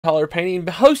Holler painting,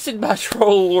 hosted by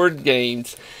Troll Lord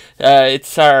Games.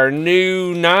 It's our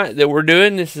new night that we're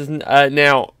doing. This is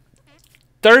now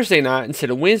Thursday night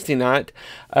instead of Wednesday night.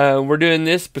 We're doing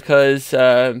this because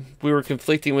we were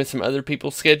conflicting with some other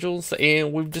people's schedules,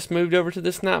 and we've just moved over to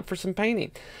this night for some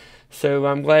painting. So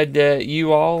I'm glad that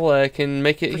you all can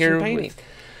make it here.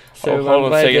 So I'm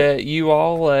glad that you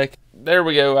all. There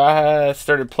we go. I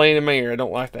started playing in my ear. I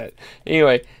don't like that.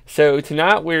 Anyway, so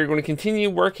tonight we're going to continue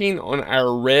working on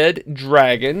our red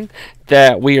dragon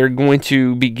that we are going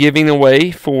to be giving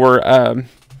away for actually,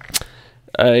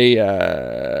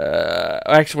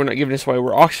 we're not giving this away.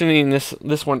 We're auctioning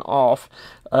this one off.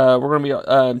 We're going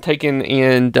to be taking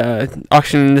and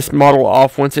auctioning this model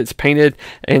off once it's painted,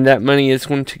 and that money is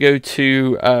going to go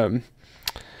to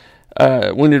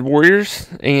Wounded Warriors,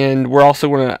 and we're also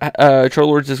going to Troll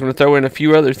Lords is going to throw in a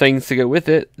few other things to go with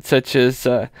it, such as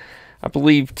I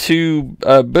believe 2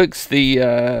 books,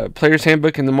 the Player's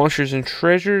Handbook and the Monsters and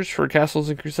Treasures for Castles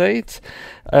and Crusades.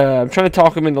 I'm trying to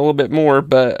talk them in a little bit more,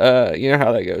 but you know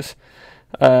how that goes.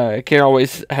 Can't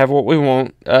always have what we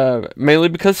want, mainly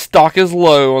because stock is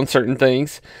low on certain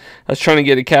things. I was trying to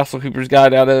get a Castle Cooper's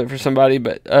Guide out of it for somebody,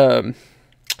 but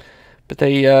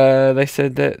they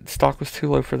said that stock was too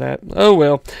low for that. Oh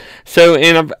well. So,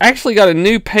 and I've actually got a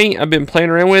new paint I've been playing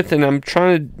around with, and I'm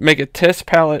trying to make a test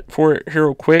palette for it here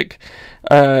real quick.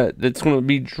 That's going to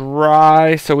be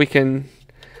dry, so we can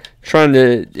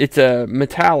it's a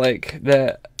metallic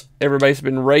that everybody's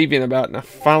been raving about, and I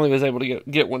finally was able to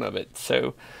get one of it.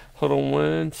 So, hold on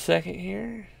one second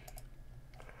here.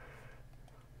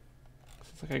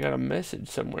 Looks like I got a message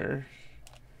somewhere.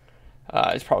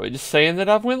 It's probably just saying that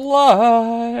I've went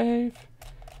live.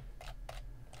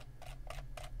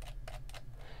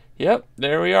 Yep,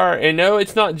 there we are. And no,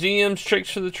 it's not GM's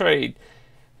Tricks for the Trade.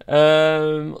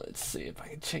 Let's see if I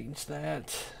can change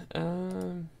that.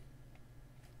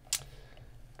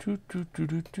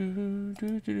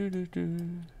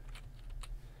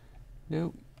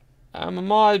 Nope. I'm a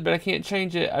mod, but I can't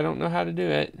change it. I don't know how to do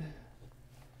it.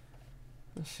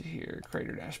 Let's see here.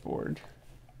 Creator dashboard.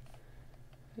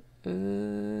 No,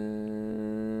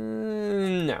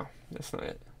 that's not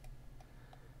it.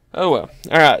 Oh well.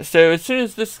 Alright, so as soon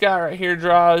as this guy right here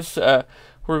dries,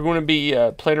 we're going to be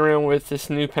playing around with this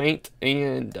new paint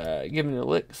and giving it a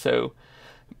lick. So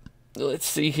let's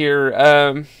see here.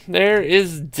 There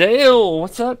is Dale.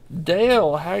 What's up,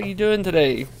 Dale? How are you doing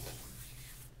today?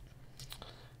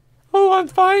 Oh, I'm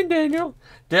fine, Daniel.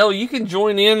 Dale, you can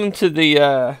join in to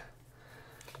the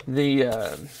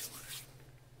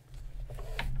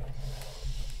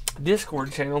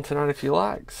Discord channel tonight if you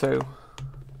like. So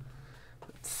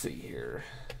let's see here.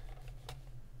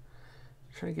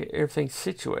 Trying to get everything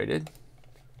situated.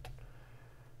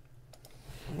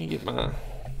 Let me get my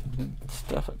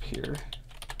stuff up here.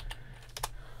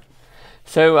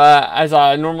 So as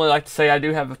I normally like to say, I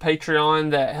do have a Patreon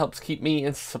that helps keep me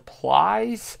in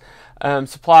supplies.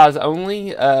 Supplies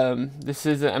only. This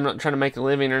isn't, I'm not trying to make a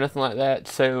living or nothing like that.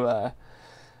 So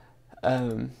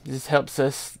this helps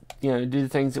us, you know, do the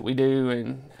things that we do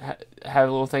and have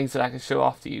little things that I can show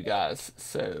off to you guys.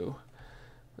 So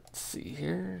let's see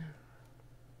here.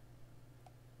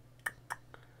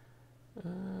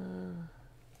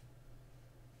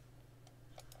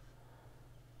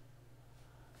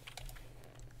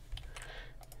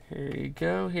 Here you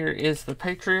go. Here is the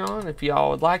Patreon. If y'all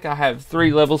would like, I have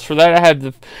 3 levels for that. I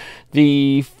have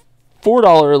the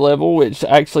 $4 level, which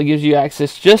actually gives you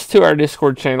access just to our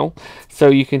Discord channel, so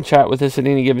you can chat with us at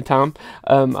any given time.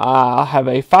 I have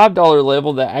a $5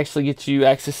 level that actually gets you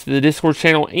access to the Discord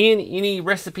channel and any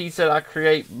recipes that I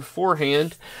create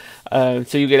beforehand, so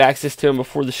you get access to them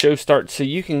before the show starts, so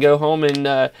you can go home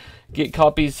and get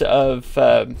copies of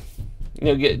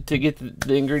get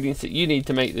the ingredients that you need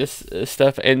to make this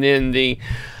stuff. And then the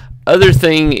other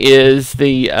thing is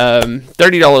the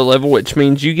 $30 level, which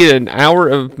means you get an hour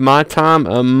of my time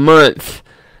a month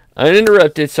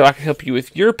uninterrupted, so I can help you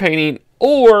with your painting,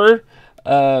 or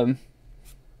I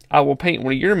will paint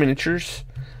one of your miniatures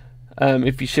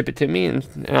if you ship it to me,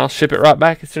 and I'll ship it right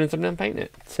back as soon as I'm done painting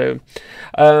it. So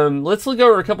let's look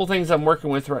over a couple things I'm working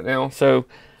with right now. So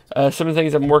some of the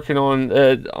things I'm working on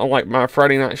like my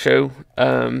Friday night show.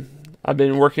 I've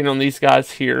been working on these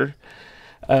guys here.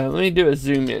 Let me do a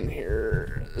zoom in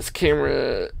here. This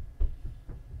camera,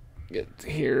 get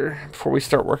here before we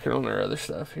start working on our other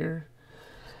stuff here.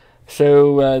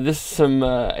 So this is some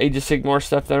Age of Sigmar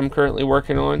stuff that I'm currently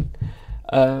working on.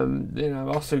 Then I've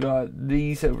also got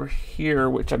these over here,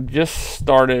 which I've just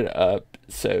started up.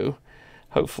 So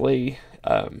hopefully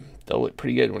they'll look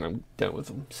pretty good when I'm done with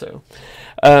them. So,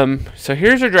 so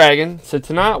here's our dragon. So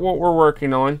tonight what we're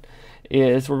working on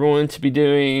is we're going to be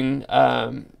doing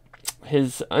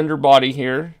his underbody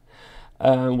here.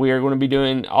 We are going to be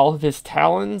doing all of his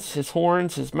talons, his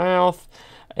horns, his mouth,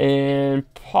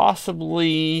 and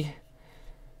possibly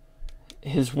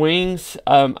his wings.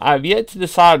 I've yet to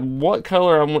decide what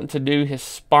color I want to do his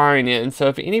spine in. So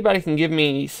if anybody can give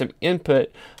me some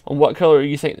input on what color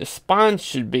you think the spine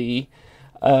should be,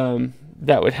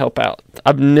 that would help out.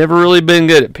 I've never really been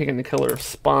good at picking the color of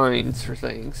spines for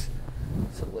things.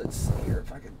 So let's see here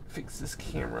if I can fix this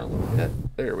camera a little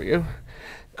bit. There we go.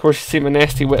 Of course, you see my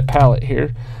nasty wet palette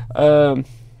here. So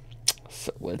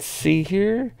let's see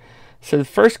here. So the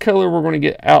first color we're going to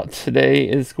get out today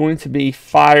is going to be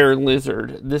Fire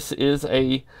Lizard. This is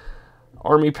a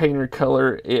Army Painter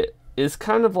color. It is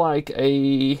kind of like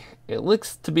it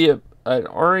looks to be an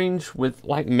orange with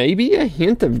like maybe a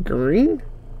hint of green.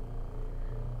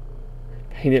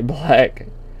 Paint it black.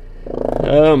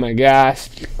 Oh my gosh.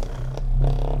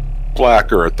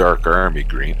 Black or a dark army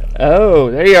green.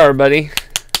 Oh, there you are, buddy.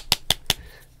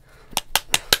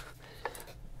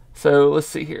 So let's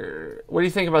see here. What do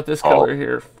you think about this color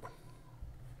here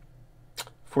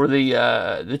for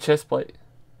the chest plate,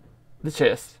 the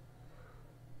chest?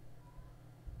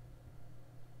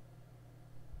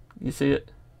 You see it?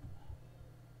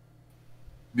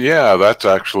 Yeah, that's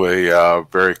actually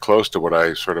very close to what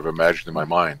I sort of imagined in my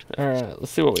mind. All right,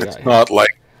 let's see what we got here. It's not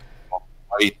like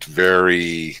white,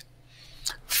 very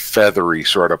feathery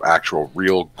sort of actual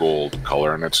real gold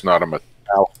color, and it's not a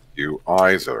metallic hue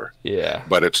either. Yeah.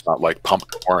 But it's not like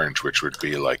pumpkin orange, which would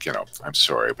be like, you know, I'm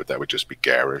sorry, but that would just be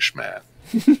garish, man.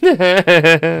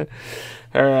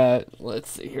 All right,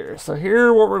 let's see here. So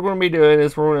here what we're going to be doing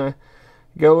is we're going to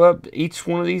go up each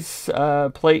one of these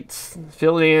plates,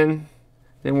 fill it in,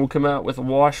 then we'll come out with a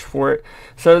wash for it.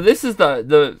 So this is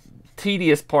the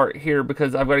tedious part here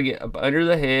because I've got to get up under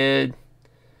the head.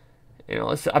 You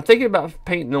know, I'm thinking about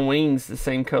painting the wings the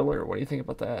same color. What do you think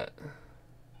about that?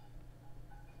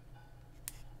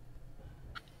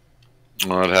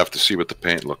 Well, I'd have to see what the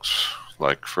paint looks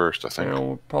like first, I think. You know,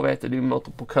 we'll probably have to do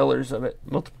multiple colors of it,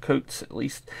 multiple coats at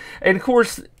least. And of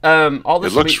course, all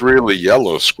this. It looks really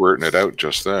yellow squirting it out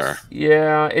just there.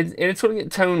 Yeah, and it's going to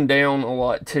get toned down a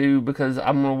lot too because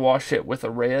I'm going to wash it with a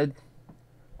red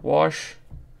wash.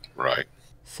 Right.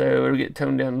 So it'll get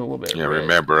toned down a little bit. Yeah,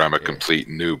 remember, I'm a complete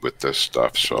noob with this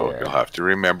stuff, so you'll have to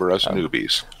remember us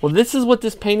newbies. Well, this is what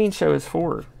this painting show is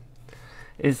for.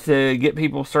 Is to get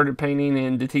people started painting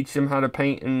and to teach them how to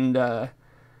paint and,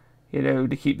 you know,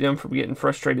 to keep them from getting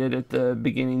frustrated at the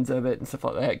beginnings of it and stuff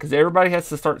like that. Because everybody has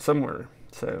to start somewhere.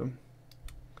 So,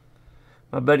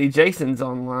 my buddy Jason's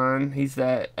online. He's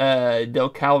that Del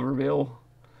Calver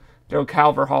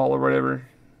Hall or whatever.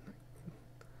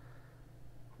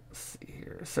 Let's see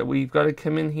here. So, we've got to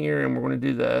come in here and we're going to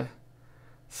do the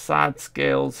side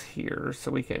scales here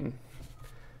so we can,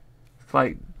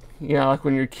 like, you know, like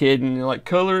when you're a kid and you're like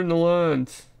coloring the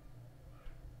lines.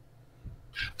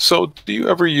 So, do you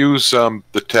ever use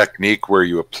the technique where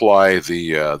you apply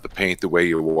the paint the way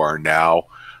you are now,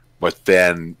 but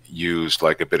then use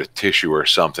like a bit of tissue or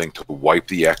something to wipe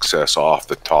the excess off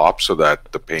the top so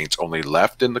that the paint's only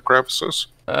left in the crevices?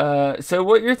 So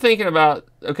what you're thinking about?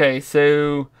 Okay,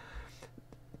 so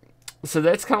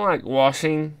that's kind of like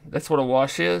washing. That's what a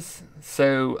wash is.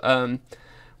 So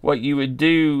what you would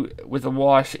do with a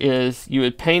wash is you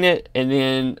would paint it, and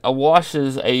then a wash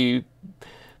is a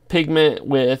pigment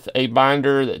with a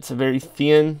binder that's very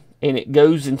thin, and it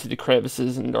goes into the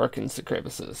crevices and darkens the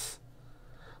crevices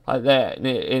like that,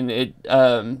 and it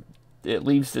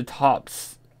leaves the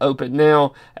tops open.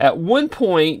 Now, at one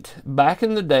point back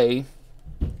in the day,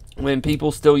 when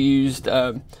people still used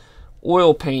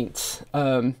oil paints,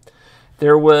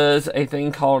 there was a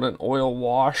thing called an oil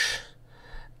wash.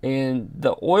 And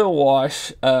the oil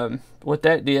wash, what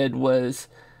that did was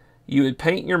you would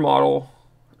paint your model,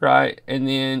 right? And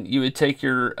then you would take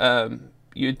your,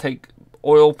 you would take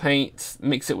oil paints,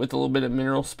 mix it with a little bit of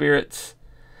mineral spirits,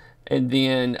 and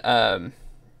then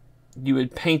you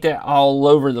would paint that all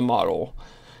over the model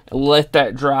and let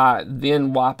that dry,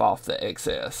 then wipe off the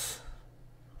excess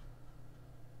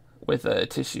with a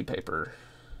tissue paper.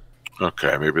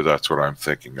 Okay, maybe that's what I'm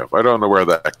thinking of. I don't know where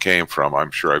that came from. I'm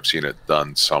sure I've seen it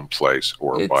done someplace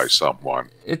or by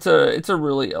someone. It's a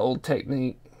really old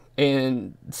technique,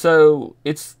 and so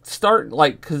it's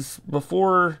because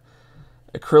before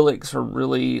acrylics are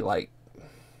really like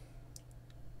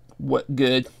what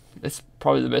good. That's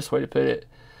probably the best way to put it.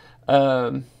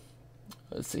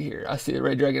 Let's see here. I see the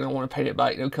red dragon. I want to paint it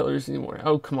black. No colors anymore.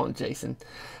 Oh, come on, Jason.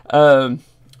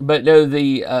 But no,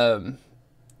 the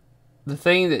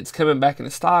thing that's coming back into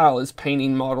style is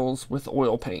painting models with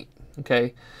oil paint.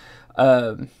 Okay.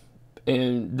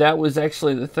 And that was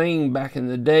actually the thing back in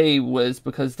the day, was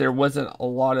because there wasn't a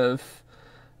lot of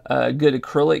good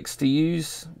acrylics to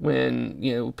use when,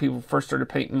 you know, people first started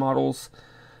painting models.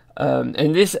 When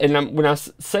I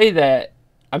say that,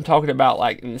 I'm talking about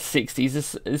like in the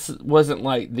 60s. This wasn't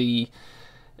like the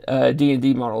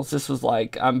D&D models. This was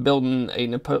like, I'm building a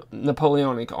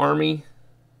Napoleonic army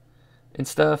and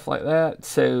stuff like that.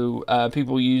 So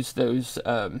people use those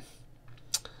oil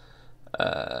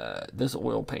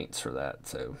paints for that.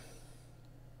 So,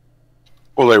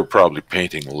 well, they were probably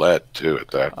painting lead too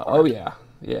at that point. oh yeah,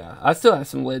 yeah. I still have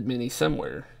some lead minis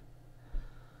somewhere.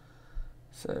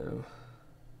 So.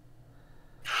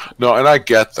 No, and I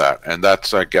get that, and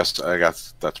I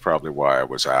guess that's probably why I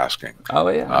was asking. Oh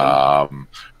yeah.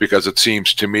 Because it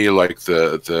seems to me like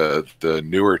the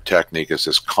newer technique is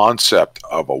this concept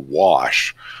of a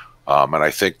wash, and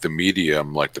I think the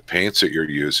medium, like the paints that you're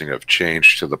using, have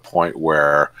changed to the point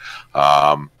where,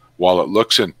 while it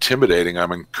looks intimidating,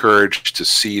 I'm encouraged to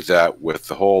see that with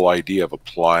the whole idea of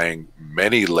applying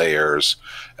many layers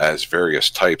as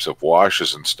various types of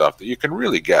washes and stuff, that you can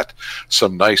really get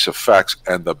some nice effects.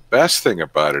 And the best thing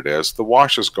about it is the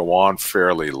washes go on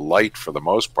fairly light for the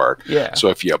most part. Yeah. So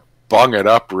if you bung it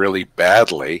up really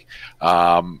badly,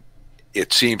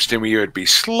 it seems to me it would be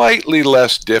slightly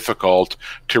less difficult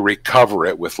to recover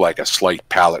it with like a slight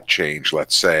palette change,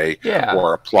 let's say, yeah,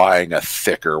 or applying a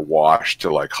thicker wash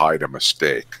to like hide a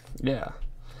mistake. Yeah.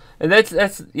 And that's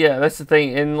the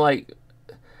thing. And like,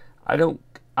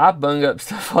 I bung up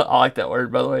stuff. I like that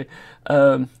word, by the way.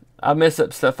 I mess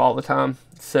up stuff all the time.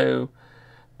 So,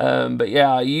 but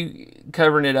yeah, you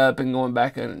covering it up and going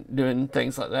back and doing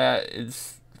things like that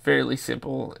is fairly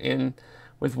simple. And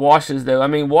with washes, though, I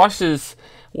mean, washes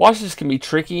can be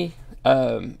tricky,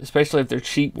 especially if they're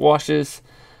cheap washes,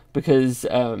 because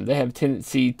they have a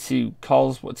tendency to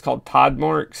cause what's called tide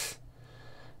marks.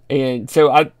 And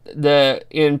so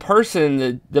in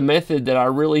person, the method that I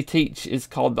really teach is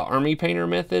called the Army Painter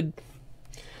method.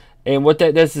 And what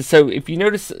that does is, so if you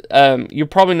notice, you'll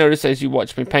probably notice as you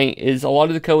watch me paint, is a lot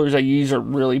of the colors I use are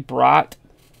really bright,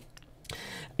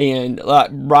 and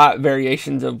like bright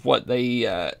variations of what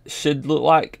they should look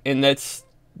like. And that's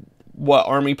what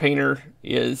Army Painter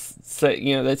is. So,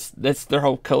 you know, that's their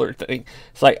whole color thing.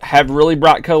 It's like, have really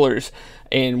bright colors,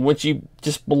 and once you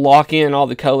just block in all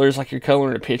the colors like you're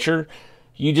coloring a picture,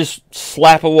 you just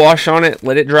slap a wash on it,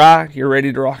 let it dry, you're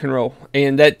ready to rock and roll.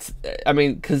 And that's, I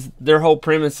mean, because their whole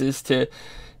premise is to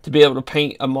be able to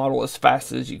paint a model as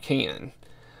fast as you can.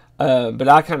 But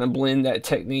I kind of blend that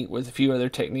technique with a few other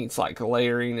techniques like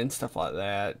layering and stuff like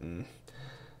that. And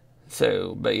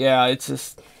so, but yeah, it's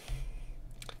just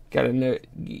gotta know.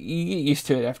 You get used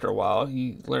to it after a while.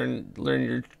 You learn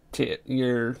the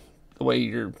way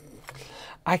you're.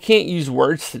 I can't use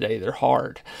words today; they're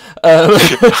hard.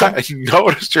 I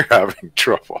noticed you're having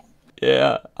trouble.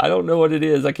 Yeah, I don't know what it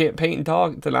is. I can't paint and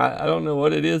talk tonight. I don't know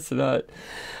what it is tonight.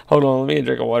 Hold on, let me get a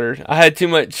drink of water. I had too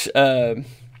much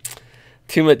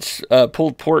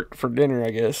pulled pork for dinner,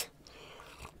 I guess.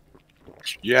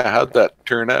 Yeah, how'd that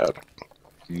turn out?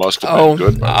 Must have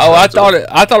been good. I thought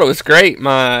it was great.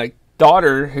 My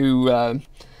daughter, who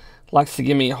likes to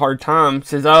give me a hard time,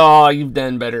 says, "Oh, you've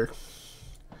done better."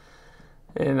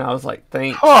 And I was like,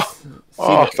 "Thanks."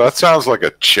 That sounds like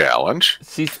a challenge.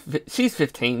 She's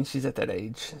 15. She's at that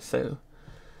age, so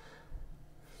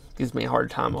gives me a hard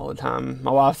time all the time.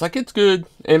 My wife's like, "It's good."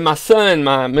 And my son,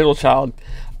 my middle child,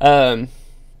 well,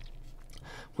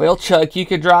 Chuck, you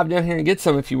could drive down here and get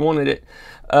some if you wanted it.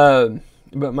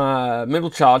 But my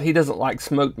middle child, he doesn't like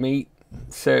smoked meat,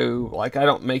 so like I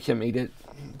don't make him eat it.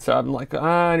 So I'm like,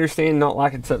 I understand not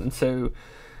liking something, so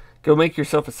go make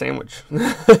yourself a sandwich.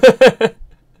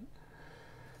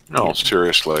 No,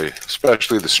 seriously,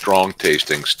 especially the strong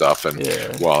tasting stuff. And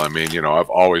well, I mean, you know, I've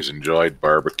always enjoyed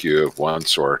barbecue of one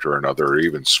sort or another, or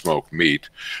even smoked meat.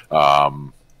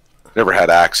 Never had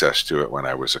access to it when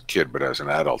I was a kid, but as an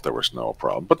adult, there was no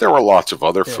problem. But there were lots of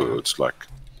other foods, like,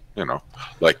 you know,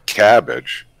 like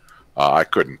cabbage. I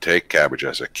couldn't take cabbage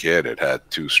as a kid. It had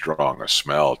too strong a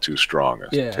smell, too strong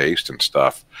a taste and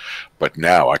stuff. But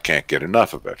now I can't get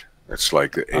enough of it. It's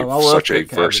like such a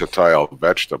versatile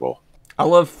vegetable. I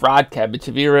love fried cabbage.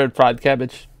 Have you ever had fried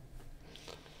cabbage?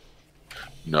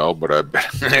 No, but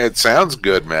it sounds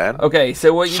good, man. Okay,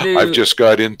 so what you do... I've just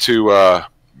got into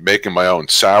making my own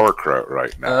sauerkraut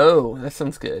right now. Oh, that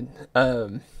sounds good.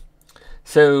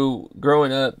 So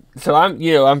growing up, so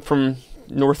I'm from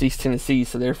Northeast Tennessee,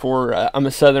 so therefore I'm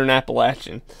a Southern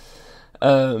Appalachian.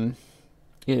 And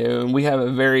we have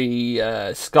a very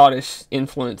Scottish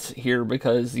influence here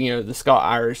because the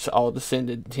Scot-Irish all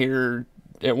descended here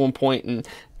at one point, and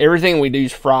everything we do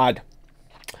is fried.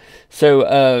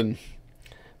 So,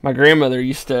 my grandmother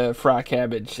used to fry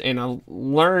cabbage, and I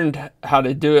learned how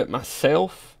to do it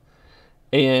myself.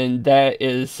 And that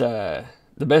is the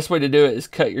best way to do it is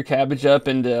cut your cabbage up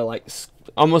into like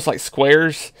almost like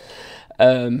squares,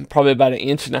 probably about an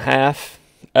inch and a half,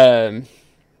 and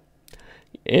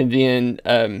then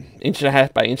inch and a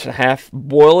half by inch and a half.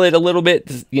 Boil it a little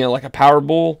bit, like a power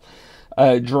boil.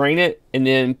 Drain it, and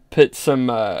then put some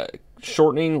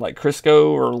shortening like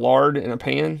Crisco or lard in a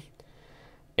pan,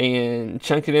 and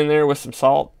chunk it in there with some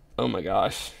salt. Oh my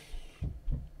gosh,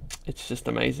 it's just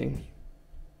amazing.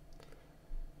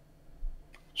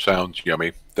 Sounds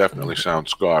yummy. Definitely sounds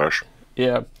Scottish.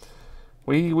 Yeah,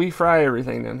 we fry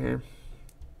everything down here.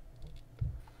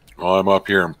 Well, I'm up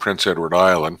here in Prince Edward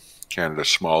Island, Canada's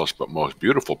smallest but most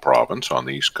beautiful province on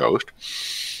the east coast.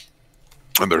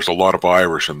 And there's a lot of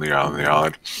Irish on the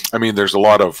island. I mean, there's a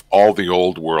lot of all the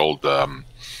old world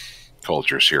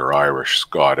cultures here: Irish,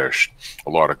 Scottish, a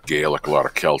lot of Gaelic, a lot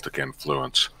of Celtic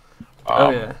influence.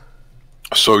 Oh yeah.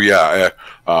 So yeah,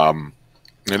 and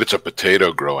it's a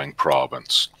potato growing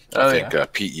province. Oh, I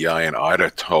think PEI and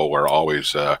Idaho are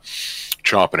always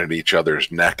chomping at each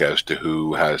other's neck as to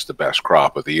who has the best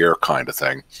crop of the year, kind of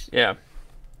thing. Yeah.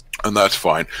 And that's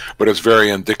fine, but it's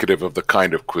very indicative of the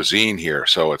kind of cuisine here.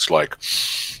 So it's like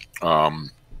a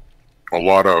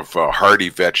lot of hearty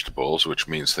vegetables, which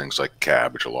means things like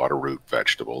cabbage, a lot of root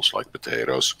vegetables like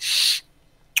potatoes,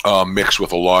 mixed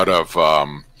with a lot of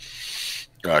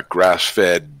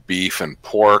grass-fed beef and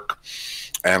pork,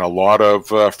 and a lot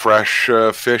of fresh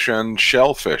fish and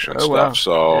shellfish and stuff. Wow.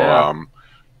 So Yeah.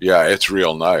 yeah, it's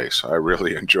real nice. I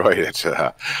really enjoy it.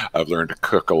 I've learned to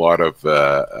cook a lot of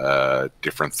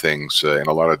different things in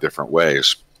a lot of different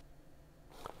ways.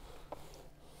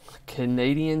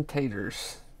 Canadian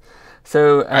taters.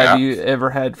 So, have you ever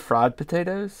had fried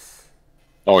potatoes?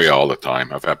 Oh yeah, all the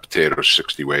time. I've had potatoes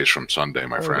 60 ways from Sunday,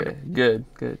 my friend. Good,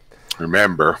 good.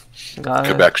 Remember,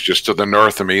 Quebec's just to the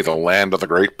north of me, the land of the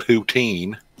great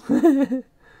poutine.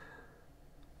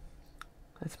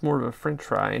 That's more of a French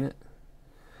fry, ain't it?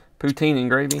 Poutine and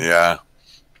gravy. Yeah,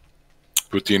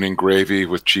 poutine and gravy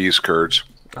with cheese curds.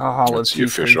 Oh, I love That's the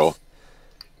cheese official. curds.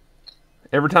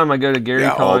 Every time I go to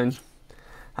GaryCon,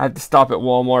 I have to stop at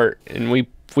Walmart, and we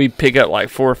pick up like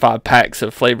 4 or 5 packs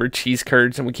of flavored cheese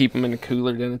curds, and we keep them in a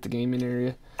cooler down at the gaming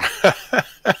area.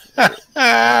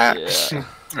 Yeah.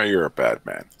 Oh, you're a bad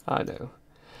man. I know.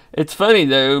 It's funny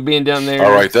though, being down there.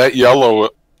 All right, that yellow.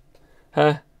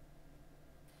 Huh?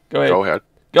 Go ahead. Go ahead.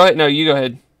 Go ahead. No, you go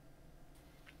ahead.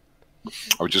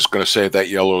 I was just going to say that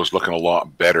yellow is looking a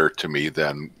lot better to me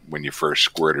than when you first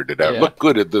squirted it out. Yeah. It looked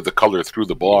good at the color through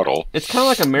the bottle. It's kind of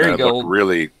like a And it marigold. looked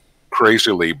really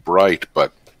crazily bright,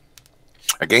 but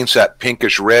against that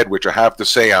pinkish red, which I have to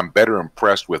say I'm better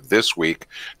impressed with this week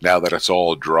now that it's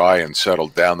all dry and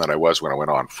settled down than I was when I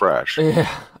went on fresh.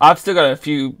 Yeah, I've still got a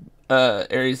few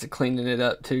areas of cleaning it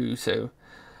up too. So,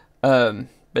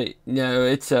 but no,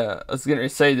 it's I was gonna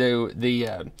say though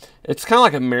it's kind of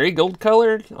like a marigold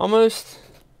colored almost.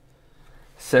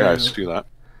 So, Yeah, I see that.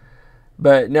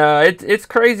 but no, it's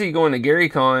crazy going to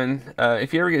GaryCon.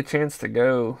 If you ever get a chance to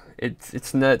go,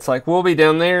 it's nuts. Like we'll be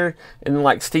down there, and then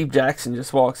like Steve Jackson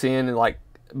just walks in and like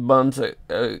bums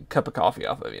a cup of coffee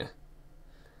off of you.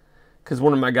 Because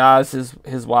one of my guys,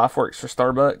 his wife works for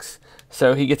Starbucks,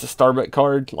 so he gets a Starbucks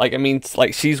card. Like I mean, it's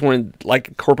like she's one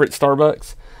like corporate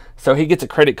Starbucks, so he gets a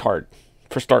credit card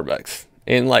for Starbucks,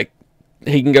 and like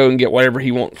he can go and get whatever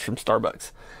he wants from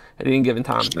Starbucks at any given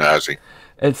time. Snazzy.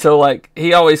 And so, like,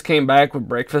 he always came back with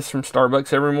breakfast from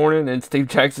Starbucks every morning, and Steve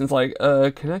Jackson's like,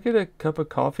 can I get a cup of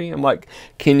coffee? I'm like,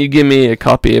 can you give me a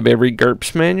copy of every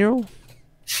GURPS manual?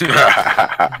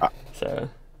 So.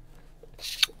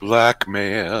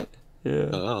 Blackmail. Yeah.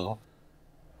 Oh.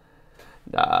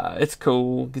 Nah, it's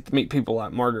cool. Get to meet people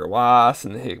like Margaret Weiss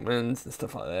and the Hickmans and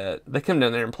stuff like that. They come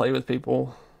down there and play with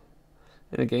people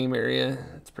in a game area.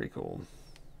 It's pretty cool.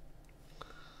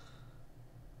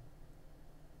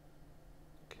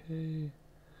 Okay.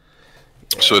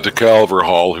 So to Calver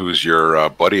Hall, who's your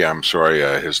buddy, I'm sorry,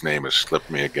 his name has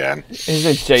slipped me again. His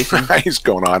name's Jason. He's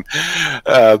going on.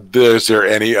 Is there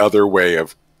any other way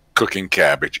of cooking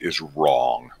cabbage is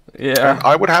wrong? Yeah. And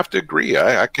I would have to agree.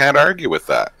 I can't argue with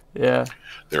that. Yeah.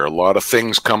 There are a lot of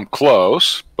things come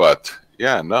close, but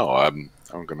yeah, no, I'm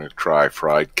going to try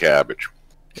fried cabbage.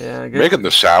 Yeah. Good. Making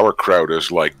the sauerkraut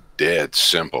is like dead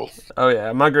simple. Oh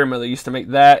yeah, my grandmother used to make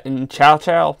that in chow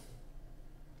chow.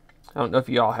 I don't know if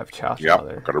you all have chow chow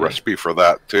there. Yep, got a recipe for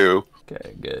that too.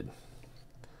 Okay, good.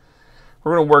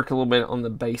 We're gonna work a little bit on the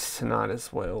base tonight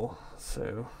as well,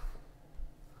 so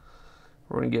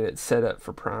we're gonna get it set up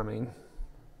for priming.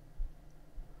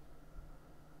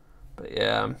 But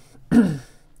yeah,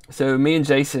 So me and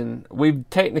Jason, we've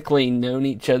technically known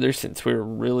each other since we were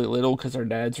really little because our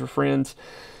dads were friends.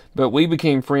 But we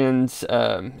became friends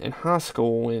in high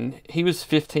school when he was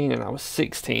 15 and I was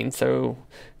 16. So,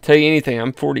 tell you anything,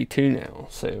 I'm 42 now.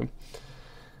 So,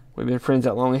 we've been friends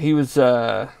that long. He was,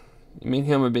 me and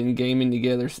him have been gaming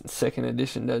together since 2nd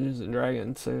edition Dungeons and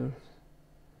Dragons. So,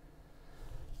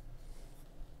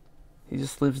 he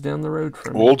just lives down the road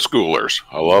from me. Old schoolers.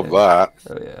 I love that.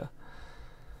 Oh, yeah.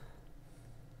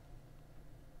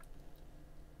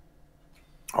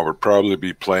 I would probably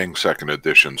be playing 2nd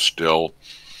edition still,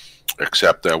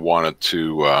 except I wanted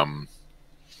to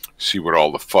see what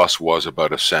all the fuss was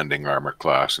about ascending armor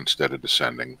class instead of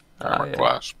descending armor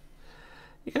class.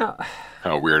 Yeah.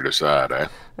 How weird is that, eh?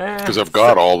 Because I've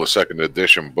got all the 2nd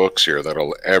edition books here that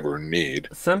I'll ever need.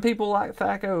 Some people like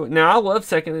THAC0. Now, I love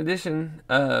 2nd edition.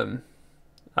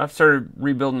 I've started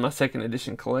rebuilding my 2nd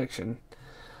edition collection.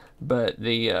 But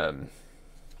the...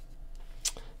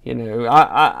 you know,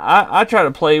 I try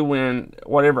to play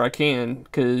whatever I can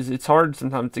because it's hard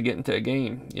sometimes to get into a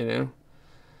game, you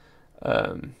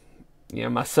know. You know,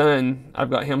 my son, I've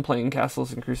got him playing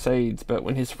Castles and Crusades, but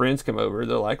when his friends come over,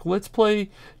 they're like, let's play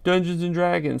Dungeons and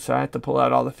Dragons, so I have to pull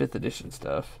out all the 5th edition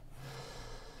stuff.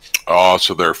 Oh,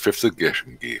 so they're 5th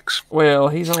edition geeks. Well,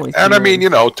 he's only 2. And I mean, you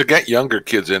know, to get younger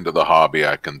kids into the hobby,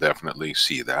 I can definitely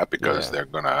see that because they're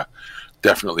going to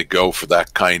definitely go for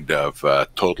that kind of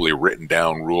totally written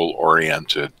down, rule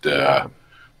oriented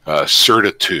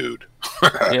certitude.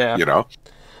 Yeah. You know.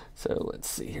 So let's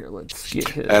see here. Let's get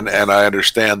his. And I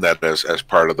understand that as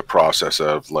part of the process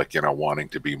of, like, you know, wanting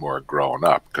to be more grown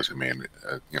up because I mean,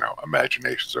 you know,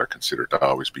 imaginations are considered to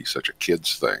always be such a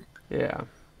kid's thing. Yeah.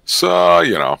 So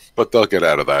you know, but they'll get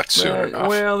out of that soon enough.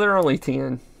 Well, they're only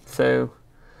 10, so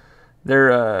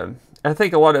they're. I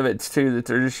think a lot of it's too that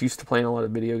they're just used to playing a lot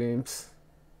of video games.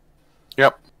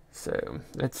 Yep. So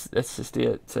that's just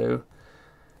it. So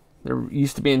they're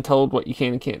used to being told what you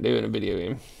can and can't do in a video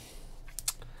game.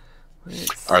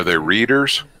 Are they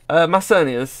readers? My son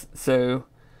is. So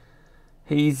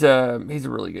he's a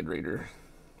really good reader.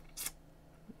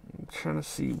 I'm trying to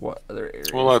see what other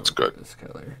areas. Well, that's good. This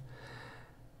color.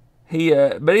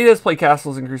 But he does play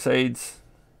Castles and Crusades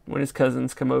when his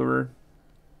cousins come over,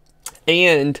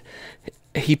 and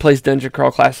he plays Dungeon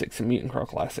Crawl Classics and Mutant Crawl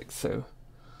Classics. So.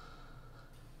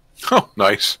 Oh,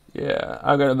 nice. Yeah,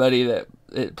 I've got a buddy that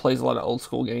plays a lot of old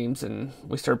school games, and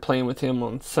we started playing with him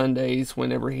on Sundays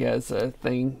whenever he has a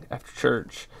thing after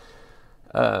church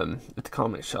at the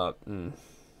comic shop, and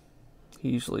he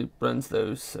usually runs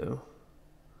those, so...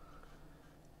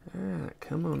 Alright,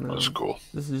 come on now. That's cool.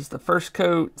 This is the first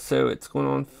coat, so it's going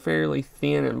on fairly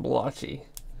thin and blotchy.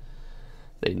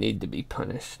 They need to be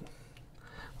punished.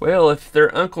 Well, if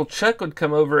their Uncle Chuck would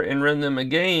come over and run them a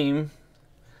game...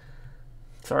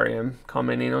 Sorry, I'm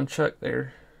commenting on Chuck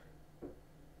there.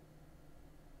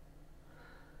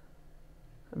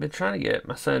 I've been trying to get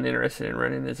my son interested in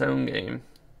running his own game.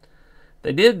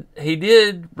 He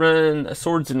did run a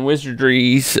Swords and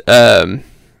Wizardries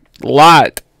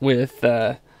lot with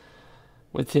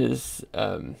his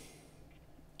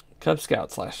Cub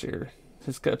Scouts last year.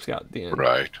 His Cub Scout den.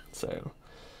 Right. So.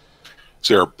 Is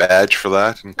there a badge for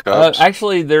that in Cubs?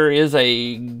 Actually, there is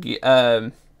a...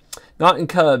 not in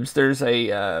Cubs. There's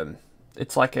a,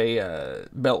 it's like a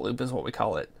belt loop is what we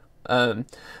call it.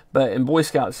 But in Boy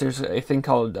Scouts, there's a thing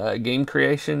called game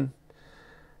creation,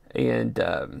 and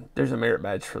there's a merit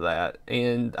badge for that.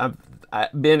 And I've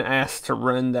been asked to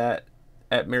run that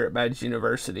at Merit Badge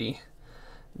University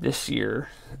this year,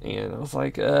 and I was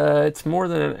like, it's more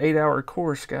than an 8-hour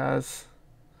course, guys.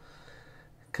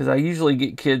 Because I usually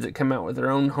get kids that come out with their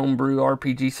own homebrew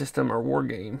RPG system or war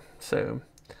game, so...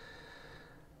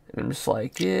 And I'm just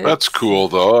like, yeah. That's cool,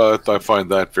 though. I find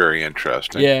that very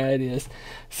interesting. Yeah, it is.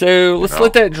 So let's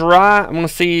let that dry. I'm gonna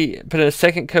put a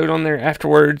second coat on there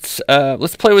afterwards.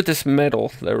 Let's play with this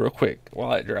metal though, real quick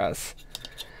while it dries.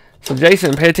 So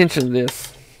Jason, pay attention to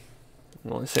this.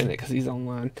 I'm only saying it because he's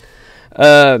online.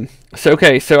 So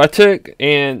I took,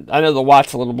 and I know the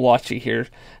white's a little blotchy here.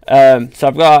 So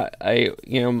I've got a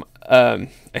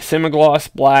semi-gloss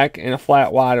black and a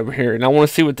flat white over here, and I want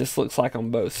to see what this looks like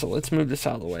on both. So let's move this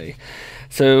out of the way.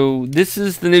 So this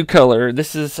is the new color.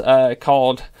 This is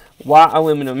called White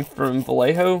Aluminum from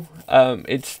Vallejo.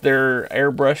 It's their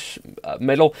airbrush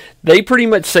metal. They pretty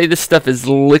much say this stuff is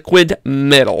liquid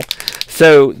metal.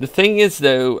 So the thing is,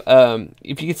 though,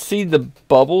 if you can see the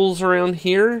bubbles around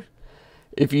here,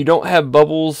 if you don't have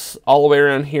bubbles all the way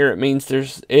around here, it means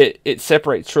it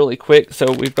separates really quick.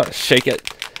 So we've got to shake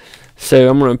it. So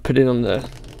I'm going to put it on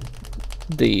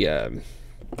the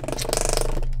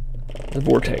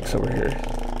vortex over here.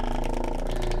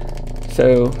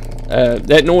 So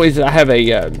that noise, I have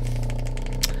a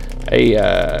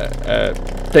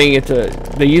thing.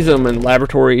 They use them in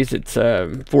laboratories. It's a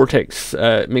vortex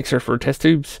mixer for test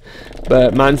tubes,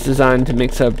 but mine's designed to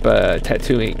mix up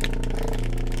tattoo ink.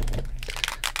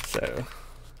 So,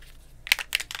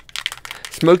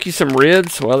 smoke you some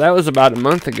ribs. Well, that was about a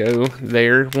month ago.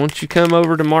 There, won't you come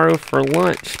over tomorrow for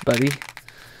lunch, buddy?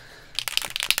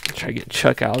 Try to get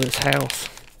Chuck out of this house.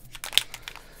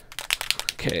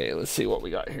 Okay, let's see what we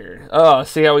got here. Oh,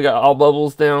 see how we got all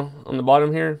bubbles down on the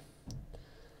bottom here?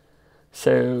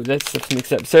 So that's the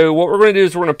mix up. So what we're going to do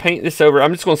is we're going to paint this over.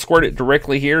 I'm just going to squirt it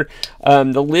directly here.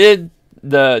 The lid,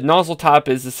 the nozzle top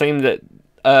is the same that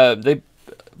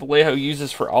Vallejo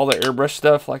uses for all the airbrush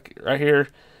stuff, like right here.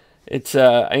 It's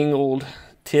angled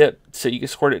tip, so you can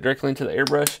squirt it directly into the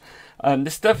airbrush.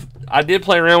 This stuff, I did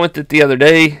play around with it the other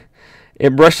day.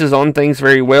 It brushes on things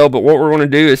very well, but what we're going to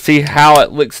do is see how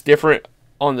it looks different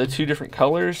on the two different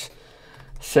colors.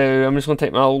 So I'm just going to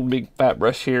take my old big fat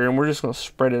brush here, and we're just going to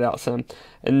spread it out some.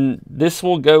 And this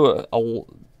will go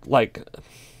like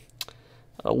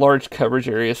a large coverage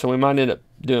area, so we might end up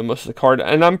doing most of the card.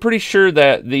 And I'm pretty sure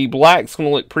that the black's going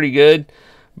to look pretty good,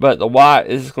 but the white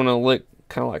is going to look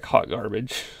kind of like hot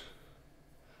garbage.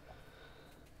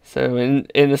 So in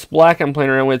this black I'm playing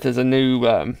around with is a new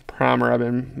primer I've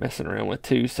been messing around with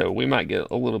too, so we might get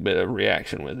a little bit of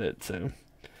reaction with it. So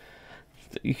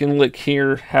you can look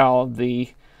here how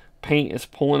the paint is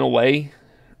pulling away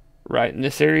right in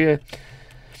this area.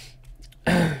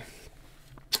 And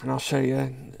I'll show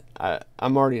you.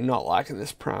 I'm already not liking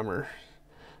this primer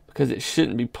because it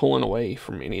shouldn't be pulling away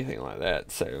from anything like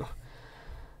that. So,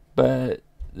 but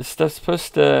this stuff's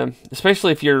supposed to,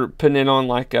 especially if you're putting it on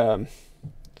like a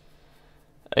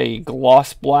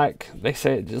gloss black, they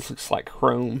say it just looks like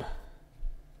chrome.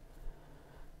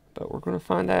 But we're going to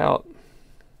find out.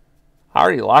 I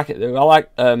already like it though. I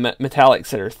like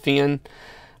metallics that are thin.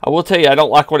 I will tell you, I don't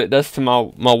like what it does to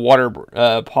my water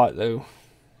pot though.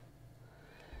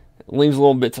 It leaves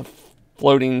little bits of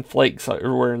floating flakes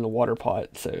everywhere in the water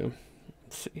pot. So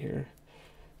let's see here.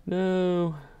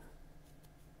 No.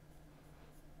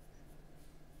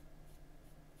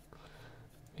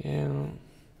 Yeah.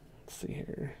 Let's see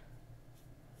here.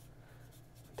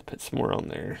 To put some more on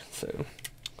there. So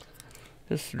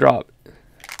just drop.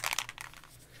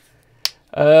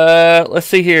 Let's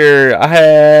see here. I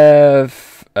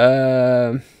have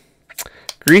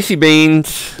greasy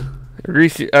beans,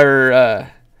 greasy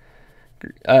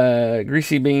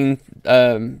bean,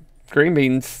 green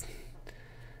beans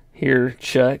here,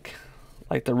 Chuck,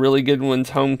 like the really good ones,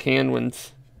 home canned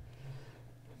ones.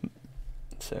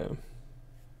 So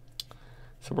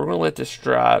we're gonna let this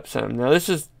dry up some. Now this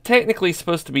is technically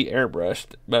supposed to be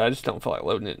airbrushed, but I just don't feel like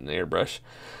loading it in the airbrush.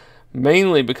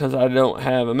 Mainly because I don't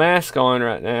have a mask on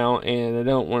right now and I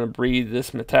don't want to breathe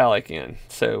this metallic in.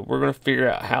 So we're going to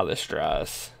figure out how this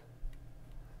dries.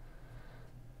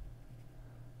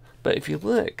 But if you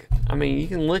look, I mean, you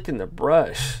can look in the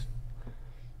brush.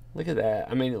 Look at that.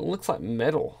 I mean, it looks like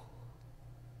metal.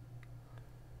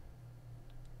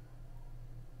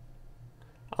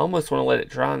 I almost want to let it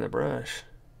dry in the brush.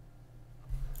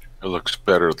 It looks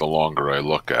better the longer I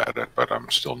look at it, but I'm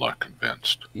still not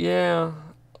convinced. Yeah.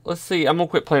 Let's see. I'm going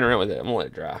to quit playing around with it. I'm going to let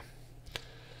it dry.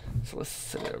 So let's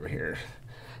set it over here.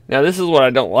 Now this is what I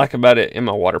don't like about it in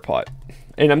my water pot.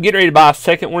 And I'm getting ready to buy a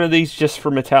second one of these just for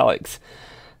metallics.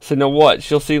 So now watch.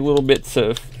 You'll see little bits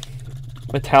of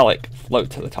metallic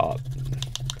float to the top.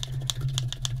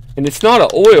 And it's not an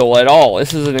oil at all.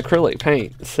 This is an acrylic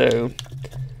paint. So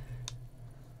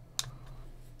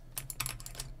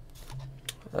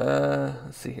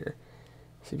let's see here.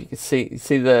 See if you can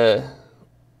see the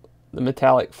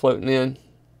metallic floating in.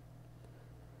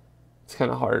 It's kind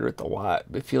of hard with the white,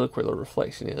 but if you look where the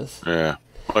reflection is. Yeah,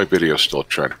 my video's still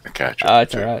trying to catch it.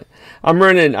 It's alright.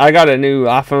 I got a new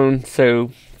iPhone,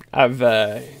 so I've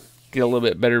get a little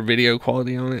bit better video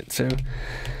quality on it. So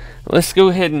let's go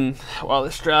ahead and, while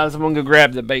this dries, I'm going to go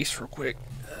grab the base real quick.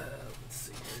 Let's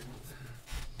see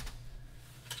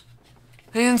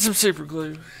here. And some super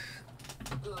glue.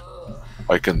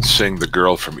 I can sing The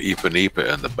Girl from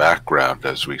Ipanema in the background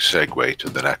as we segue to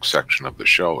the next section of the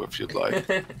show, if you'd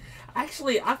like.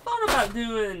 Actually, I thought about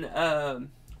doing,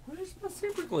 where's my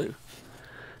super glue?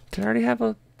 Did I already have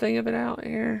a thing of it out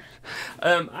here?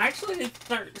 I actually did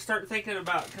start thinking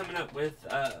about coming up with,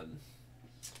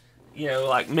 you know,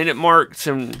 like minute marks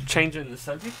and changing the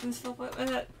subject and stuff like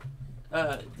that.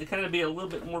 To kind of be a little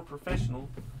bit more professional.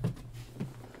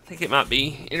 I think it might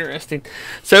be interesting.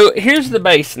 So here's the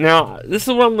base. Now this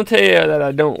is what I'm gonna tell you that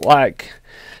I don't like.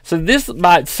 So this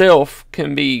by itself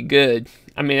can be good.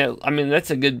 I mean that's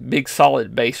a good big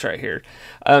solid base right here.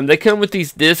 They come with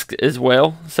these discs as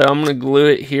well, so I'm going to glue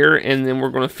it here, and then we're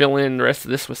going to fill in the rest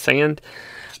of this with sand.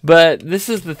 But this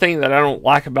is the thing that I don't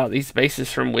like about these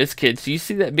bases from WizKids. Do you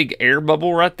see that big air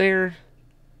bubble right there?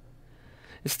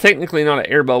 It's technically not an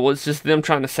air bubble. It's just them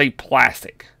trying to save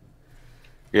plastic.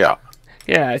 Yeah.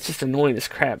 Yeah, it's just annoying as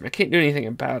crap. I can't do anything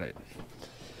about it.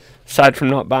 Aside from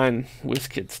not buying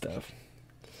WizKid stuff.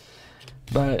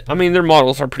 But, I mean, their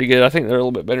models are pretty good. I think they're a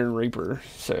little bit better than Reaper.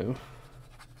 So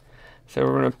we're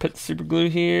going to put super glue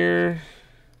here.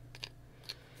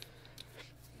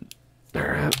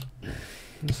 Alright.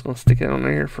 I'm just going to stick it on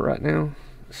there for right now.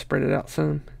 Spread it out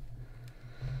some.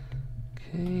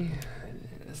 Okay.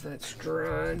 As that's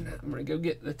drying, I'm going to go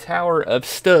get the tower of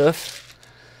stuff.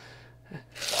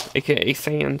 AKA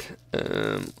sand.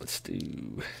 Let's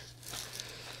do...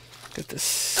 Got this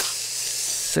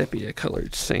sepia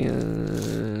colored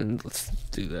sand. Let's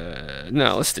do that.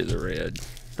 No, let's do the red.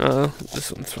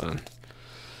 This one's fine.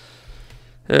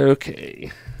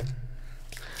 Okay.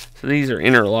 So these are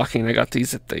interlocking. I got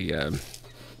these at the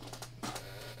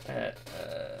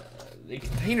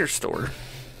container store.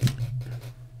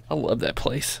 I love that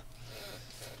place.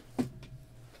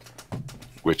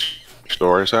 Which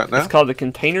store is that now? It's called the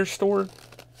Container Store.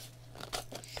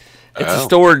 It's a Oh,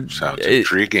 store. sounds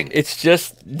intriguing. It's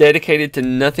just dedicated to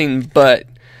nothing but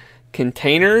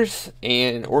containers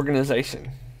and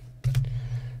organization.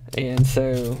 And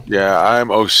so... Yeah, I'm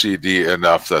OCD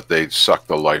enough that they'd suck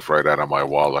the life right out of my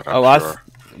wallet, I'm sure.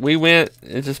 We went,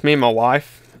 it's just me and my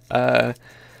wife, ended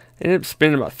up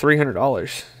spending about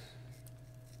 $300.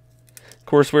 Of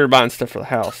course, we were buying stuff for the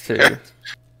house, too.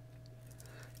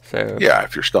 So yeah,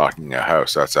 if you're stocking a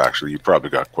house, that's actually, you probably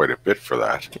got quite a bit for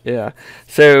that. yeah.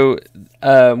 So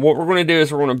what we're going to do is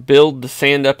we're going to build the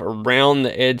sand up around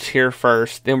the edge here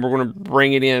first. Then we're going to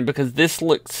bring it in because this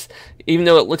looks, even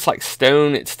though it looks like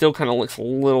stone, it still kind of looks a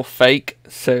little fake.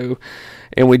 So,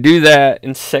 and we do that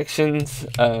in sections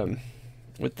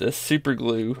with the super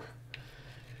glue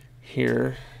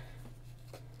here.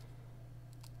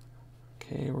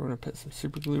 Okay, we're going to put some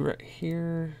super glue right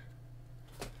here.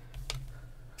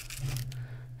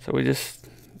 So we just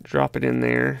drop it in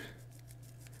there,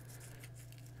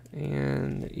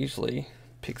 and it usually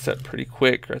picks up pretty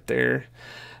quick right there.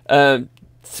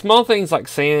 Small things like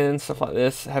sand, stuff like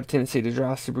this, have a tendency to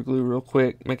dry super glue real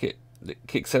quick, it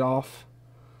kicks it off.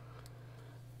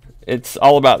 It's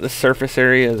all about the surface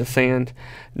area of the sand.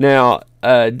 Now,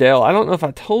 Dale, I don't know if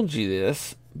I told you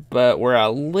this, but where I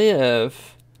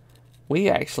live, we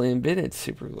actually invented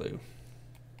super glue.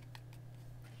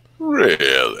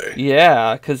 Really?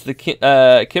 Yeah, because the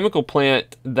chemical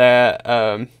plant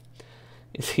that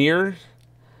is here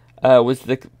was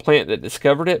the plant that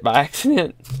discovered it by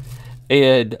accident.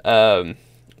 And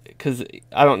because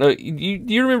I don't know, do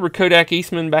you remember Kodak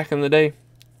Eastman back in the day?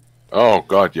 Oh,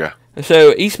 God, yeah.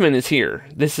 So Eastman is here.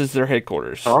 This is their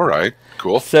headquarters. All right,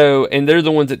 cool. So, and they're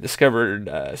the ones that discovered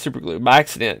superglue by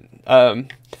accident.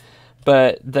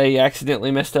 But they accidentally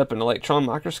messed up an electron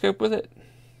microscope with it.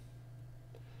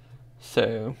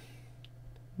 So,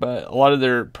 but a lot of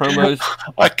their promos...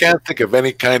 I can't think of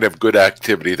any kind of good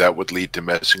activity that would lead to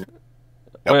messing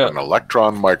up an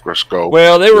electron microscope.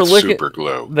 Well, they were looking super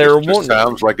glue. It just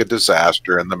sounds like a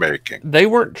disaster in the making. They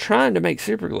weren't trying to make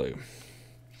super glue.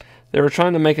 They were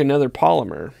trying to make another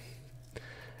polymer,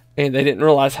 and they didn't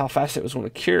realize how fast it was going to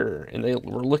cure. And they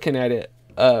were looking at it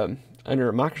under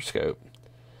a microscope,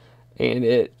 and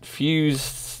it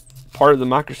fused part of the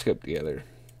microscope together.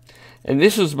 And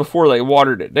this was before they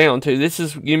watered it down, too. This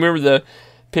is, you remember the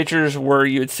pictures where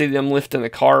you would see them lifting a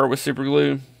car with super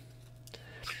glue?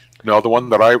 No, the one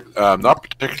that I, not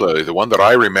particularly, the one that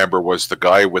I remember was the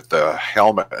guy with the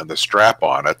helmet and the strap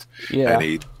on it. Yeah. And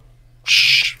he'd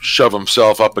shove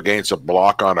himself up against a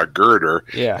block on a girder,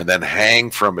 yeah, and then hang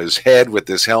from his head with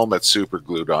his helmet super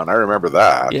glued on. I remember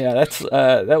that. Yeah, that's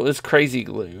that was crazy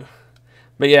glue.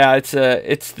 But yeah, it's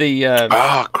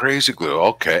the crazy glue.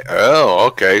 Okay. Oh,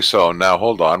 okay. So now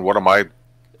hold on. What am I?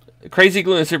 Crazy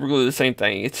glue and super glue are the same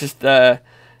thing. It's just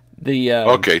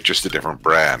okay, just a different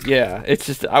brand. Yeah, it's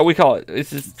just we call it. It's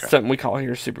just something we call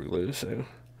here super glue. So,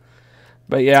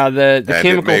 but yeah, the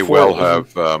chemical it may well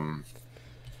have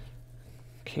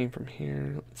came from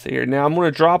here. Let's see here. Now I'm going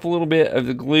to drop a little bit of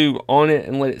the glue on it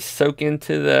and let it soak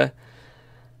into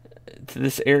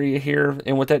this area here.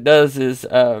 And what that does is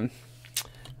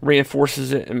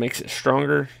reinforces it and makes it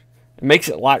stronger. It makes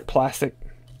it like plastic.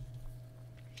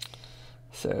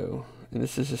 So, and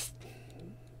this is just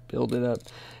build it up.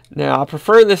 Now I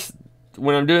prefer this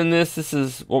when I'm doing this. This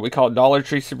is what we call Dollar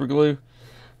Tree super glue.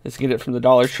 Let's get it from the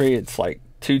Dollar Tree. It's like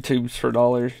 2 tubes for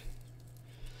 $1.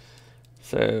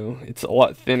 So it's a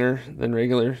lot thinner than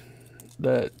regular,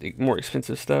 the more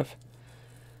expensive stuff.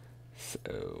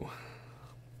 So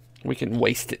we can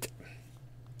waste it.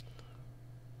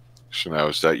 So now,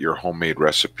 is that your homemade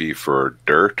recipe for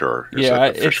dirt, or is Yeah,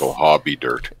 that official hobby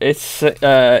dirt? It's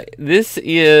this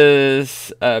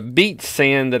is beach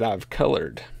sand that I've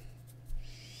colored.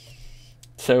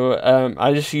 So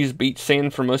I just use beach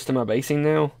sand for most of my basing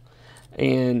now,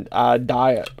 and I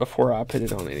dye it before I put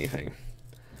it on anything.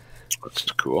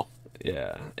 That's cool.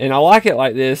 Yeah, and I like it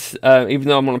like this, even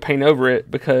though I'm going to paint over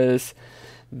it, because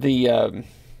the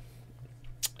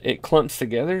it clumps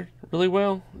together really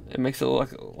well. It makes it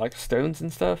look like stones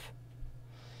and stuff.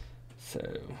 So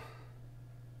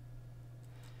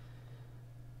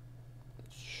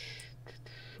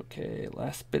okay,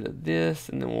 last bit of this,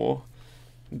 and then we'll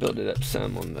build it up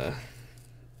some on the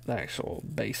actual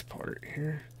base part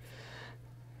here.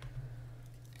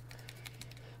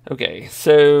 Okay,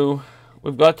 so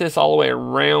we've got this all the way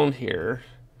around here.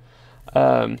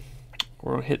 We're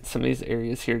gonna hit some of these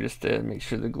areas here just to make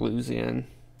sure the glue's in.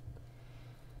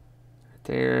 Right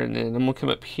there, and then I'm gonna come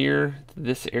up here to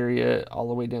this area all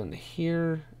the way down to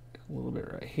here, a little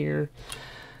bit right here.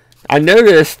 I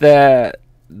noticed that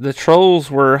the trolls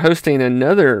were hosting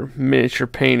another miniature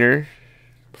painter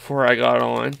before I got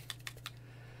on.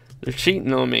 They're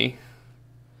cheating on me.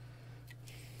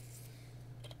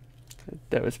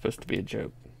 That was supposed to be a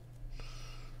joke.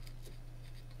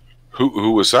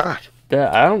 Who was that?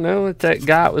 I don't know. It's that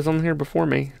guy that was on here before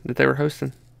me that they were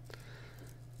hosting.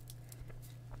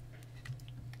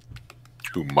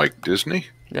 Who, Mike Disney?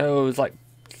 No, it was like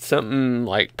something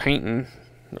like painting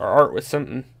or art with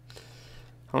something.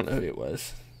 I don't know who it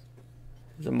was.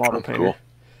 It was a model painter. Cool.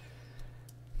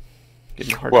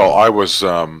 Getting hard Well, I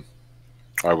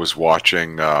was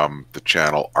watching the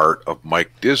channel Art of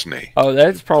Mike Disney. Oh,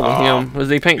 that's probably him. Was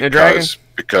he painting a dragon?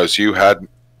 Because you had,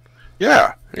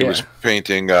 yeah, he Yeah. was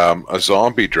painting a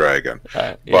zombie dragon.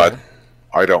 Yeah. But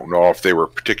I don't know if they were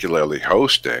particularly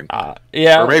hosting.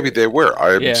 Yeah. Or maybe they were.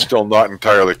 I'm Yeah. still not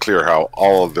entirely clear how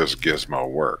all of this gizmo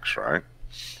works, right?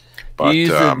 But you use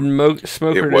the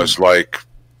smoker. it was like...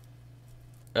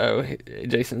 Oh,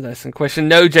 Jason's asking a question.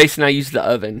 No, Jason, I use the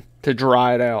oven to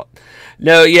dry it out.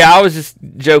 No, yeah, I was just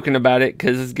joking about it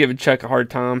because it's giving Chuck a hard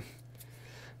time.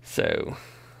 So,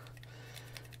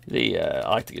 I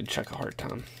like to give Chuck a hard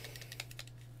time.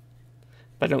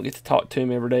 If I don't get to talk to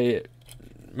him every day, it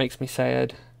makes me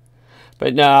sad.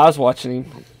 But no, I was watching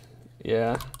him.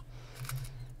 Yeah.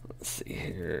 Let's see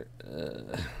here.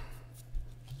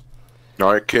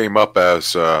 No, it came up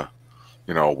as...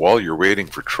 you know, while you're waiting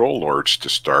for Troll Lords to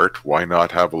start, why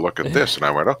not have a look at this? And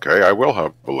I went, okay, I will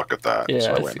have a look at that. Yeah,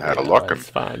 so I went and had a look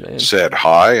and said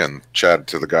hi and chatted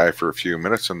to the guy for a few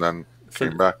minutes and then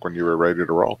came back when you were ready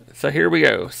to roll. So here we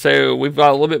go. So we've got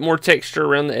a little bit more texture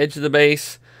around the edge of the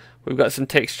base. We've got some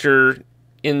texture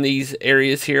in these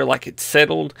areas here like it's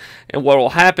settled. And what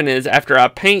will happen is after I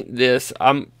paint this,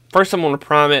 first I'm going to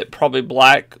prime it probably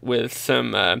black with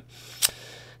some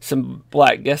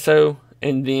black gesso.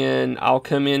 And then I'll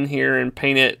come in here and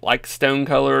paint it like stone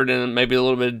colored and maybe a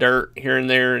little bit of dirt here and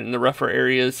there in the rougher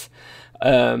areas.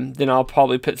 Then I'll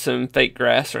probably put some fake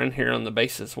grass around here on the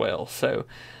base as well. So,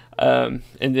 and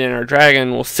then our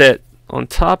dragon will sit on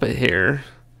top of here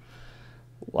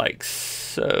like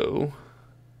so.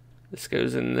 This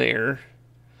goes in there.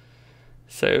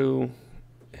 So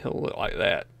he'll look like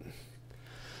that.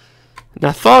 And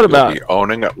I thought about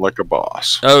owning it like a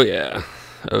boss. Oh yeah.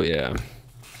 Oh yeah.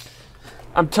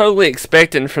 I'm totally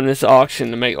expecting from this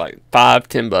auction to make like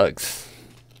 $5-10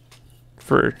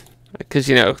 for, because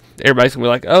you know everybody's gonna be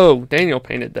like, "Oh, Daniel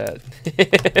painted that."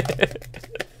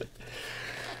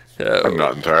 So, I'm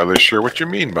not entirely sure what you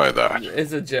mean by that.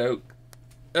 it's a joke.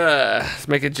 Let's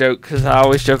make a joke because I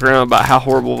always joke around about how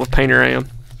horrible of a painter I am.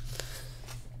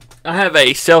 I have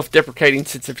a self-deprecating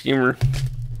sense of humor.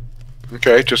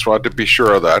 Okay, just wanted to be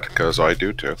sure of that because I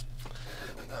do too.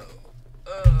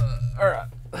 All right.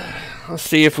 Let's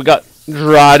see if we got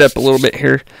dried up a little bit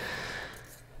here.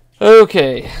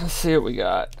 Okay, let's see what we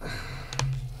got.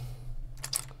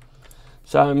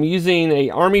 So I'm using a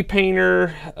Army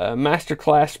Painter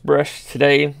Masterclass brush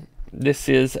today. This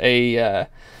is a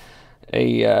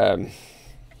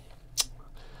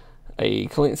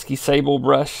Kalinsky Sable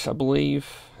brush, I believe,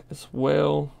 as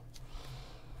well.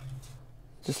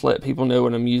 Just let people know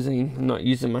what I'm using. I'm not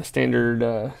using my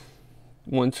standard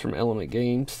ones from Element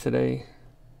Games today.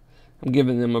 I'm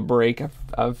giving them a break.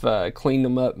 I've cleaned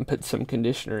them up and put some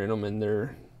conditioner in them, and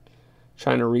they're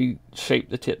trying to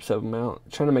reshape the tips of them out,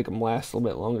 trying to make them last a little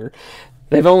bit longer.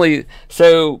 They've only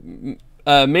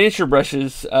Miniature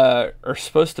brushes are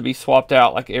supposed to be swapped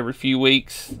out like every few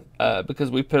weeks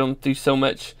because we put them through so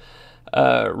much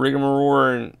rigmarole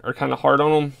and are kind of hard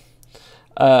on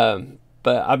them.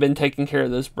 But I've been taking care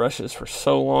of those brushes for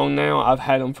so long now. I've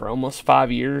had them for almost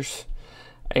 5 years,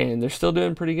 and they're still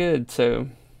doing pretty good. So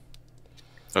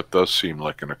That does seem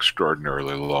like an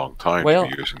extraordinarily long time well,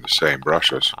 to be using the same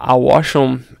brushes. I wash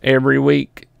them every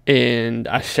week, and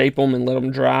I shape them and let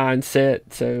them dry and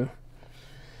set. So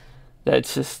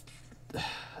that's just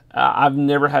I've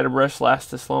never had a brush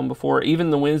last this long before. Even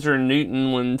the Winsor and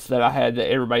Newton ones that I had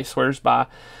that everybody swears by,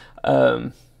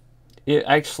 it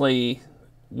actually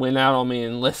went out on me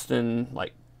in less than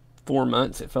like 4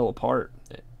 months. It fell apart,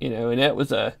 and that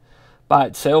was by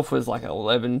itself was like an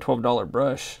 $11-12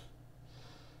 brush.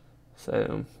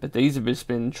 So, but these have just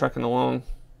been trucking along.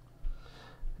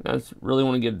 And I just really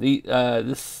want to give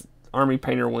this Army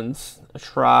Painter ones a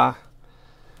try,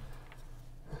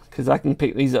 because I can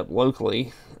pick these up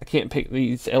locally. I can't pick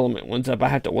these Element ones up. I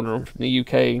have to order them from the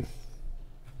UK.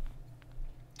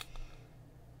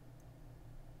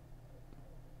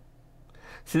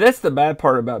 See, that's the bad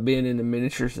part about being into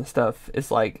miniatures and stuff. It's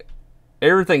like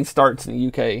everything starts in the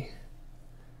UK.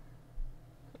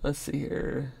 Let's see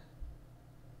here.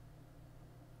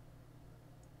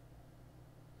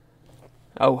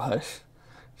 Oh, hush.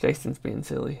 Jason's being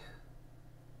silly.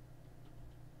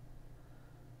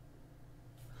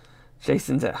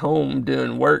 Jason's at home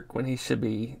doing work when he should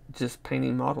be just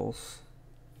painting models.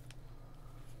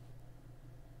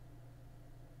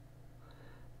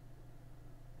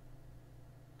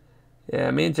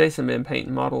 Yeah, me and Jason have been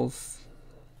painting models,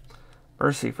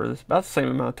 Mercy, for this about the same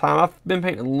amount of time. I've been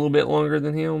painting a little bit longer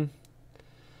than him.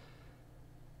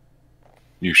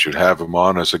 You should have him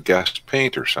on as a guest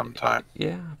painter sometime.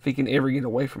 Yeah, if he can ever get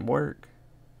away from work.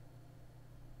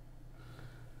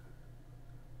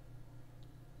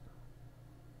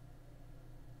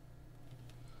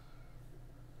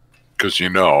 Because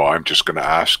I'm just going to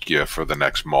ask you for the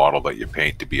next model that you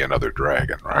paint to be another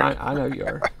dragon, right? I know you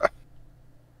are.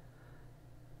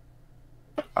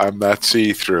 I'm that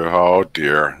see-through. Oh,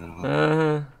 dear.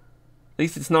 At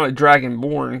least it's not a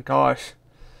dragonborn. Gosh.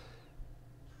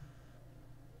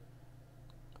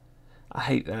 I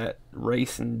hate that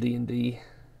race in D&D.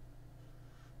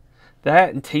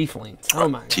 That and tieflings. Oh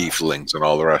my god. Tieflings and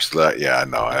all the rest of that. Yeah,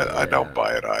 no, I don't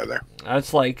buy it either.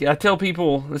 That's like, I tell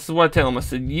people, this is what I tell them. I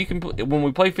said, you can when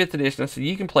we play 5th edition, I said,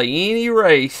 you can play any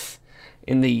race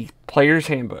in the player's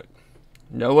handbook.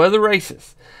 No other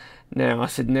races. Now, I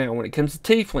said, now, when it comes to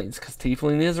tieflings, because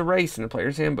tiefling is a race in the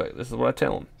player's handbook, this is what I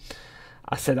tell them.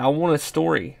 I said, I want a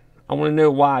story. I want to know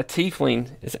why a tiefling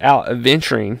is out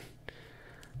adventuring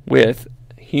with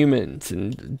humans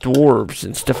and dwarves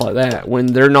and stuff like that when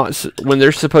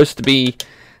they're supposed to be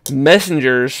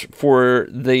messengers for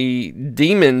the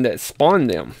demon that spawned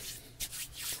them.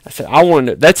 I said, I want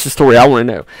to know. That's the story I want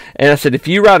to know. And I said, if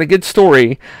you write a good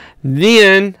story,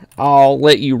 then I'll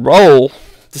let you roll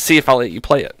to see if I'll let you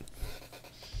play it.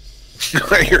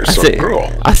 You're so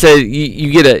cruel. I said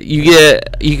you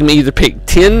can either pick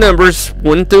 10 numbers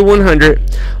 1 through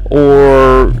 100,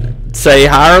 or say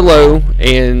high or low,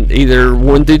 and either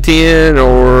 1 through 10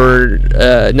 or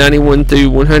 91 through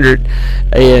 100,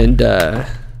 and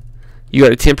you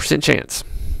got a 10% chance.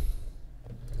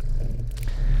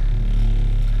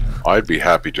 I'd be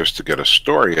happy just to get a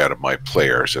story out of my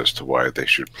players as to why they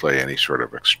should play any sort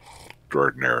of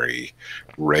extraordinary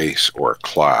race or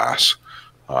class.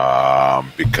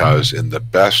 Because in the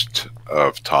best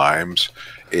of times,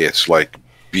 it's like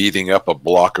beating up a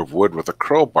block of wood with a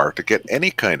crowbar to get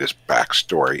any kind of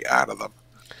backstory out of them.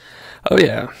 Oh,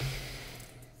 yeah.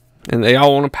 And they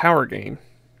all want a power game.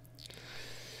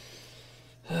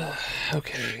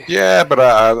 Okay. Yeah, but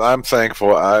I'm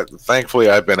thankful. Thankfully,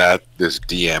 I've been at this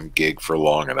DM gig for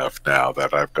long enough now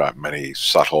that I've got many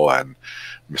subtle and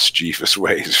mischievous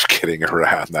ways of getting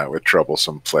around that with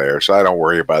troublesome players. So I don't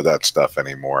worry about that stuff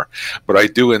anymore. But I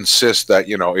do insist that,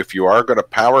 if you are going to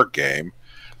power game,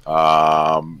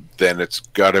 then it's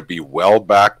got to be well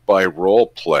backed by role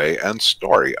play and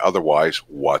story. Otherwise,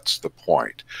 what's the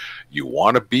point? You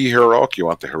want to be heroic, you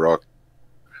want the heroic,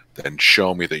 then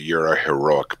show me that you're a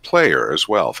heroic player as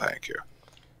well. Thank you.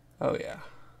 Oh, yeah.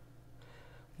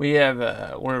 We have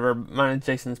one of mine and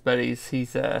Jason's buddies.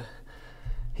 He's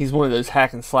one of those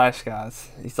hack and slash guys.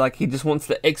 He's like, he just wants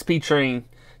the XP train.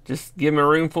 Just give him a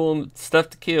room full of stuff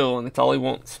to kill, and that's all he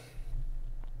wants.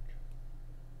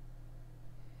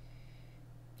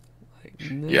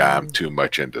 Like, no. Yeah, I'm too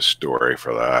much into story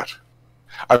for that.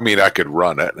 I mean, I could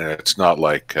run it, and it's not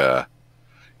like,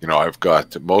 You know, I've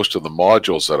got most of the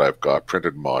modules that I've got,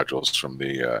 printed modules from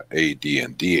the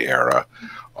AD&D era,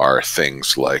 are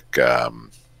things like the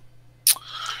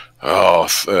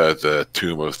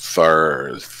Tomb of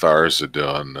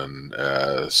Tharzadun and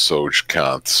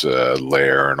Sojkant's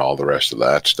lair and all the rest of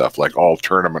that stuff, like all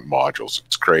tournament modules.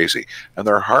 It's crazy, and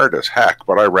they're hard as heck.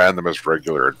 But I ran them as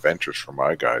regular adventures for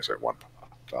my guys at one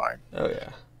time. Oh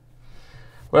yeah.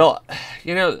 Well,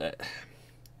 you know,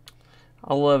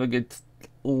 I love a good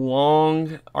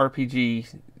long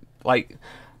RPG. Like,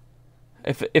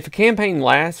 if a campaign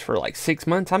lasts for like 6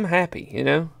 months, I'm happy. You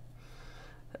know.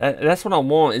 That's what I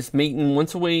want, is meeting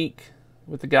once a week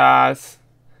with the guys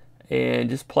and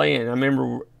just playing. I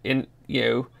remember,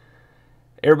 everybody's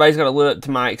got to live up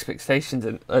to my expectations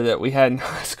that we had in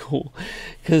high school.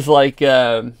 Because, like,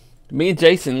 me and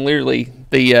Jason, literally,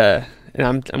 and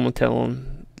I'm going to tell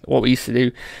them what we used to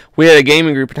do. We had a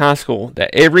gaming group in high school that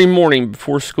every morning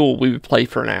before school we would play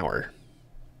for an hour.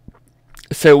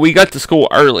 So we got to school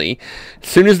early. As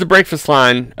soon as the breakfast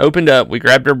line opened up, we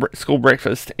grabbed our school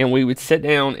breakfast, and we would sit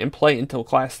down and play until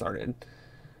class started.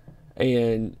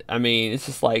 And, I mean, it's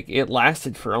just like, it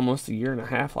lasted for almost a year and a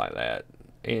half like that.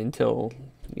 Until,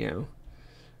 That's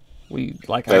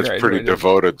pretty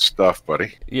devoted stuff,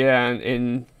 buddy. Yeah,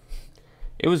 and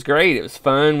it was great. It was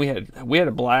fun. We had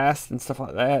a blast and stuff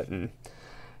like that. And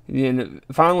then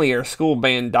finally our school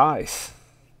banned dice.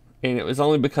 And it was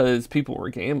only because people were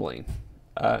gambling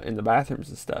in the bathrooms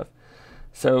and stuff.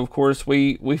 So, of course,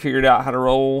 we figured out how to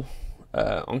roll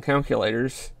on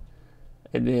calculators.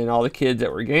 And then all the kids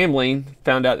that were gambling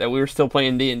found out that we were still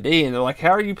playing D&D. And they're like, how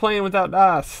are you playing without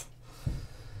dice?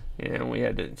 And we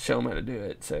had to show them how to do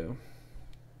it. So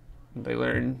they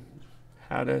learned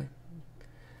how to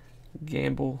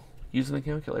gamble using a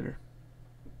calculator.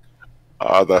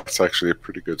 That's actually a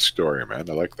pretty good story, man.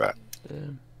 I like that.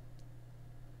 Yeah.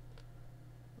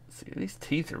 See, these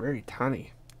teeth are very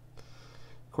tiny.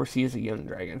 Of course, he is a young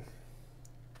dragon.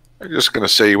 I'm just going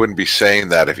to say you wouldn't be saying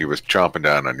that if he was chomping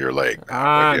down on your leg.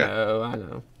 I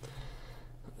know.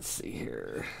 Let's see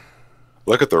here.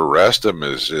 Look at the rest of him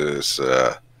is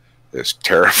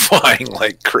terrifying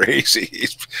like crazy.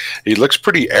 He looks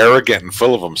pretty arrogant and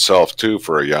full of himself, too,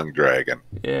 for a young dragon.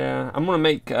 Yeah, I'm going to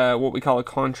make what we call a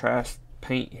contrast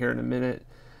paint here in a minute.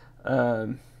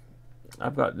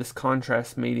 I've got this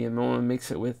contrast medium. I'm going to mix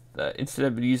it with, instead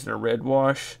of using a red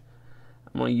wash,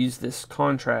 I'm going to use this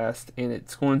contrast, and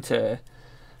it's going to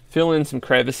fill in some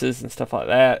crevices and stuff like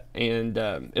that, and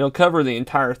it'll cover the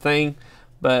entire thing,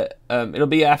 but it'll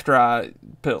be after I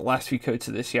put the last few coats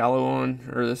of this yellow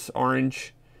on, or this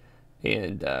orange,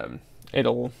 and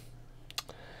it'll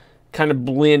kind of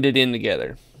blend it in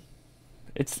together.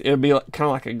 It'll be kind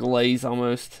of like a glaze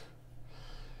almost,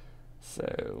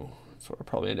 so that's what I'll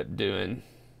probably end up doing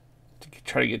to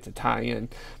try to get to tie in.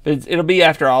 But it'll be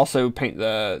after I also paint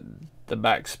the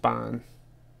back spine.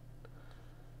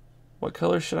 What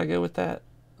color should I go with that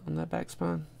on that back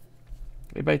spine?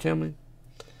 Anybody tell me?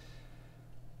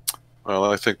 Well,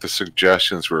 I think the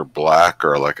suggestions were black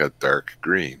or like a dark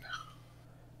green.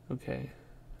 Okay.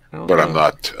 But I'm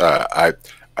not.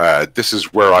 This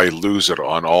is where I lose it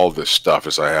on all this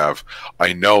stuff.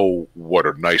 I know what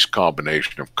a nice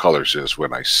combination of colors is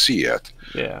when I see it.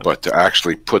 Yeah. But to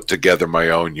actually put together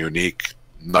my own unique,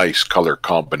 nice color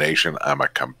combination, I'm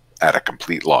at a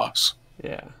complete loss.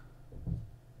 Yeah.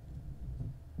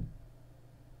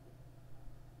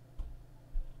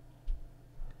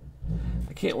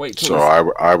 I can't wait till.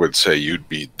 So I would say you'd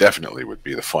definitely would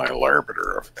be the final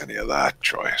arbiter of any of that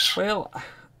choice. Well,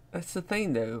 that's the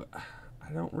thing though.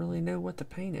 I don't really know what to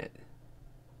paint it.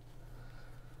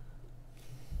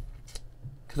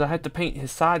 Because I had to paint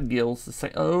his side gills the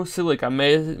same. Oh, see, look, I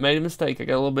made a mistake. I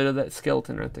got a little bit of that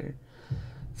skeleton right there.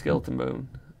 Skeleton bone.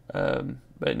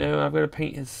 But no, I've got to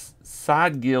paint his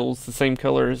side gills the same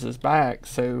color as his back,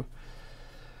 so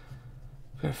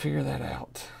I've got to figure that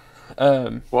out.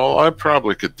 Well, I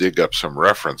probably could dig up some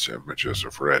reference images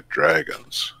of red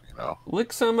dragons,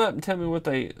 Look some up and tell me what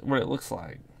it looks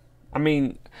like. I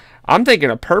mean, I'm thinking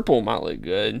a purple might look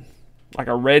good. Like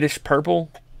a reddish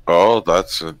purple. Oh,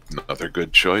 that's another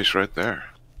good choice right there.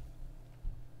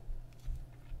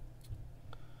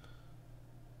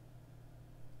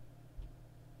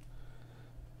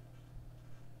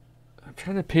 I'm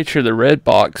trying to picture the red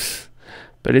box,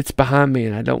 but it's behind me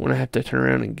and I don't want to have to turn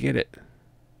around and get it.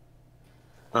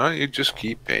 You just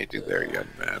keep painting there, young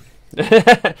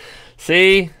man.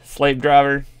 See? Slave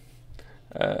driver.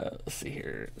 Let's see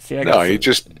here. See, you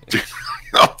just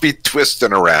don't be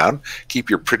twisting around. Keep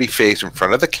your pretty face in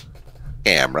front of the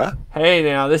camera. Hey,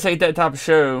 now, this ain't that type of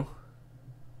show.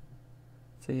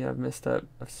 See, I've messed up.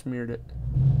 I've smeared it.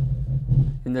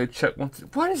 And though Chuck wants to,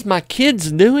 what is my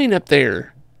kids doing up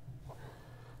there?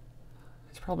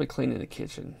 He's probably cleaning the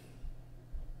kitchen.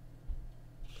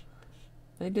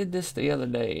 They did this the other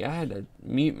day. I had to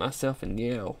mute myself and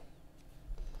yell.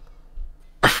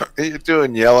 What are you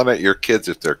doing yelling at your kids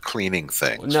if they're cleaning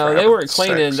things? No, they weren't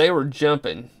cleaning. They were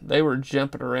jumping. They were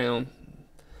jumping around.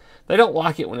 They don't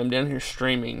like it when I'm down here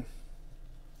streaming.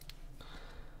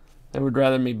 They would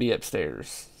rather me be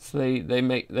upstairs. So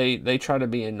they try to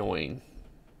be annoying.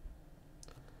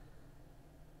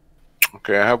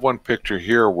 Okay, I have one picture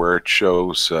here where it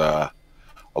shows a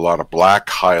lot of black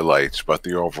highlights, but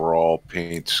the overall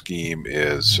paint scheme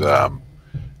is like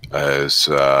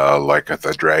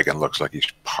the dragon looks like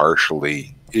he's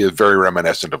partially is very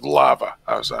reminiscent of lava.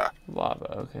 How's that?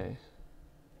 Lava, okay.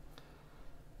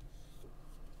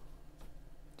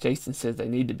 Jason says they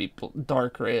need to be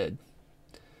dark red.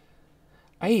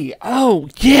 Hey, oh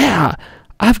yeah,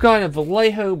 I've got a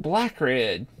Vallejo black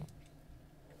red.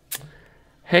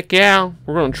 Heck yeah,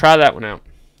 we're gonna try that one out.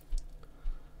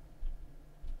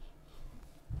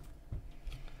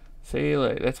 See,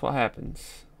 look, that's what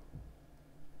happens.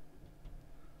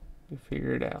 You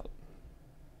figure it out.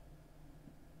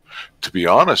 To be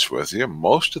honest with you,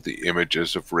 most of the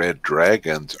images of red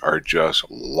dragons are just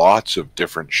lots of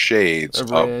different shades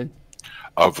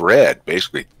of red.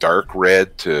 Basically dark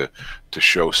red to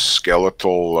show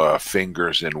skeletal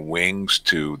fingers and wings,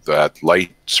 to that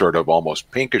light sort of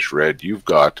almost pinkish red you've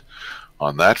got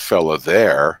on that fella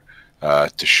there,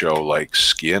 to show like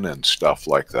skin and stuff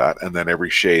like that, and then every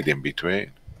shade in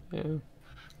between. Yeah.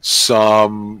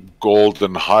 Some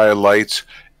golden highlights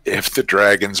if the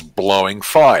dragon's blowing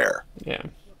fire. Yeah.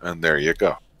 And there you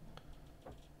go.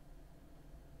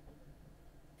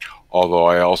 Although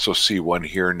I also see one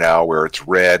here now where it's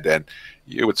red, and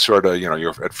you would sort of,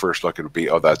 you're at first look, it would be,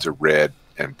 oh, that's a red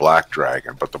and black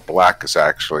dragon, but the black is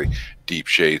actually deep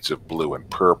shades of blue and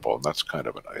purple, and that's kind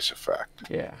of a nice effect.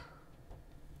 Yeah.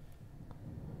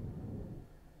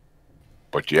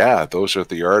 But yeah, those are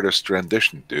the artist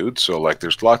rendition, dude. So like,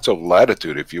 there's lots of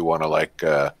latitude if you want to like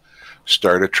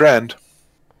start a trend.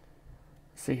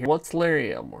 See here, what's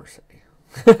Larry Elmore say?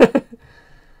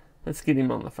 Let's get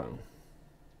him on the phone.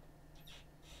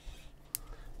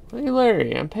 Hey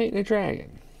Larry, I'm painting a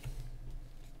dragon.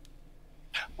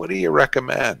 What do you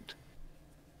recommend?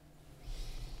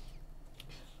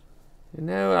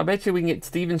 I bet you we can get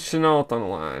Steven Chenault on the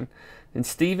line, and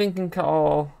Steven can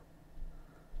call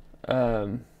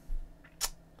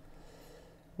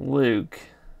Luke.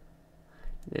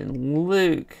 Then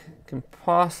Luke can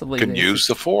possibly use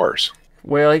the Force.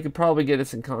 Well, he could probably get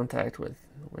us in contact with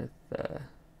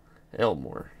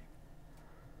Elmore.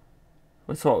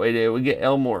 That's what we do. We get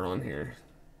Elmore on here.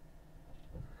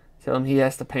 Tell him he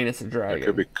has to paint us a dragon. That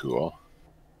could be cool.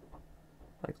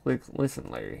 Like, listen,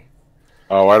 Larry.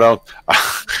 Oh, I don't.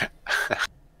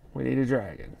 We need a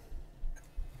dragon.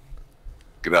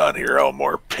 Get on here,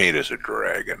 Elmore. Paint us a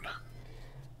dragon.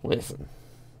 Listen,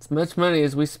 as much money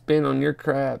as we spend on your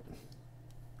crap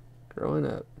growing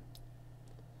up,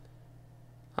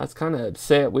 I was kind of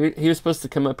upset. He was supposed to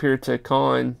come up here to a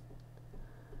con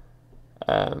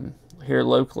here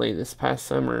locally this past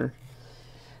summer,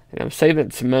 and I'm saving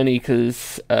up some money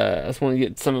because I just want to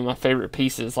get some of my favorite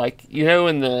pieces. Like,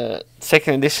 in the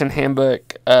second edition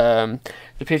handbook, the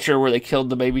picture where they killed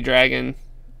the baby dragon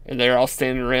and they're all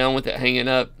standing around with it hanging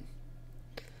up.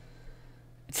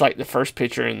 It's like the first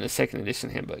picture in the second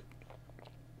edition handbook.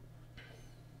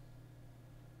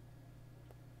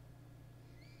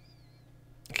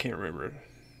 I can't remember.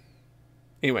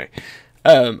 Anyway,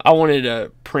 I wanted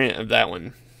a print of that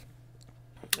one,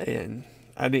 and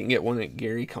I didn't get one at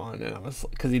Gary Con, and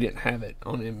because he didn't have it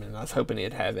on him, and I was hoping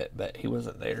he'd have it, but he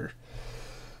wasn't there.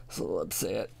 I was a little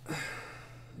upset.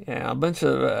 Yeah, a bunch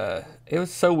of it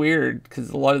was so weird because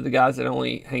a lot of the guys that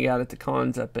only hang out at the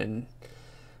cons up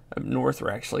north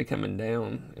were actually coming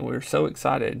down, and we were so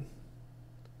excited.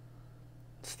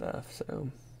 Stuff, so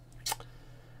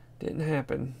didn't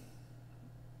happen.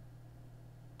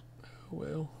 Oh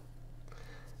well,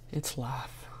 it's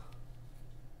life.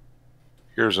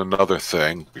 Here's another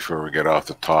thing before we get off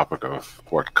the topic of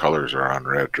what colors are on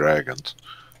red dragons.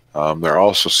 There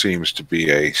also seems to be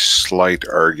a slight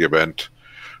argument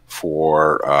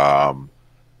for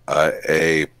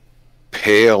a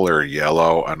paler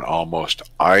yellow and almost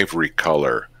ivory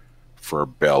color for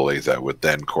belly that would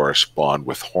then correspond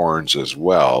with horns as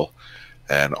well,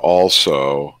 and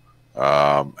also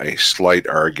a slight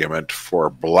argument for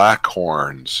black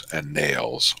horns and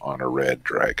nails on a red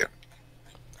dragon.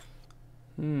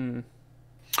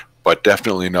 But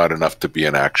definitely not enough to be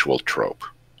an actual trope.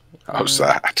 How's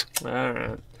that? All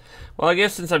right. Well, I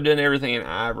guess since I'm doing everything in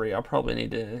ivory, I'll probably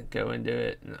need to go and do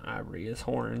it in ivory as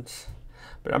horns.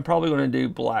 But I'm probably going to do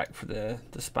black for the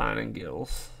spine and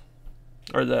gills.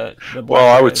 Or the black.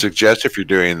 Well, I would suggest if you're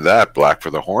doing that, black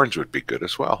for the horns would be good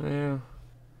as well. Yeah.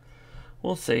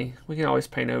 We'll see. We can always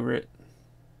paint over it.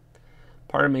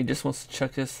 Part of me just wants to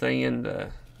chuck this thing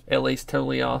into at least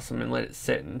Totally Awesome and let it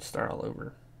sit and start all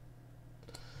over.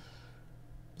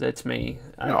 That's me.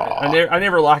 I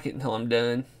never like it until I'm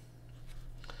done.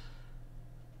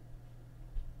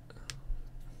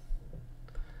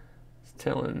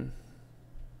 Telling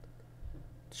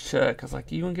Chuck, I was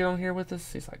like, you want to get on here with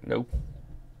us? He's like, nope.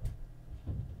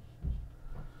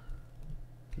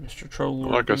 Mr. Troll.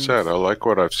 Like I said, I like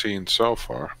what I've seen so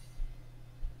far.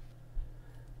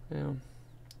 Yeah.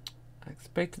 I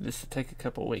expected this to take a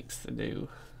couple weeks to do.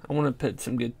 I want to put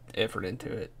some good effort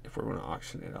into it if we're going to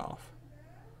auction it off.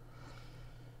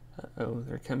 Uh-oh,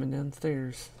 they're coming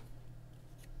downstairs.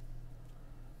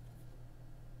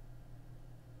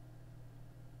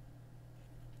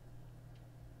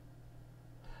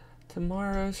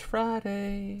 Tomorrow's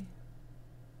Friday.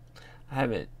 I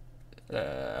haven't.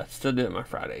 Still doing my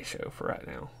Friday show for right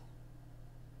now.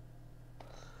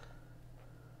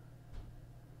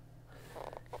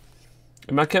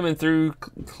 Am I coming through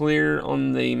clear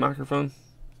on the microphone?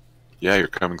 Yeah, you're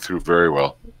coming through very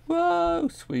well. Whoa,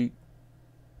 sweet.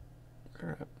 All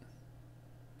right.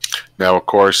 Now, of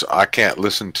course, I can't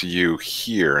listen to you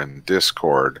here in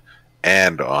Discord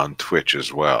and on Twitch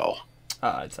as well.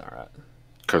 It's all right.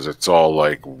 Because it's all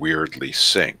like weirdly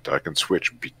synced. I can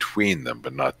switch between them,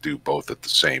 but not do both at the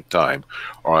same time,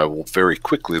 or I will very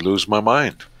quickly lose my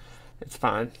mind. It's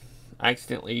fine. I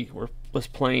accidentally was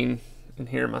playing and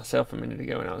hearing myself a minute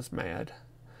ago, and I was mad.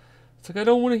 It's like, I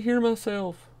don't want to hear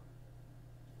myself.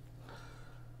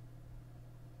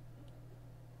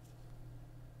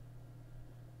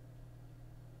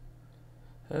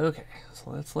 Okay, so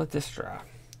let's let this dry.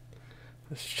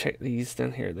 Let's check these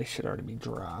down here. They should already be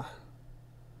dry.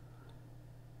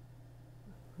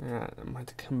 Alright, I'm going to have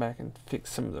to come back and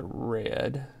fix some of the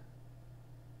red.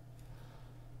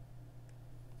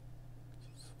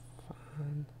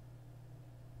 Fine.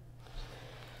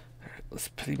 Alright, let's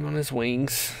put him on his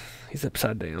wings. He's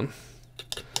upside down.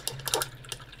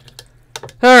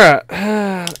 Alright,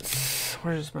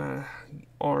 where's my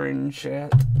orange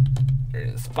at? There it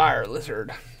is, fire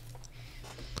lizard.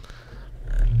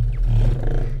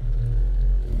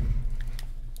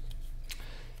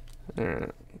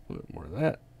 Alright, a little more of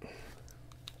that.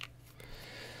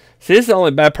 See, this is the only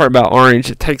bad part about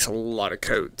orange. It takes a lot of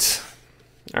coats.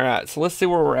 Alright, so let's see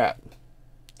where we're at.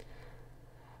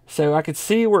 So I could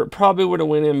see where it probably would have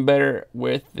went in better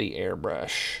with the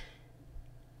airbrush.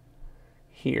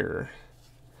 Here.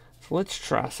 So let's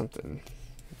try something.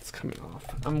 It's coming off.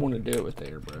 I'm going to do it with the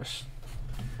airbrush.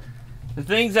 The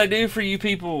things I do for you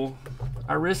people.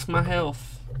 I risk my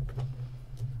health.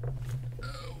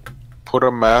 Put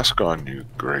a mask on, you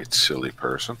great silly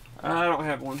person. I don't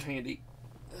have one handy.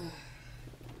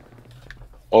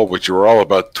 Oh, but you were all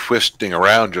about twisting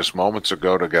around just moments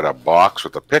ago to get a box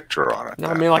with a picture on it. No,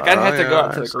 I mean, like, I'd have to go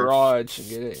out to the garage and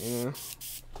get it, you know.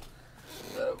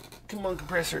 So, come on,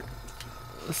 compressor.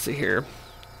 Let's see here.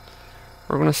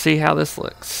 We're going to see how this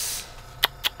looks.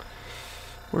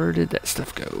 Where did that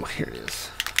stuff go? Here it is.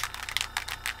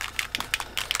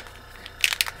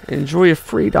 Enjoy a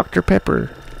free Dr.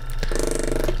 Pepper.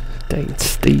 Dang,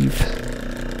 Steve.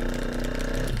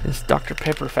 This Dr.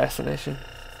 Pepper fascination.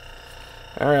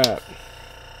 Alright.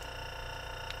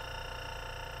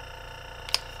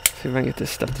 See if I can get this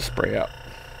stuff to spray out.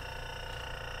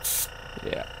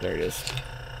 Yeah, there it is.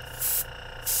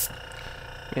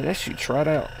 Man, that shoots right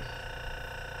out.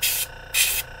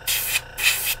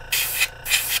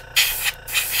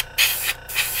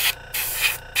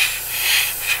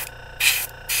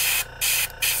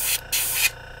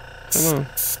 Come on.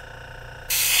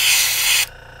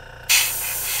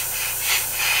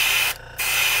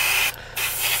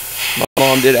 My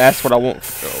mom did ask what I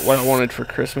wanted for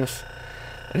Christmas,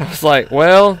 and I was like,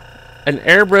 well, an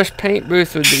airbrush paint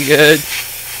booth would be good,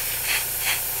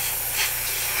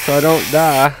 so I don't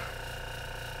die.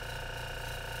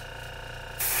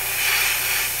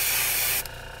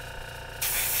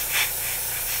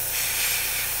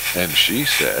 And she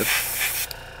said,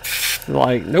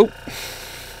 like, nope.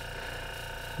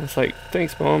 I was like,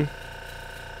 thanks, Mom.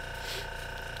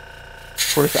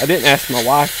 Of course, I didn't ask my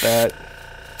wife that.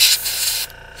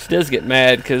 She does get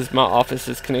mad because my office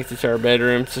is connected to our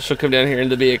bedroom, so she'll come down here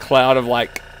and there'll be a cloud of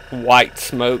like white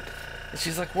smoke. And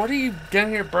she's like, what are you down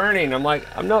here burning? I'm like,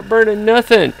 I'm not burning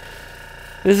nothing.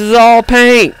 This is all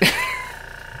paint.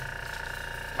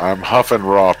 I'm huffing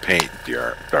raw paint,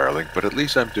 darling, but at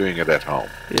least I'm doing it at home.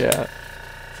 Yeah.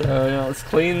 So now let's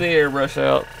clean the airbrush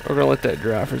out. We're gonna let that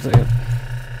dry for a second.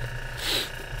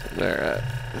 Alright.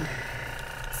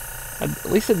 At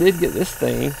least I did get this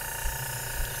thing.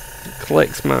 It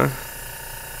collects my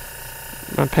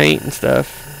paint and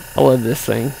stuff. I love this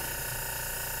thing.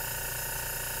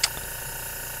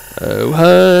 Oh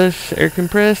hush, air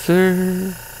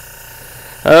compressor.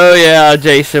 Oh yeah,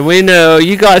 Jason, we know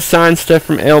you got signed stuff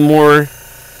from Elmore.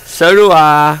 So do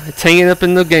I. It's hanging up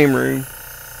in the game room.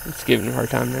 It's giving him a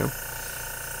hard time now.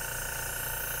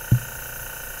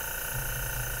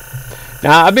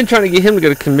 Now I've been trying to get him to go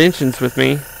to conventions with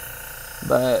me,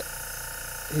 but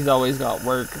he's always got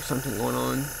work or something going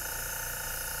on.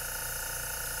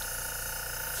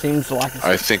 Seems like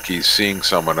I think he's seeing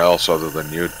someone else other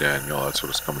than you, Daniel. That's what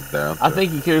it's coming down to. I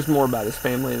think he cares more about his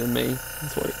family than me.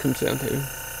 That's what it comes down to.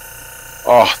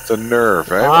 Oh, the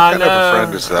nerve, eh? What kind of a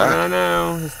friend is that? I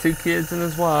know. His 2 kids and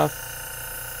his wife.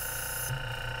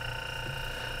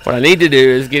 What I need to do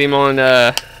is get him on,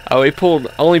 he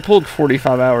only pulled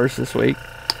 45 hours this week.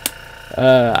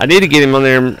 I need to get him on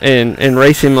there and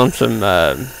race him on some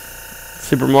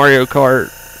Super Mario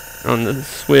Kart on the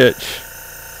Switch.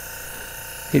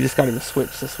 He just got him a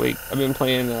Switch this week. I've been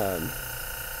playing, I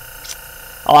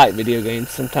like video games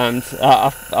sometimes. I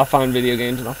find video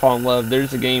games and I fall in love.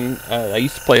 There's a game I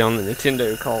used to play on the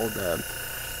Nintendo called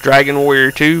Dragon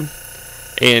Warrior 2.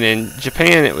 And in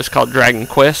Japan it was called Dragon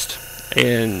Quest.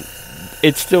 And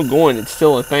it's still going. It's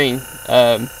still a thing.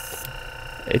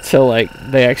 It's so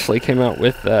like they actually came out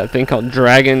with a thing called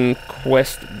Dragon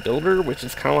Quest Builder, which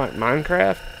is kind of like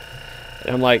Minecraft.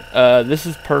 And I'm like, this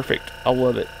is perfect. I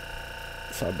love it.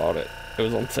 So I bought it. It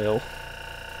was on sale.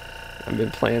 I've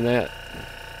been playing that.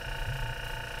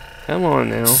 Come on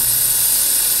now.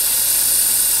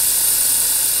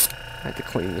 I have to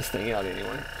clean this thing out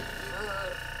anyway.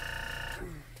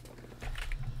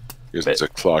 Is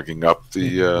it clogging up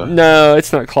the... No,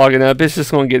 it's not clogging up. It's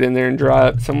just going to get in there and dry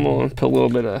up. So I'm going to put a little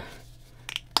bit of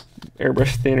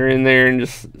airbrush thinner in there and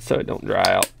just so it don't dry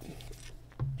out.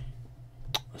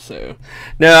 So,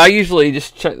 no, I usually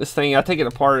just check this thing. I take it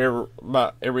apart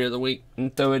about every other week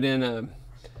and throw it in a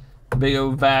big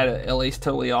old vat of LA's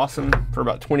Totally Awesome for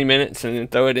about 20 minutes and then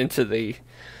throw it into the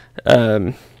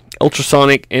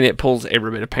ultrasonic and it pulls every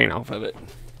bit of paint off of it.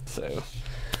 So,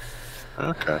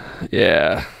 okay.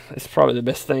 Yeah, it's probably the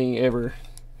best thing ever.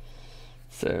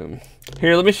 So,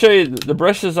 here, let me show you the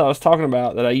brushes I was talking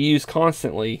about that I use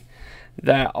constantly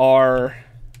that are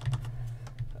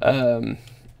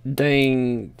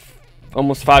dang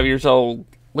almost 5 years old.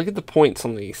 Look at the points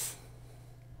on these.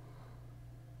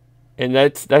 And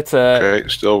that's a... Okay,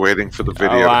 still waiting for the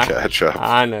video to catch up.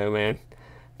 I know, man.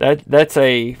 That's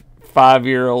a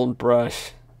 5-year-old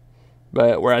brush,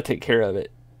 but where I take care of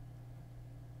it.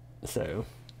 So...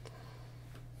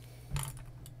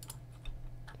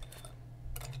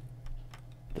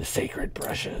 the sacred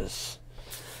brushes.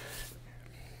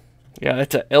 Yeah,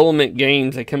 that's a Element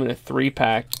Games. They come in a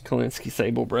 3-pack Kolinsky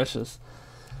Sable brushes.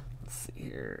 Let's see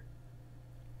here.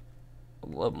 I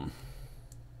love them.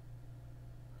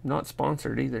 Not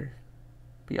sponsored either.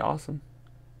 Be awesome.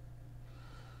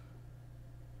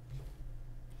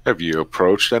 Have you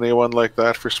approached anyone like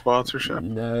that for sponsorship?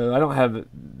 No, I don't have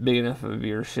big enough of a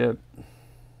viewership.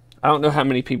 I don't know how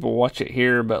many people watch it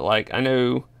here, but like I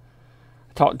know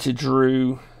I talked to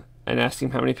Drew and asked him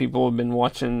how many people have been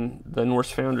watching the Norse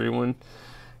Foundry one.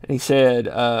 And he said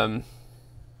I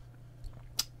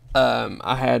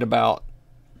had about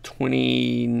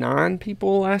 29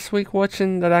 people last week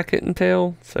watching that I couldn't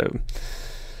tell. So,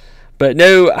 but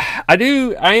no,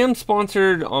 I am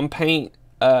sponsored on paint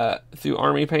through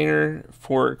Army Painter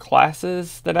for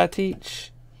classes that I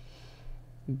teach.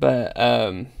 But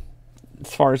as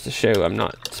far as the show, I'm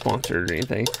not sponsored or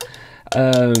anything.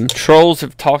 Trolls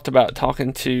have talked about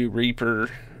talking to Reaper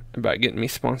about getting me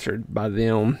sponsored by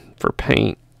them for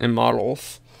paint and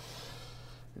models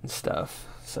and stuff.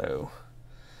 So,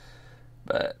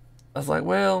 but I was like,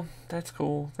 well, that's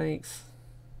cool, thanks.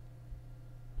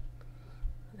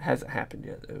 It hasn't happened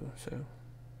yet though, so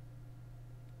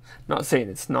not saying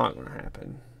it's not going to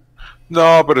happen.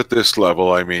 No, but at this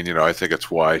level, I mean, I think it's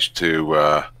wise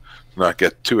to not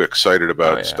get too excited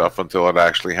about stuff until it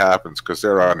actually happens, because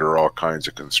they're under all kinds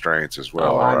of constraints as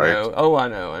well, right? Know. I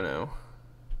know.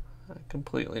 I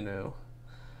completely know.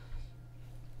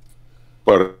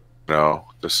 But no,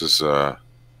 this is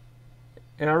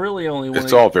and I really only want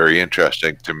it's all very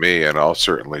interesting to me, and I'll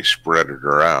certainly spread it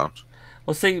around.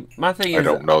 Well, see, my thing is I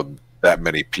don't know that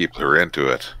many people who are into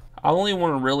it. I only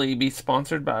want to really be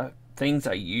sponsored by things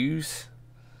I use.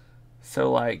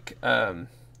 So like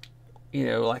you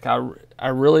know, like I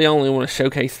really only want to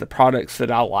showcase the products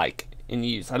that I like and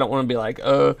use. I don't want to be like,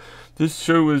 this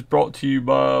show is brought to you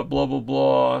by blah blah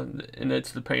blah, and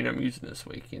that's the paint I'm using this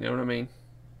week. You know what I mean?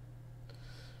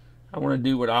 I want to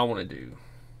do what I want to do.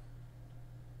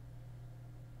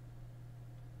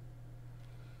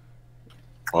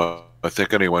 Well, I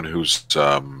think anyone who's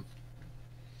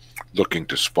looking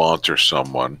to sponsor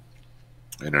someone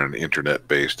in an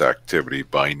internet-based activity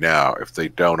by now, if they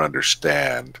don't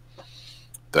understand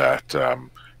that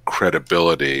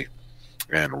credibility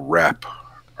and rep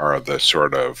are the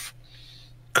sort of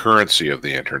currency of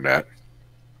the internet,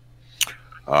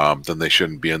 then they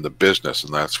shouldn't be in the business.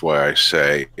 And that's why I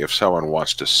say, if someone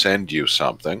wants to send you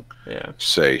something,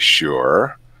 say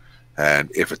sure.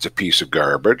 And if it's a piece of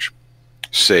garbage,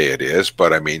 say it is.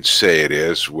 But I mean, say it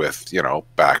is with, you know,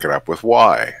 back it up with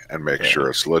why and make sure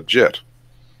it's legit.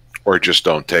 Or just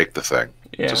don't take the thing.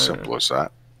 It's as simple as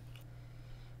that.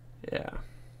 Yeah.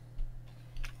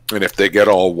 And if they get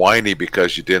all whiny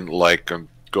because you didn't like them,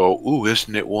 go, ooh,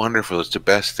 isn't it wonderful? It's the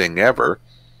best thing ever.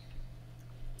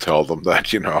 Tell them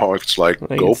that, you know, it's like,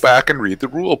 go back and read the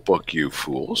rule book, you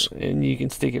fools. And you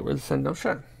can stick it where the sun don't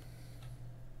shine.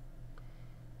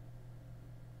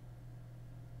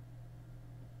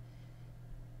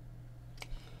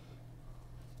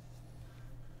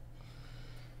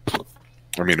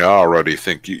 I mean, I already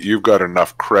think you've got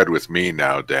enough cred with me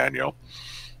now, Daniel,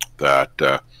 that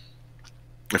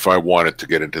if I wanted to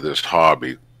get into this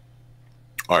hobby,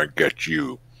 I'd get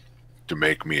you to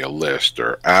make me a list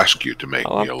or ask you to make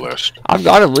me a list. I've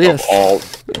got a list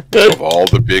of all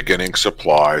the beginning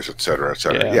supplies, etc.,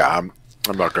 etc. Yeah, I'm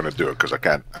not going to do it because I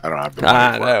don't have the money.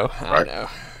 I know.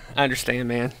 I understand,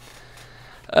 man.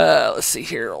 Let's see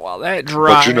here while that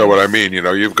dries. But you know what I mean. You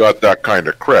know, you've got that kind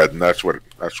of cred, and that's what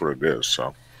it is.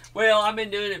 So. Well, I've been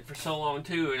doing it for so long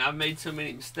too, and I've made so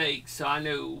many mistakes, so I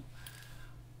know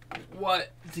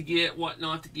what to get, what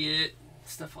not to get,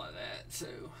 stuff like that. So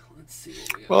let's see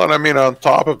what we got. Well, and I mean, on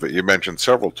top of it, you mentioned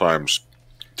several times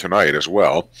tonight as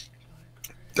well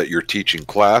that you're teaching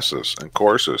classes and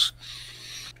courses.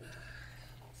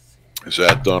 Is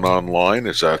that done online?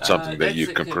 Is that something that you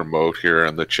can promote here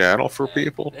on the channel for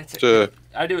people?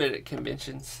 I do it at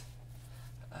conventions.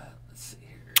 Let's see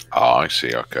here. Oh, I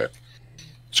see. Okay.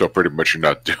 So pretty much you're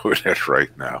not doing it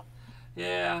right now.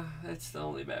 Yeah, that's the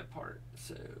only bad part.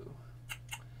 So.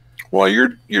 Well,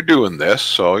 you're doing this,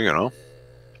 so you know.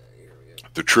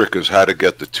 The trick is how to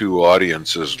get the two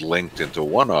audiences linked into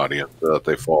one audience so that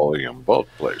they follow you in both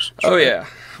places. Oh yeah.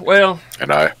 Well.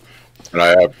 And I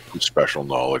have special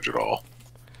knowledge at all.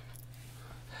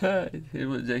 Here's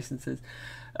what Jason says.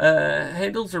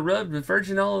 Handles are rubbed with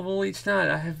virgin olive oil each night.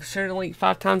 I have shared a link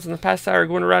 5 times in the past hour.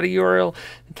 Going to write a URL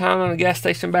and time on a gas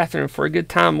station bathroom for a good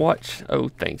time watch. Oh,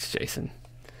 thanks, Jason.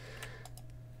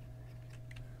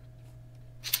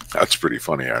 That's pretty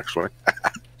funny, actually.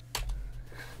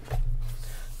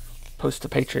 Post to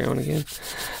Patreon again.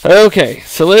 Okay,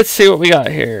 so let's see what we got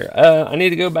here. I need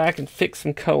to go back and fix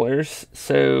some colors.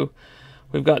 So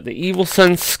we've got the Evil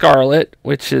Sun Scarlet,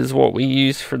 which is what we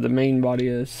use for the main body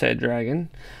of said dragon.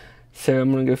 So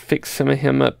I'm going to go fix some of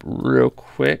him up real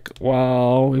quick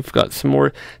while we've got some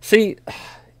more. See,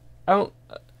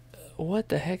 what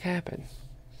the heck happened?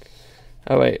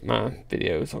 Oh wait, my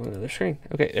video is on another screen.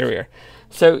 Okay, there we are.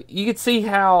 So you can see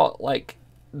how like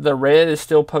the red is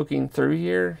still poking through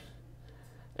here.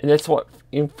 And that's what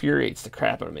infuriates the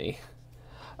crap out of me.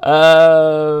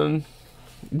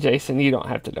 Jason, you don't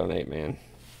have to donate, man.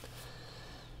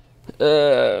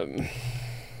 Let's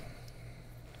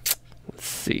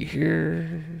see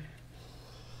here.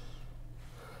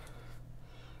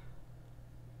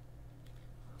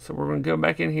 So we're going to go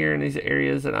back in here in these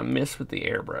areas that I missed with the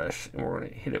airbrush. And we're going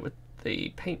to hit it with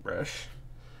the paintbrush.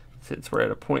 Since we're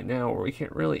at a point now where we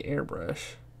can't really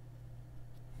airbrush.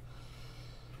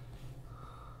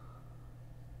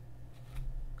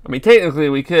 I mean, technically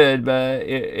we could, but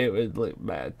it would look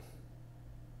bad.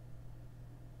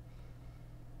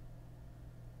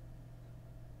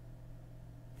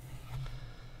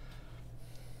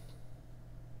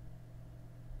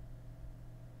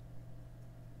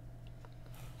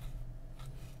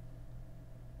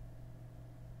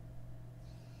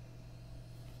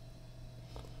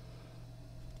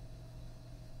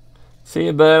 See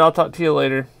you, bud. I'll talk to you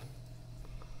later.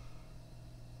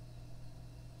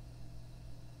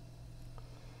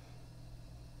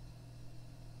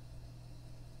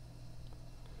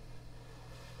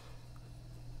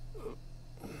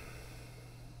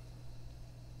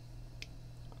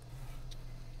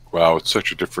 Wow, it's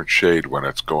such a different shade when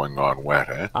it's going on wet,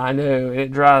 eh? I know,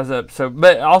 it dries up. So,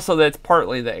 but also that's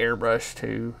partly the airbrush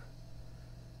too.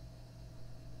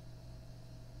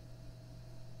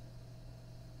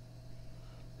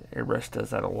 Airbrush does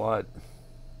that a lot.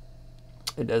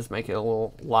 It does make it a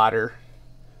little lighter,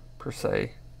 per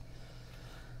se.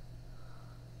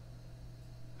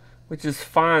 Which is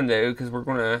fine, though, because we're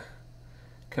going to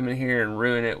come in here and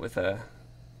ruin it with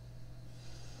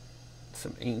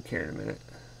some ink here in a minute.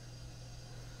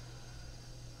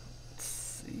 Let's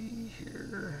see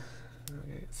here.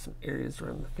 Okay, some areas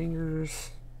around the fingers.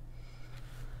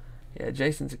 Yeah,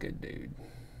 Jason's a good dude.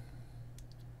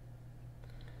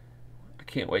 I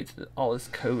can't wait till all this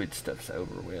COVID stuff's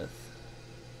over with.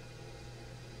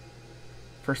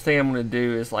 First thing I'm going to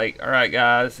do is like, alright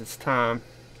guys, it's time.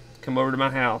 Come over to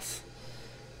my house.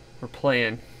 We're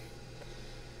playing.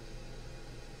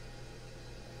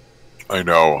 I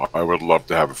know. I would love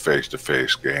to have a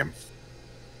face-to-face game.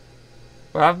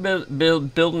 Well, I've been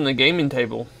building a gaming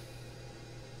table.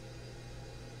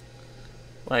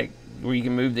 Like, where you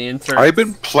can move the inserts. I've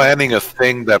been planning a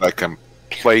thing that I can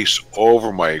place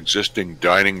over my existing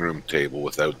dining room table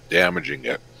without damaging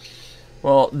it.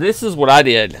 Well, this is what I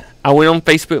did. I went on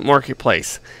Facebook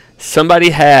Marketplace. Somebody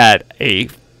had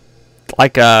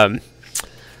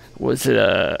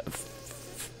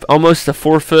almost a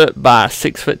 4-foot by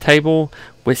 6-foot table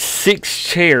with 6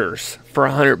 chairs for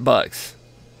 $100.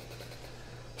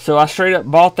 So I straight up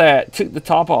bought that, took the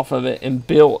top off of it, and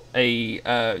built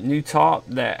a new top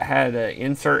that had an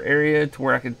insert area to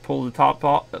where I could pull the top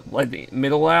off, like the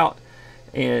middle out,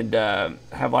 and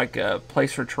have like a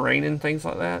place for terrain and things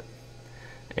like that.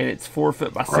 And it's 4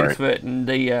 foot by 6 foot, and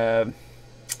the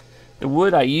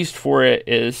wood I used for it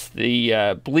is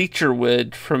the bleacher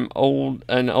wood from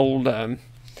an old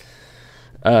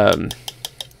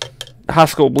high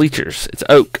school bleachers. It's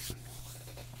oak.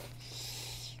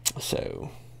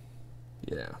 So,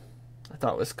 yeah, I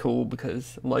thought it was cool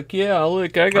because I'm like, yeah,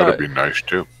 look, I got. That'd be nice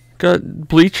too. Got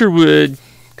bleacher wood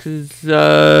because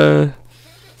I'm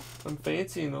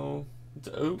fancy and all. It's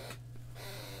oak.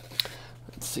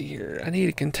 Let's see here. I need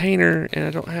a container, and I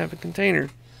don't have a container.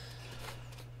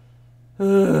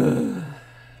 That's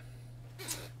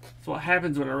what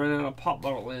happens when I run out of pop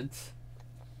bottle lids.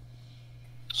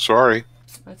 Sorry.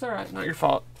 That's alright, not your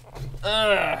fault.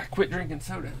 Quit drinking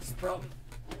soda. That's the problem.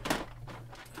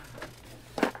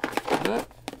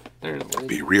 There's the lid.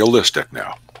 Be realistic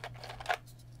now.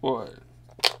 What?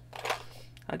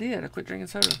 I did. I quit drinking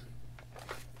soda.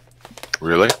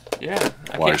 Really? Yeah.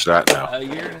 Why is that now? A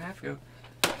year and a half ago.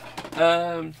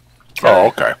 Oh,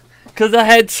 okay. Because I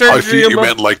had surgery. I think you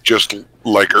meant like just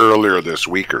like earlier this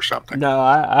week or something. No,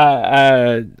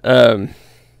 I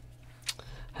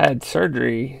had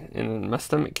surgery and my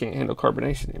stomach can't handle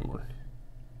carbonation anymore.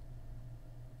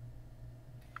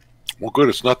 Well, good.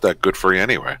 It's not that good for you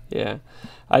anyway. Yeah,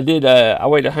 I did. I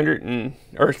weighed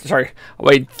I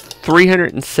weighed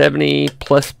 370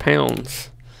 plus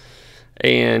pounds,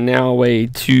 and now I weigh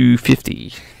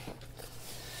 250.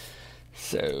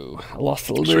 So I lost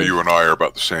a little bit. So you and I are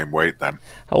about the same weight then.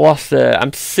 I lost.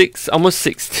 I'm almost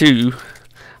 6'2".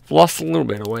 I've lost a little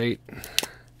bit of weight,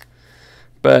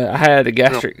 but I had a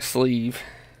gastric sleeve.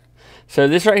 So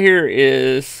this right here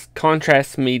is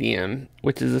contrast medium,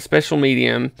 which is a special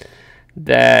medium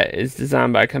that is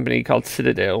designed by a company called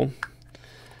Citadel,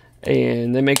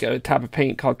 and they make a type of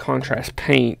paint called contrast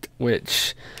paint,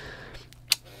 which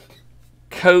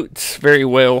coats very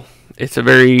well. It's a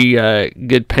very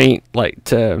good paint,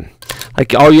 like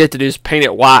all you have to do is paint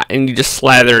it white and you just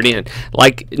slather it in.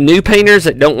 Like new painters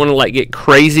that don't want to like get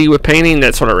crazy with painting,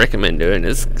 that's what I recommend doing,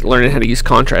 is learning how to use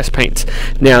contrast paints.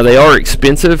 Now they are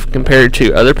expensive compared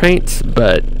to other paints,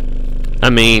 but I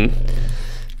mean,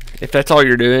 if that's all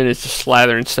you're doing is just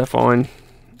slathering stuff on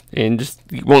and just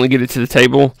you want to get it to the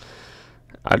table,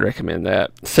 I'd recommend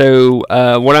that. So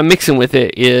what I'm mixing with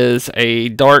it is a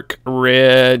dark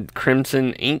red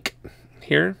crimson ink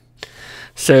here.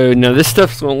 So now this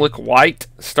stuff's going to look white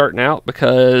starting out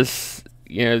because,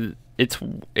 you know, it's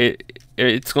going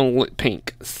to look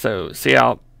pink. So see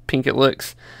how pink it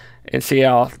looks and see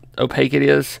how opaque it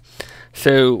is.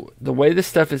 So the way this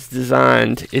stuff is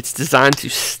designed, it's designed to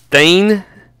stain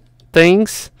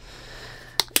things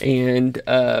and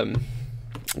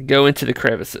go into the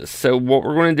crevices. So what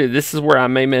we're going to do, this is where I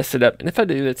may mess it up, and if I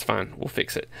do, that's fine, we'll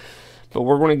fix it. But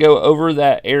we're going to go over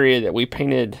that area that we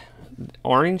painted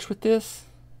orange with this,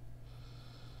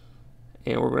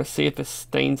 and we're going to see if it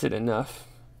stains it enough.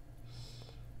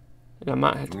 And I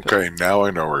might have to okay, now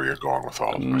I know where you're going with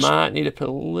all of this. I might need to put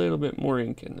a little bit more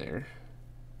ink in there.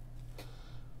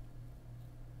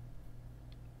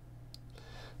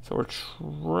 So we're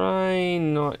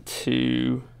trying not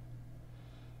to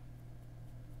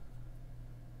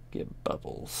get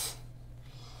bubbles.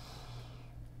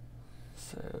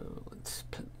 So let's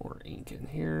put more ink in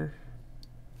here.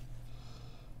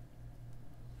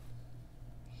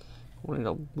 Want it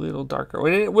a little darker.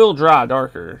 And it will dry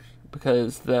darker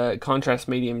because the contrast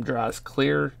medium dries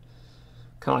clear,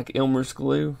 kind of like Elmer's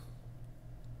glue,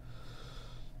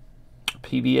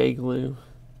 PVA glue.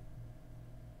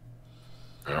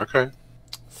 Okay.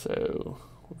 So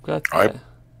we've got I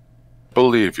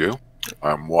believe you.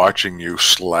 I'm watching you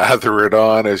slather it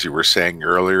on, as you were saying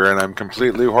earlier, and I'm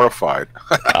completely horrified.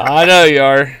 I know you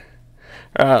are.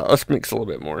 Let's mix a little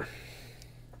bit more.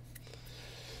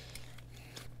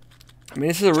 I mean,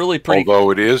 this is a really pretty...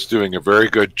 Although it is doing a very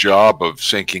good job of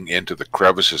sinking into the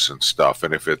crevices and stuff,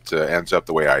 and if it ends up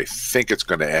the way I think it's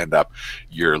going to end up,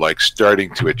 you're like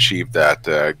starting to achieve that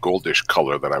goldish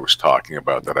color that I was talking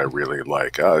about that I really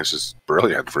like. Oh, this is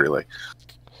brilliant, really.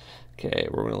 Okay,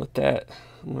 we're going to let that...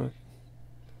 I'm going to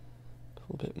put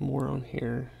a little bit more on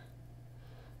here.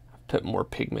 Put more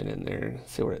pigment in there and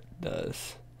see what it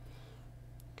does.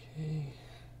 Okay.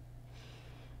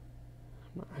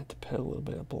 I might have to put a little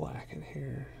bit of black in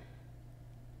here.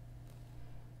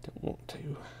 Don't want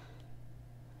to.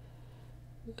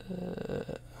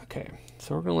 Okay,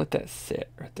 so we're going to let that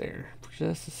sit right there for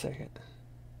just a second.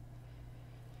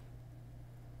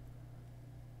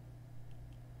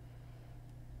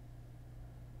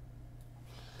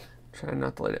 Try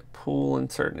not to let it pool in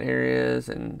certain areas,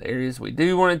 and areas we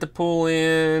do want it to pool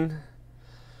in.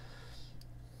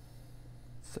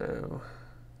 So...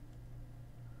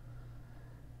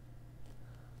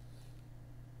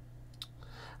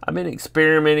 I've been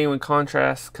experimenting with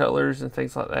contrast colors and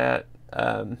things like that.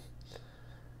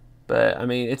 But, I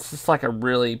mean, it's just like a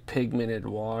really pigmented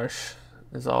wash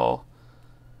is all.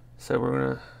 So we're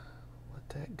going to let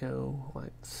that go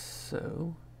like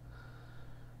so.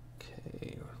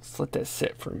 Okay, let's let that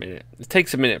sit for a minute. It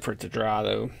takes a minute for it to dry,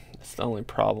 though. That's the only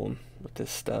problem with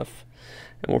this stuff.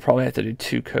 And we'll probably have to do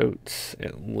 2 coats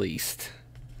at least.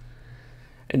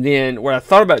 And then what I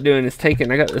thought about doing is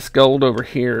taking, I got this gold over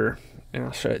here, and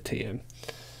I'll show it to you.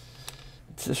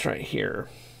 It's this right here.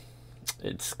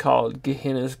 It's called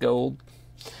Gehenna's Gold.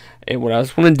 And what I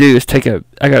was going to do is take I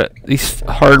got these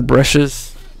hard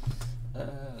brushes.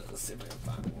 Let's see if I can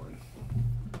find one.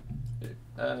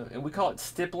 And we call it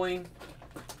stippling.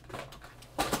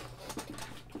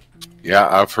 Yeah,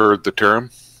 I've heard the term,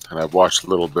 and I've watched a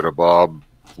little bit of Bob,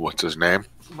 what's his name?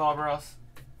 Bob Ross.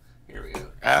 Here we go.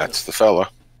 That's the fella.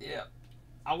 Yeah.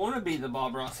 I want to be the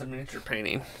Bob Ross of miniature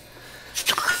painting.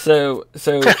 So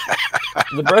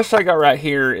the brush I got right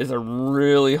here is a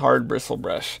really hard bristle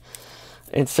brush.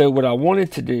 And so what I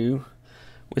wanted to do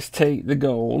was take the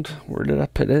gold. Where did I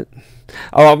put it?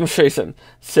 Oh, I'm going to show you something.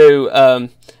 So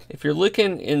if you're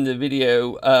looking in the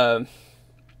video,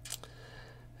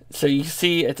 so you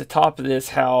see at the top of this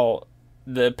how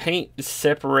the paint is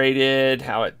separated,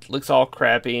 how it looks all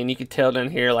crappy, and you can tell down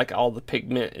here like all the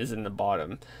pigment is in the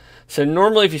bottom. So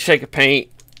normally if you shake a paint,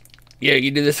 yeah,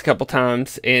 you do this a couple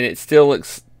times and it still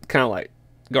looks kind of like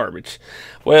garbage.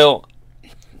 Well,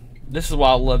 this is why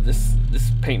I love this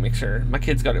paint mixer. My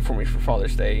kids got it for me for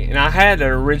Father's Day, and I had an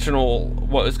original,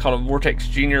 what was called a Vortex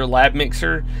Junior lab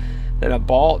mixer that I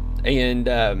bought and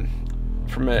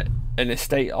from an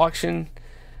estate auction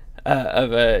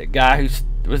of a guy who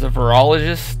was a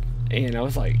virologist, and I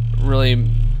was like,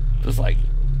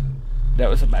 that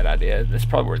was a bad idea. That's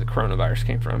probably where the coronavirus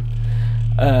came from.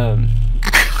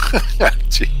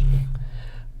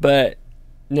 But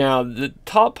now the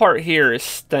top part here is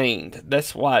stained.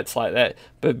 That's why it's like that.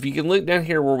 But if you can look down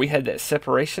here where we had that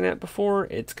separation at before,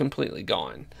 it's completely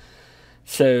gone.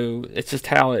 So it's just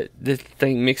how this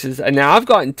thing mixes. And now I've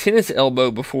gotten tennis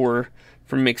elbow before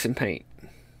from mixing paint.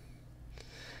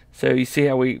 So you see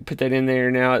how we put that in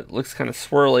there. Now it looks kind of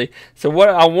swirly. So what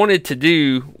I wanted to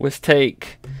do was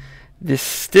take this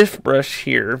stiff brush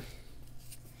here.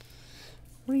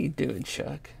 What are you doing,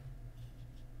 Chuck?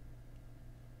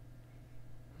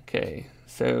 Okay,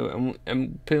 so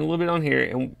I'm putting a little bit on here,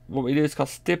 and what we do is called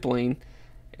stippling,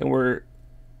 and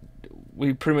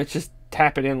we pretty much just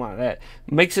tap it in like that.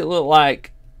 Makes it look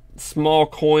like small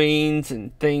coins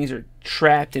and things are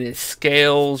trapped in his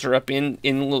scales or up in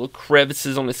little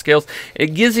crevices on his scales.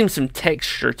 It gives him some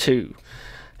texture too.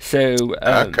 So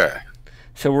Okay.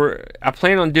 So I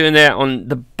plan on doing that on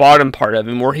the bottom part of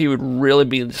him, where he would really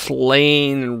be just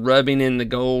laying and rubbing in the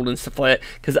gold and stuff like that.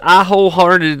 Because I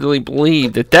wholeheartedly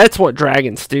believe that that's what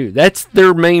dragons do. That's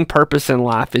their main purpose in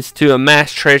life, is to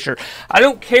amass treasure. I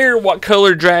don't care what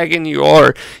color dragon you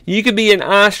are. You could be an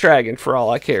ice dragon for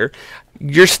all I care.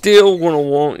 You're still going to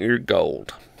want your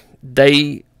gold.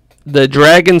 The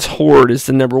dragon's hoard is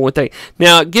the #1 thing.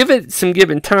 Now, give it some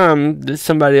given time,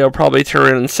 somebody will probably turn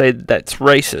around and say that's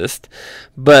racist.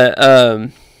 But,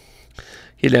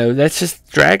 You know, that's just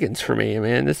dragons for me,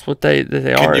 man. That's what they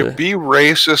Can are. you be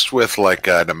racist with like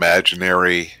an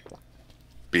imaginary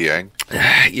being?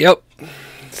 Yep.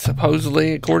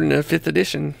 Supposedly, according to 5th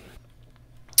edition.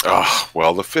 Oh,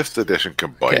 well, the 5th edition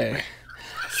can bite me.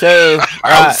 So,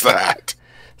 how's that?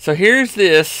 So here's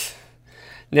this.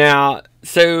 Now,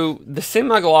 so the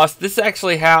semi-gloss, this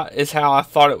actually is how I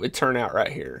thought it would turn out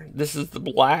right here. This is the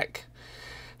black.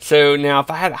 So now if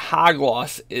I had a high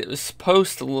gloss, it was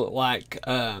supposed to look like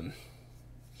the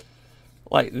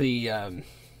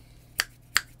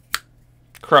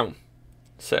chrome.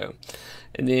 So,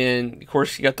 and then of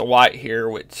course you got the white here,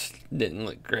 which didn't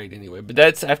look great anyway. But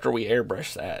that's after we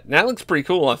airbrushed that. Now that looks pretty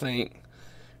cool, I think.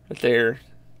 Right there.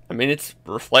 I mean, it's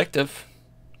reflective.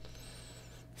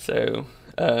 So,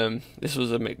 this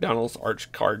was a McDonald's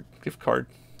Arch card, gift card.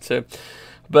 So,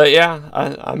 but yeah,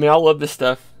 I mean, I love this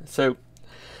stuff. So,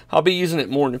 I'll be using it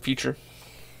more in the future.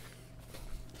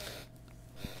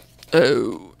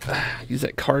 Oh, use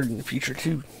that card in the future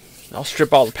too. I'll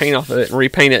strip all the paint off of it and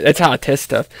repaint it. That's how I test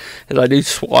stuff, is I do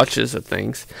swatches of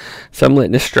things. So I'm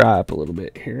letting this dry up a little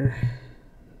bit here.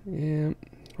 Yeah,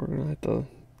 we're gonna have to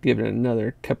give it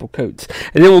another couple coats,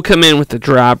 and then we'll come in with the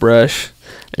dry brush,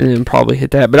 and then probably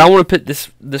hit that. But I want to put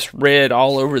this red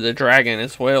all over the dragon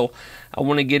as well. I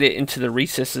want to get it into the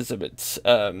recesses of its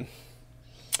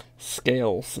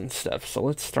scales and stuff. So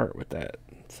let's start with that.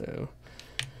 So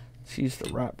let's use the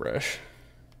right brush.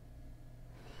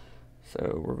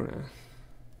 So we're gonna.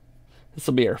 This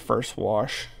will be our first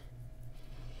wash.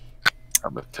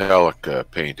 Our metallic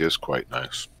paint is quite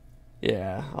nice.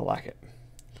 Yeah, I like it.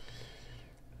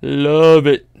 Love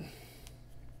it.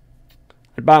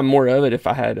 I'd buy more of it if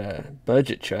I had a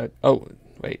budget, Chuck. Oh,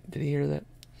 wait, did he hear that?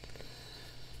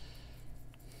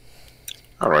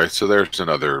 All right, so there's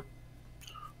another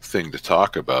thing to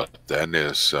talk about then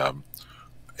is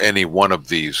any one of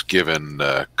these given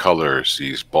colors,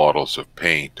 these bottles of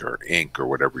paint or ink or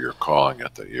whatever you're calling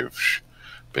it that you've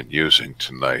been using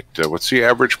tonight. What's the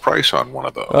average price on one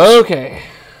of those? Okay,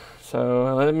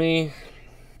 so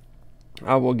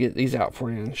I will get these out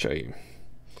for you and show you.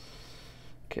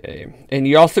 Okay, and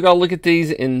you also got to look at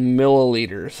these in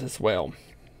milliliters as well,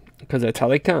 because that's how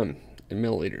they come, in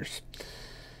milliliters.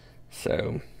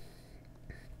 So,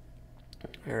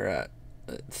 all right,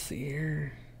 let's see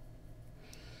here.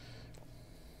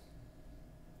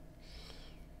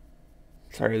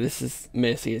 Sorry, this is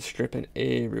messy. It's dripping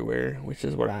everywhere, which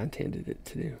is what I intended it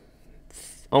to do.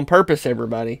 It's on purpose,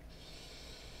 everybody.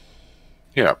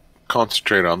 Yeah,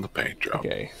 concentrate on the paint job.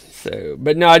 Okay, so,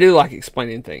 but no, I do like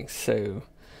explaining things. So,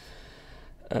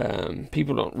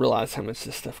 people don't realize how much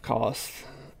this stuff costs.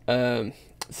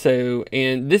 So,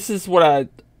 and this is what I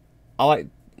like.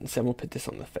 So I'm gonna put this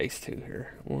on the face too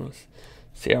here. I want to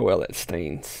see how well that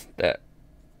stains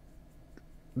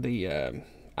the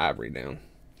ivory down.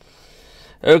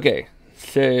 Okay,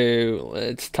 so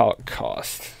let's talk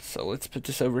cost. So let's put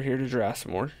this over here to dry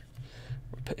some more.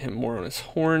 We'll put him more on his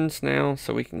horns now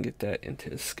so we can get that into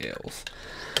his scales.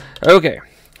 Okay,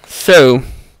 so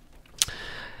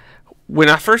when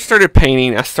I first started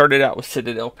painting, I started out with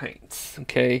Citadel paints.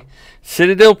 Okay,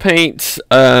 Citadel paints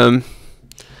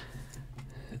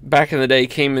back in the day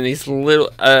came in these little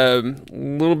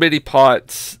bitty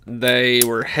pots. They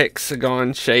were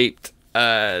hexagon shaped.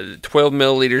 12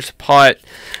 milliliters pot,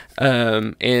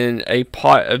 and a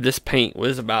pot of this paint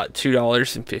was about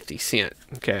 $2.50.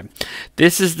 Okay,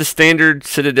 this is the standard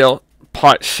Citadel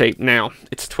pot shape now.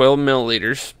 It's 12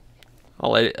 milliliters.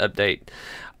 I'll let it update.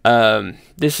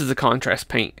 This is a contrast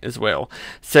paint as well.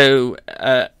 So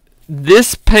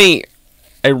this paint,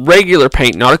 a regular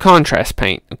paint, not a contrast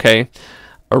paint. Okay,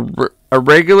 a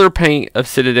regular paint of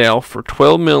Citadel for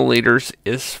 12 milliliters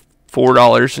is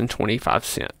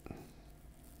 $4.25.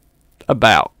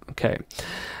 About. Okay.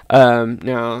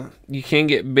 Now you can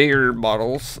get bigger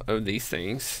bottles of these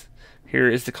things. Here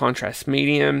is the contrast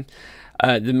medium.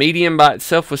 The medium by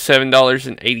itself was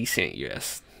 $7.80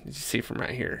 US. You see from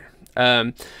right here.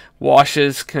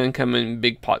 Washes can come in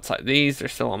big pots like these. They're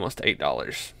still almost $8.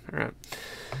 All right.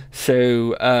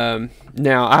 So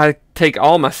now I take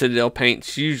all my Citadel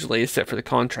paints usually, except for the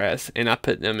contrast, and I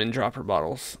put them in dropper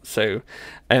bottles. So,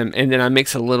 and then I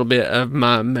mix a little bit of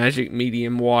my Magic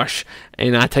Medium wash,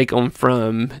 and I take them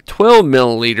from 12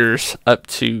 milliliters up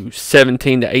to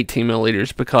 17 to 18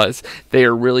 milliliters because they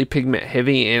are really pigment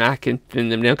heavy, and I can thin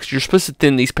them down because you're supposed to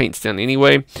thin these paints down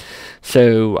anyway.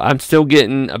 So I'm still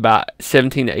getting about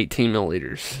 17 to 18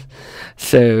 milliliters.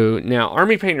 So now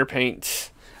Army Painter paints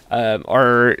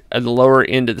are at the lower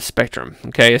end of the spectrum,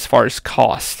 okay, as far as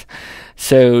cost.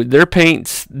 So their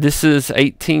paints, this is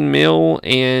 18 mil,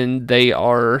 and they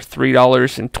are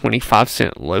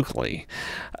 $3.25 locally.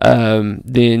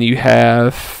 Then you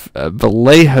have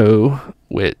Vallejo,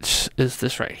 which is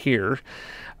this right here.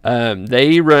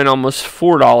 They run almost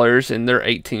 $4, and they're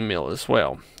 18 mil as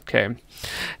well. Okay.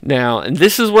 Now, and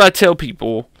this is what I tell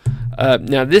people.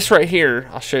 Now, this right here,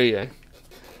 I'll show you.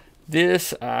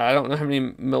 This, I don't know how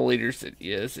many milliliters it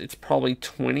is. It's probably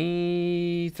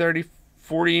 20, 30,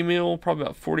 40 mil, probably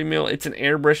about 40 mil. It's an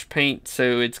airbrush paint,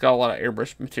 so it's got a lot of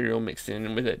airbrush material mixed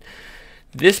in with it.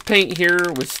 This paint here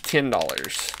was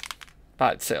 $10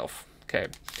 by itself. Okay.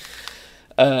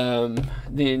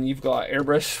 Then you've got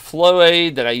airbrush flow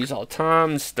aid that I use all the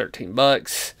time. It's 13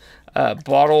 bucks.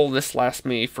 Bottle, this lasts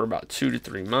me for about 2 to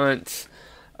 3 months.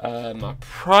 My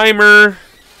primer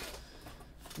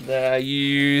that I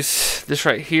use, this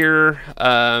right here,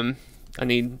 I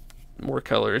need more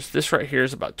colors. This right here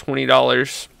is about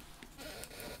 $20.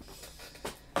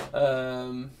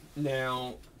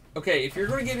 Now, okay, if you're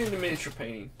going to get into miniature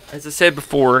painting, as I said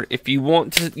before, if you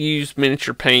want to use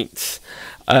miniature paints,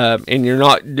 and you're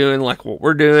not doing like what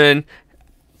we're doing,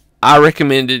 I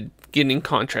recommended getting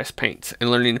contrast paints and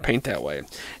learning to paint that way.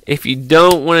 If you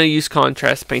don't want to use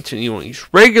contrast paints and you want to use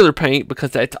regular paint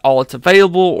because that's all it's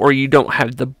available, or you don't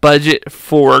have the budget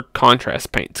for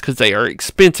contrast paints because they are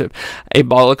expensive, a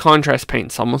bottle of contrast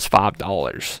paint is almost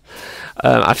 $5.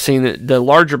 I've seen that the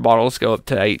larger bottles go up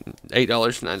to $8,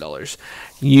 $9.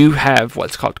 You have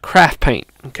what's called craft paint.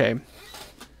 Okay,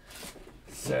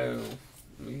 so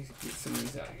let me get some of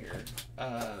these out here.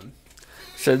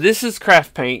 So this is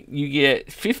craft paint. You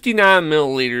get 59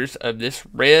 milliliters of this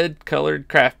red colored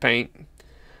craft paint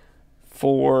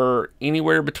for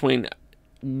anywhere between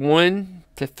 $1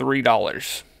 to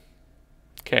 $3.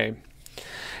 Okay.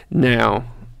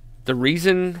 Now, the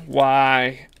reason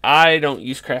why I don't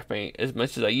use craft paint as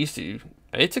much as I used to,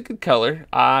 it's a good color.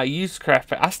 I use craft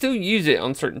paint. I still use it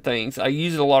on certain things. I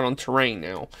use it a lot on terrain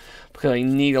now because I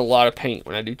need a lot of paint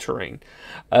when I do terrain.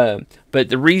 But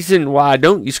the reason why I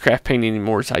don't use craft paint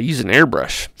anymore is I use an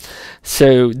airbrush.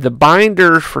 So the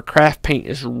binder for craft paint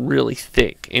is really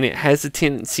thick, and it has a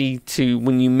tendency to,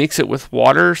 when you mix it with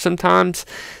water sometimes,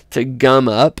 to gum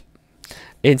up.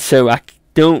 And so I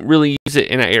don't really use it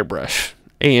in an airbrush.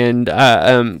 And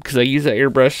because I use an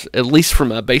airbrush at least for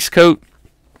my base coat.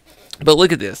 But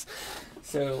look at this.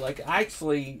 So, like, I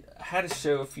actually had a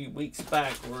show a few weeks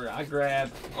back where I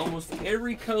grabbed almost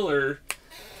every color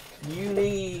you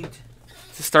need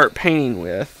to start painting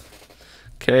with.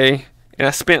 Okay? And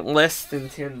I spent less than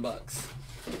 10 bucks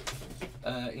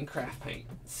in craft paint.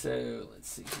 So, let's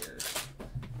see here.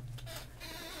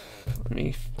 Let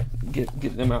me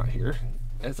get them out here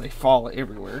as they fall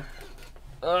everywhere.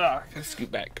 I gotta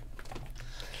scoot back.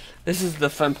 This is the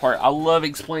fun part. I love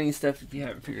explaining stuff if you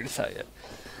haven't figured this out yet.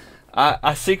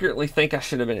 I secretly think I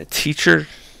should have been a teacher.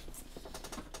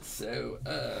 So,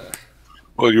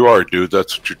 well, you are, dude.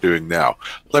 That's what you're doing now.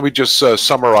 Let me just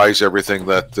summarize everything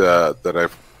that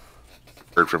I've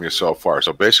heard from you so far.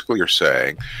 So basically you're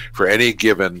saying for any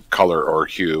given color or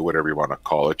hue, whatever you want to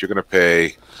call it, you're going to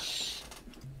pay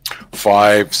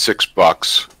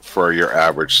 $5-6 for your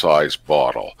average size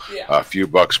bottle. Yeah. A few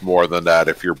bucks more than that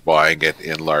if you're buying it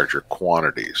in larger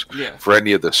quantities. Yeah. For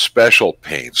any of the special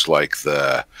paints like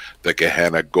the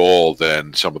Gehenna Gold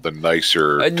and some of the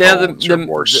nicer tones or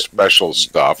more special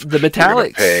stuff, the metallics, you're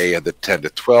going to pay in the $10 to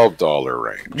 $12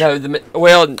 range. No,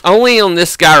 well, only on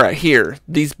this guy right here,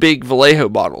 these big Vallejo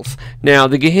bottles. Now,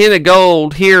 the Gehenna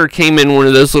Gold here came in one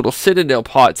of those little Citadel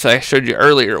pots I showed you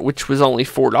earlier, which was only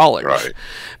 $4. Right.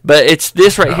 But it's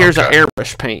this right here is an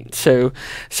airbrush paint. So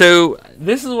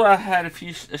this is what I had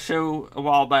a show a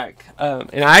while back,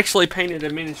 and I actually painted a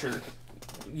miniature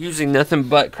using nothing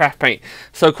but craft paint.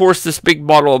 So of course this big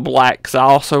bottle of black, because I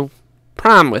also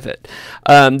prime with it.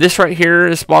 This right here,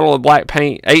 this bottle of black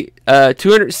paint,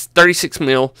 236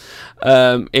 mil,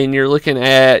 and you're looking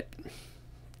at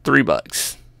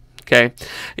 $3. Okay,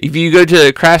 if you go to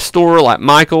a craft store like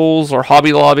Michael's or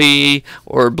Hobby Lobby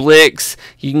or Blick's,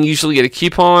 you can usually get a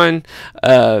coupon,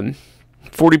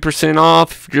 40%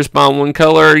 off. If you're just buying one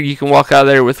color, you can walk out of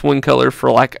there with one color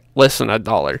for like less than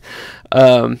 $1.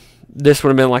 This would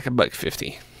have been like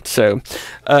 $1.50. So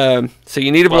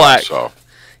you need a black. So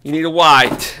you need a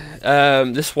white.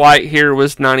 This white here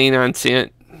was 99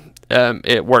 cents.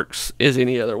 It works as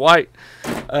any other white.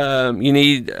 You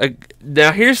need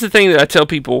now here's the thing that I tell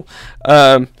people,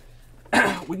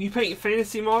 when you paint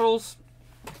fantasy models,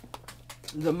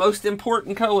 the most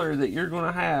important color that you're going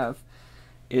to have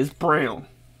is brown.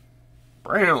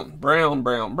 Brown.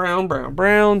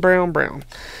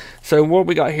 So what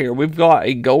we got here, we've got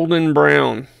a golden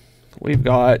brown, we've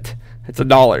got It's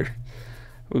 $1.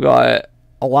 We got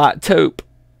a light taupe,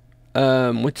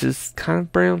 which is kind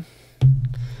of brown.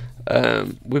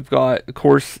 We've got, of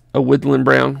course, a woodland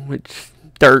brown, which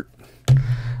dirt,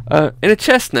 and a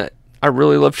chestnut. I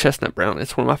really love chestnut brown.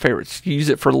 It's one of my favorites. Use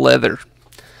it for leather.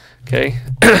 Okay.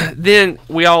 Then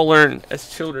we all learn as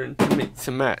children to mix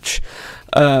and match.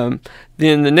 Then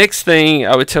the next thing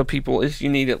I would tell people is you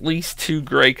need at least 2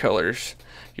 gray colors.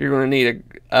 You're going to need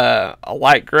a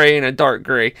light gray and a dark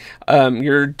gray.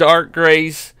 Your dark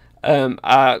grays,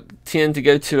 I tend to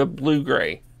go to a blue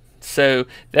gray. So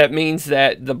that means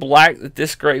that the black that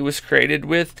this gray was created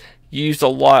with used a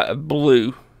lot of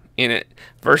blue in it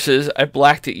versus a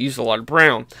black that used a lot of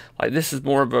brown. Like this is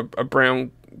more of a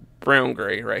brown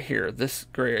gray right here. This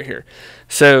gray right here.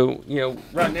 So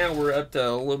right now we're up to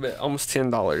a little bit, almost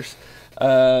 $10.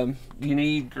 You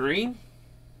need green.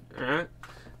 All right.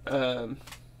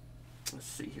 Let's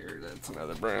see here. That's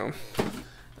another brown.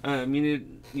 You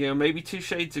need maybe 2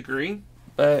 shades of green,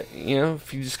 but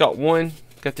if you just got one,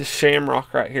 got this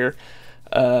shamrock right here.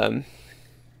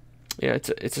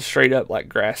 It's a straight up like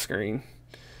grass green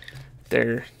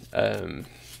there. And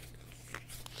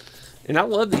I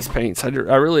love these paints. I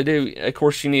really do. Of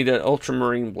course, you need an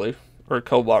ultramarine blue or a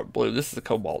cobalt blue. This is a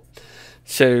cobalt.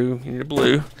 So you need a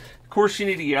blue. Of course, you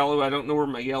need a yellow. I don't know where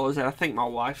my yellow is at. I think my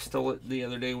wife stole it the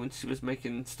other day when she was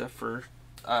making stuff for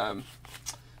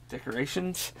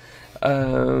decorations.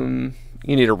 You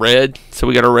need a red. So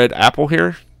we got a red apple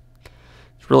here.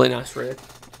 It's really nice red.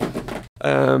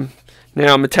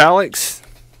 Now metallics,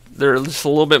 they're just a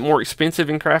little bit more expensive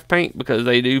in craft paint because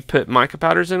they do put mica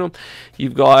powders in them.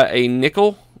 You've got a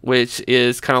nickel, which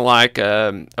is kind of like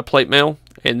a plate mail,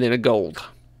 and then a gold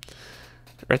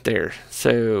right there.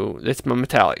 So that's my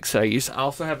metallics. I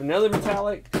also have another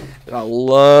metallic that I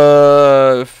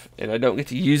love, and I don't get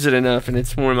to use it enough, and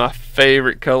it's one of my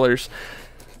favorite colors.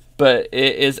 But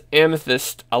it is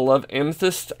amethyst. I love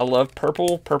amethyst. I love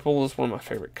purple. Purple is one of my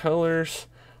favorite colors.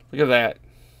 Look at that.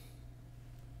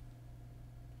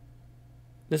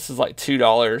 This is like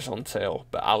 $2 on sale,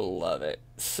 but I love it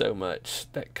so much.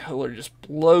 That color just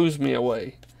blows me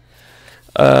away.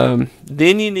 Then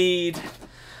you need,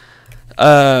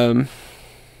 let's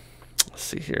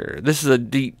see here. This is a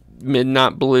deep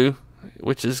midnight blue,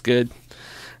 which is good.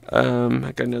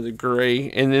 I got another gray.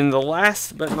 And then the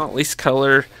last but not least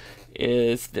color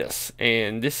is this.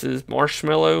 And this is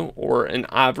marshmallow or an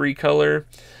ivory color.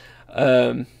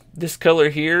 This color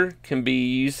here can be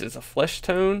used as a flesh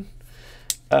tone.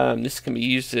 This can be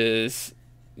used as,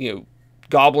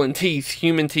 goblin teeth,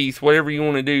 human teeth, whatever you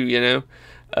want to do,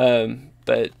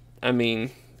 But, I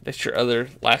mean, that's your other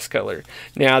last color.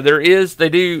 Now, the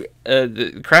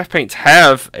craft paints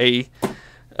have a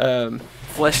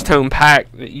flesh tone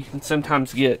pack that you can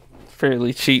sometimes get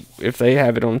fairly cheap if they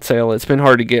have it on sale. It's been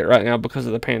hard to get right now because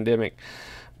of the pandemic.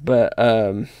 But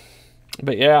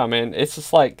yeah, man, it's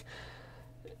just like,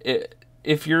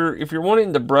 if you're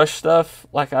wanting to brush stuff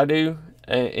like I do,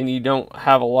 and you don't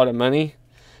have a lot of money,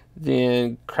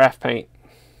 then craft paint,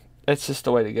 that's just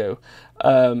the way to go.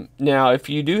 Now, if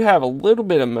you do have a little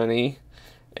bit of money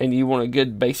and you want a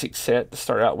good basic set to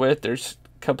start out with, there's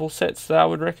a couple sets that I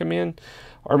would recommend.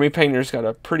 Army Painter's got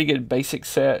a pretty good basic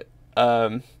set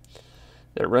that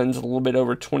runs a little bit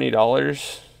over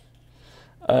 $20.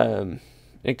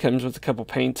 It comes with a couple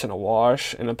paints and a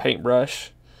wash and a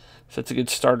paintbrush, so it's a good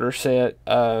starter set.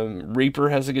 Reaper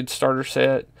has a good starter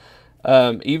set.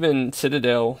 Even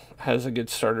Citadel has a good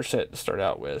starter set to start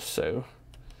out with, so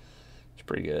it's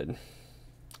pretty good.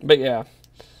 But yeah,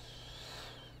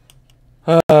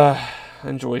 I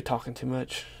enjoy talking too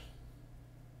much.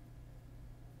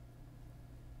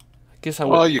 I guess I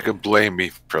would. Well, you can blame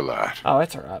me for that. Oh,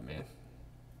 that's all right, man.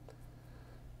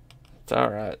 It's all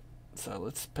right. So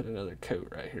let's put another coat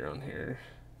right here on here.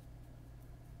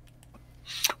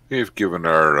 We've given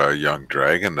our young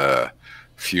dragon a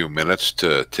few minutes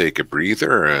to take a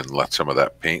breather and let some of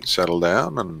that paint settle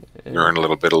down and learn a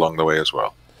little bit along the way as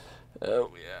well.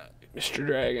 Oh, yeah. Mr.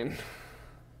 Dragon.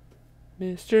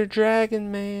 Mr.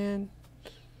 Dragon Man.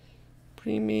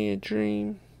 Bring me a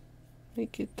dream.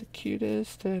 Make it the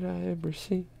cutest that I ever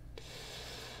seen.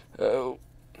 Oh.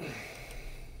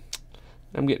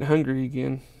 I'm getting hungry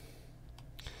again.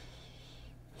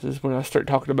 This is when I start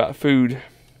talking about food.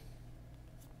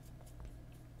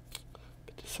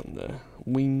 Put this on the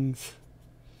wings.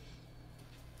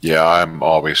 Yeah, I'm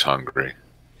always hungry.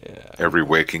 Yeah. Every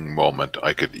waking moment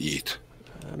I could eat.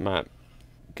 I might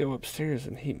go upstairs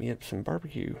and heat me up some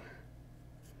barbecue.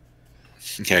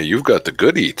 Yeah, you've got the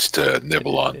good eats to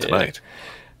nibble on tonight.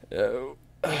 Oh.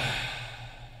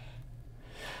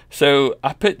 So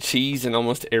I put cheese in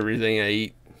almost everything I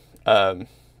eat.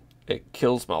 It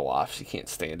kills my wife. She can't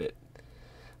stand it.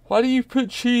 Why do you put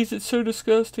cheese? It's so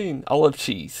disgusting. I love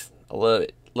cheese. I love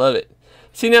it. Love it.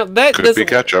 See, now that Could doesn't be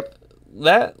ketchup.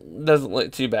 that doesn't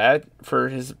look too bad for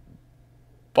his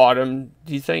bottom.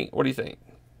 Do you think? What do you think?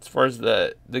 As far as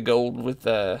the gold with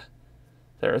that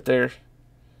right there,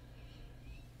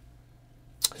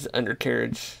 his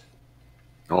undercarriage.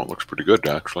 Oh, it looks pretty good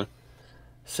actually.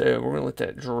 So we're gonna let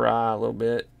that dry a little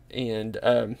bit, and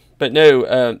but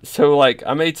no, so like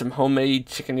I made some homemade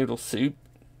chicken noodle soup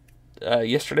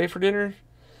yesterday for dinner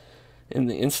in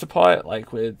the Instapot,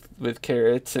 like with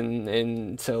carrots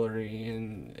and celery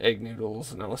and egg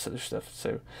noodles and all this other stuff.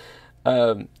 So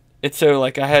it's so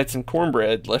like I had some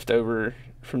cornbread left over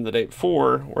from the day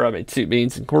before where I made soup,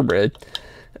 beans, and cornbread.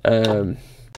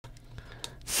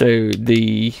 So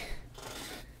the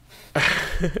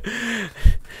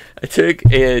I took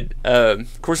and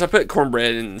of course I put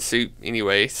cornbread in the soup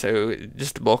anyway, so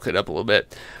just to bulk it up a little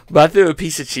bit. But I threw a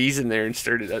piece of cheese in there and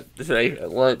stirred it up today at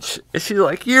lunch. And she's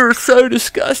like, "You're so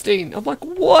disgusting." I'm like,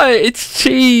 "What? It's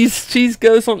cheese. Cheese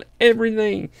goes on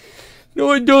everything."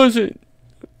 No, it doesn't.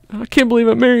 I can't believe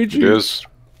I married you. It is.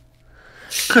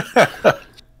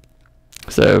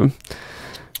 So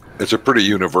It's a pretty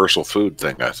universal food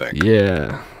thing, I think.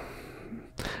 yeah.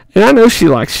 And I know she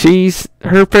likes cheese.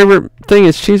 Her favorite thing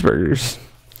is cheeseburgers.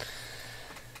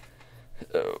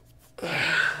 Oh.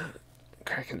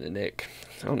 Cracking the neck.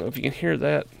 I don't know if you can hear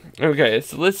that. Okay,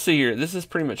 so let's see here. This is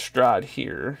pretty much dried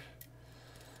here.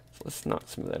 So let's knock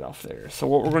some of that off there. So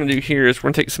what we're going to do here is we're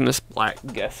going to take some of this black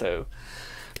gesso.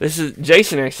 This is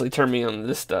Jason actually turned me on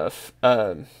this stuff.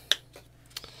 To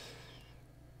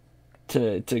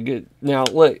get now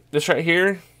look, this right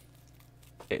here.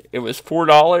 It was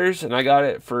 $4 and I got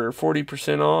it for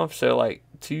 40% off, so like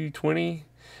 $2.20.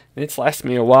 And it's lasted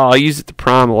me a while. I use it to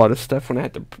prime a lot of stuff when I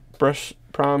had to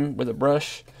prime with a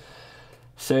brush.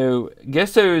 So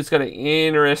Gesso has got an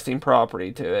interesting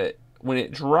property to it. When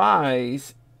it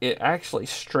dries, it actually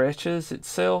stretches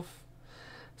itself.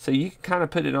 So you can kind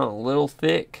of put it on a little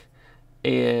thick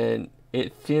and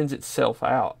it thins itself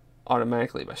out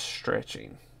automatically by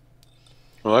stretching.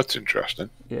 Well, that's interesting.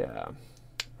 Yeah.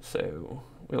 So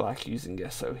we like using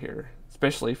gesso here,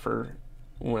 especially for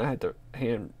when I had to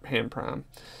hand prime.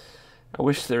 I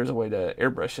wish there was a way to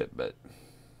airbrush it, but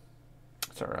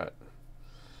it's all right.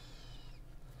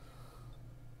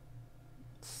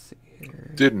 Let's see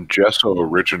here. Didn't gesso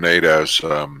originate as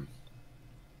a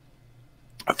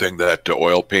thing that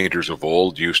oil painters of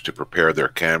old used to prepare their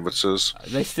canvases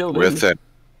They still do. with it?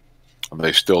 And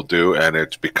they still do, and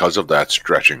it's because of that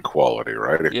stretching quality,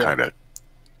 right? It Yeah. kind of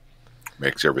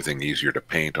makes everything easier to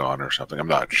paint on or something. I'm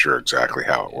not sure exactly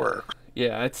how it works.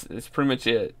 Yeah, it's pretty much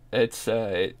it. It's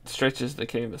it stretches the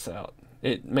canvas out.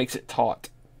 It makes it taut.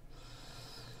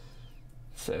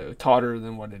 So tauter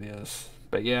than what it is.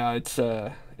 But yeah, it's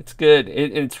good.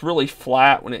 It's really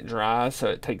flat when it dries, so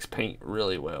it takes paint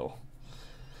really well.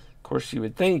 Of course, you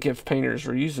would think if painters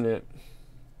were using it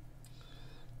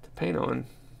to paint on.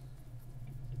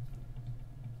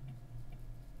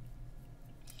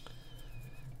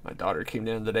 My daughter came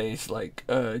down today. She's like,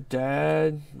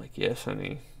 Dad? I'm like, yes,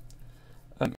 honey.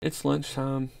 It's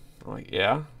lunchtime. I'm like,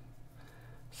 yeah.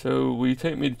 So will you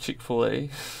take me to Chick-fil-A?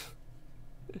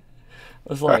 I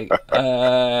was like,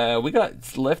 we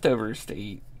got leftovers to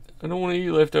eat. I don't want to eat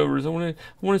leftovers. I want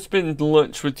to spend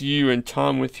lunch with you and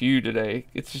time with you today.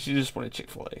 It's just, you just want a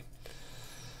Chick-fil-A.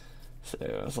 So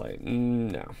I was like,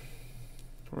 no.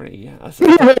 Yeah. I said,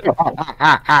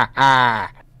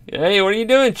 hey, what are you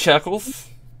doing, Chuckles?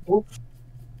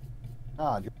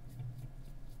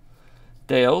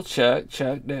 Dale, Chuck,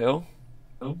 Dale.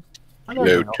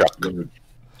 No, Chuck.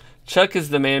 Chuck is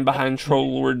the man behind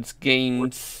Troll Lord's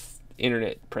Games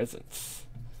internet presence.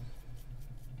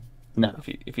 No.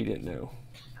 If you didn't know.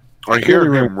 I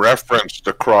hear him referenced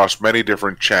across many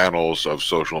different channels of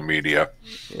social media.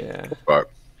 Yeah.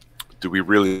 But do we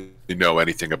really know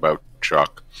anything about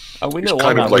Chuck? We He's know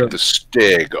kind one of like the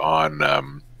Stig on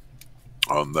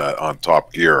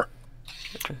Top Gear.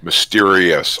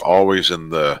 Mysterious, always in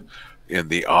the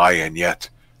eye, and yet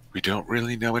we don't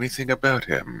really know anything about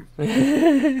him.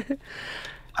 I'm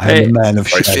a man of I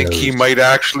shadows. think he might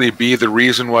actually be the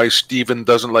reason why Steven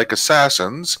doesn't like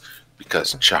assassins,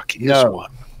 because Chuck is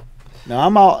one. No,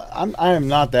 I am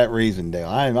not that reason, Dale.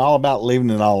 I am all about leaving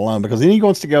it all alone because then he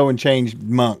wants to go and change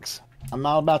monks. I'm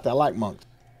not about that. I like monks.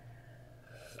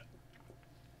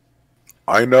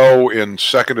 I know in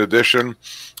second edition,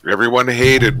 everyone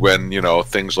hated when,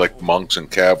 things like monks and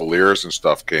cavaliers and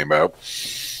stuff came out.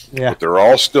 Yeah. But they're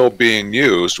all still being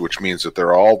used, which means that they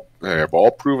have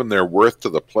all proven their worth to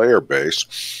the player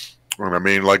base. And I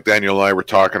mean, like Daniel and I were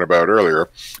talking about earlier,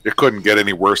 it couldn't get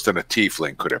any worse than a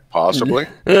tiefling, could it possibly?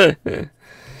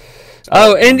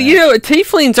 Oh, and you know,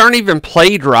 tieflings aren't even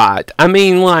played right. I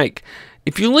mean, like,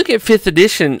 if you look at 5th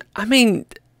edition, I mean,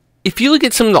 if you look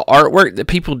at some of the artwork that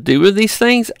people do with these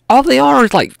things, all they are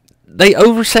is like they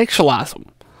over-sexualize them.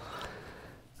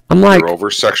 I'm like, They're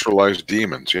over-sexualized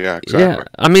demons. Yeah, exactly. yeah.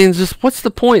 I mean, just what's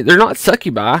the point? They're not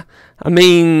succubi. I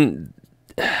mean,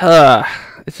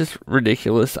 it's just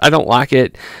ridiculous. I don't like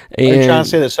it. Are you trying to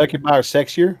say that succubi are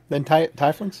sexier than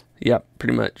tieflings? Yep,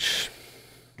 pretty much.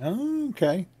 Oh,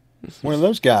 okay. One of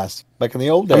those guys back in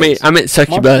the old days. I meant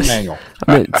succubus. I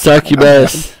meant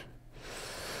succubus.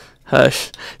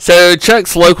 Hush. So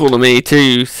Chuck's local to me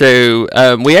too. So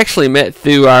we actually met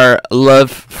through our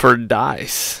love for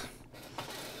dice.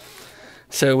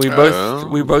 So we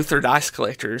both are dice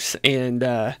collectors, and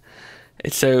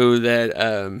so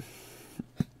that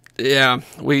yeah,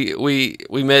 we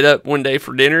met up one day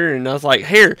for dinner, and I was like,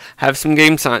 here, have some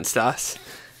game science dice.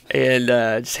 And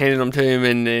just handed them to him,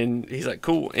 and then he's like,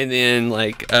 cool. And then,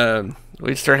 like,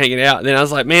 we started hanging out. And then I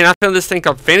was like, man, I found this thing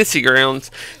called Fantasy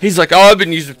Grounds. He's like, oh, I've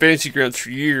been using Fantasy Grounds for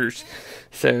years.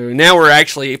 So now we're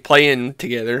actually playing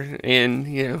together. And,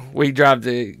 you know, we drive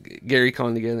to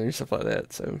GaryCon together and stuff like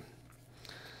that. So,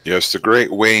 yes, the great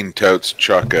Wayne touts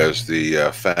Chuck as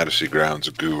the Fantasy Grounds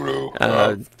guru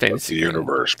of the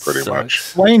universe, pretty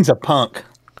much. Wayne's a punk.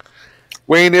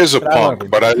 Wayne is a punk,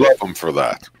 but I love him for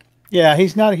that. Yeah,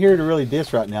 he's not here to really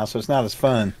diss right now, so it's not as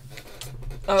fun.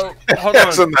 Oh, hold on.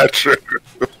 Isn't that true?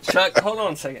 Chuck, hold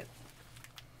on a second.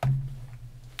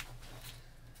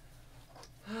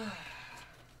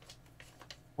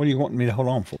 What do you want me to hold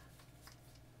on for?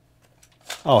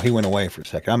 Oh, he went away for a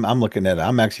second. I'm looking at it.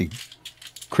 I'm actually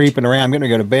creeping around. I'm going to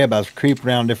go to bed, but I was creeping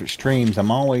around different streams.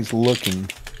 I'm always looking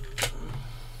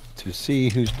to see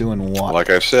who's doing what. Like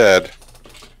I said,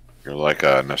 you're like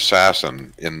an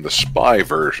assassin in the spy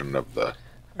version of the.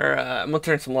 I'm gonna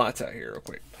turn some lights out here real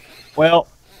quick. Well,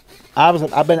 I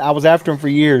was after him for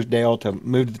years, Dale, to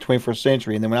move to the 21st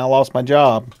century, and then when I lost my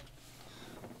job,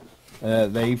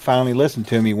 they finally listened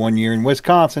to me one year in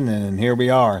Wisconsin, and here we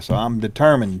are. So I'm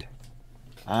determined.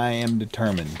 I am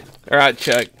determined. All right,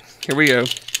 Chuck. Here we go.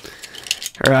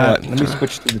 All right. Let me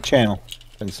switch to the channel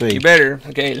and see. You better.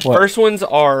 Okay. The first ones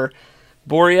are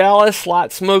Borealis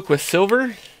Light Smoke with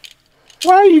Silver.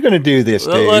 Why are you going to do this,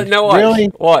 dude? No, watch.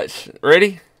 Really? Watch.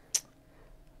 Ready?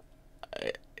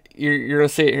 You're going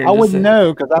to see it here. I wouldn't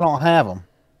know because I don't have them.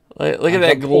 Look at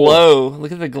that glow.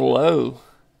 Look at the glow.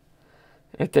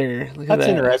 Right there. Look at that. That's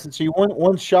interesting. So you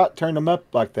one shot turned them up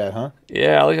like that, huh?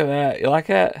 Yeah, look at that. You like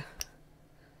that?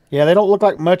 Yeah, they don't look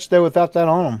like much, though, without that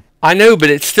on them. I know,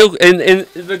 but it's still... And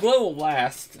the glow will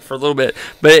last for a little bit.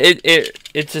 But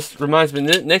it just reminds me.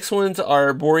 The next ones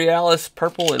are Borealis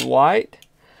Purple and White.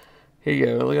 Here you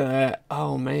go. Look at that.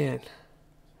 Oh, man.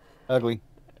 Ugly.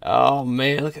 Oh,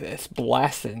 man. Look at this.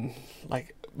 Blasting.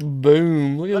 Like,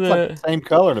 boom. Look at that. Like the same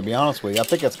color, to be honest with you. I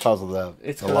think that's because of the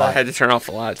It's because I had to turn off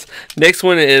the lights. Next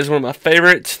one is one of my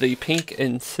favorites, the pink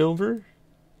and silver.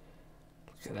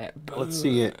 Look at that. Boom. Let's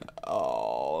see it.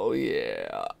 Oh,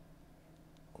 yeah.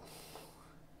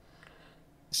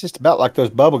 It's just about like those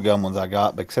bubblegum ones I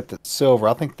got, but except it's silver.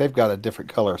 I think they've got a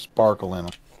different color of sparkle in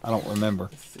them. I don't remember.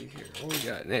 Let's see here. What we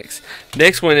got next?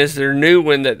 Next one is their new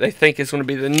one that they think is going to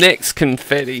be the next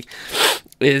confetti.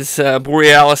 Is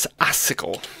Borealis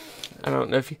Icicle. I don't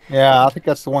know if you... Yeah, I think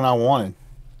that's the one I wanted.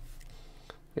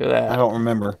 Look at that. I don't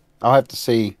remember. I'll have to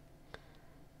see.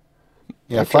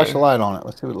 Yeah, Okay. flash a light on it.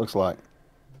 Let's see what it looks like.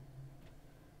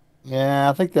 Yeah,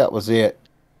 I think that was it.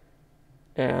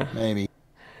 Yeah. Maybe.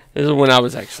 This is one I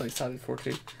was actually excited for,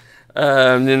 too.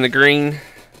 Then the green...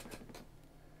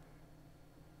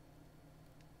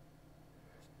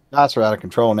 Dice are out of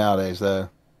control nowadays, though.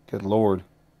 Good lord.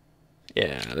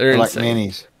 Yeah, they're like insane.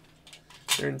 minis.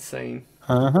 They're insane.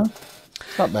 Uh-huh.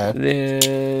 It's not bad.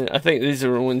 Then I think these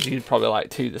are the ones you'd probably like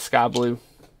too. The sky blue.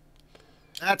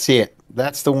 That's it.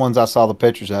 That's the ones I saw the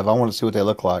pictures of. I want to see what they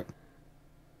look like.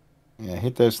 Yeah,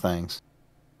 hit those things.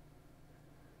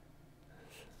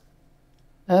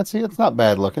 That's it. It's not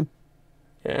bad looking.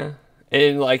 Yeah,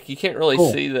 and like you can't really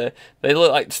see the. They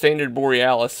look like standard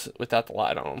Borealis without the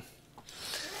light on them.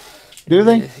 Do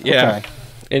they? Yeah. Okay.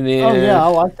 And then Oh yeah, I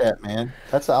like that, man.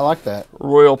 I like that.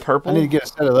 royal purple. I need to get a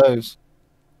set of those.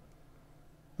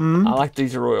 Hmm. I like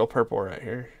these royal purple right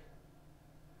here.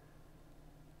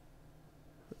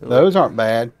 Those aren't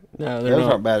bad. No, they're Those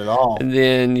not. aren't bad at all. And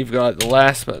then you've got the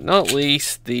last but not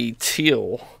least, the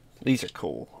teal. These are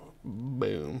cool.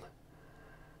 Boom.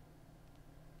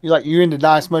 You into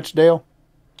dice much, Dale?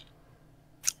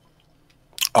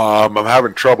 I'm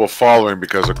having trouble following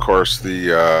because, of course,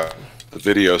 the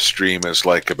video stream is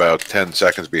like about 10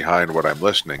 seconds behind what I'm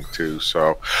listening to.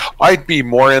 So I'd be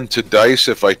more into dice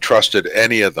if I trusted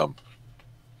any of them.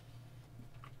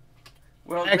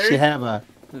 Well, I actually have a.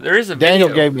 there is a Daniel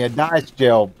video. gave me a dice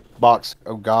gel box.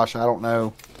 Oh gosh, I don't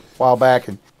know, a while back,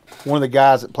 and one of the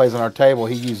guys that plays on our table,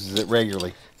 he uses it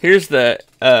regularly. Here's the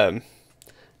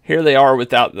here they are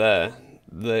without the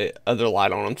other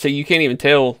light on them, so you can't even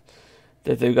tell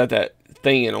that they've got that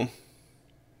thing in them.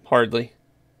 Hardly.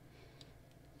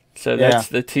 So that's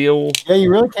the teal. Yeah,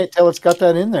 you really can't tell it's got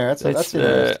that in there. That's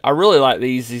interesting. I really like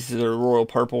these. These are royal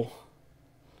purple.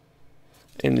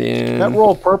 And then That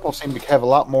royal purple seemed to have a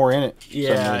lot more in it. for some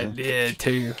yeah, it reason. did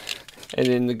too. And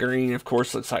then the green, of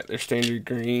course, looks like their standard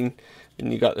green.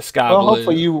 And you got the sky Well, blue.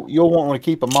 hopefully you'll want to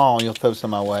keep them all, and you'll throw some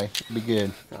my way. It'll be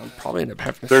good. I'll probably end up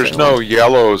having to There's sell no them.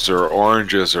 yellows or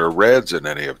oranges or reds in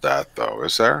any of that, though,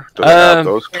 is there? Do they have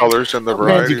those colors in the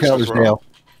Pansy varieties colors, as well? Dale.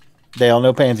 Dale,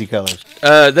 no pansy colors.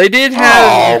 They did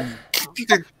have.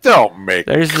 Oh, don't make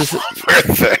There's this.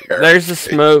 there. There's the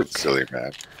smoke. Silly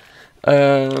man.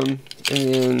 And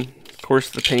then of course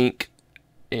the pink,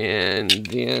 and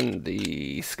then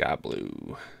the sky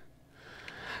blue.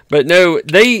 But no,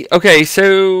 they okay.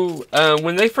 So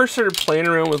when they first started playing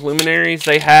around with luminaries,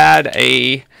 they had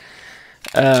a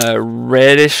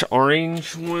reddish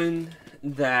orange one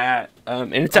that,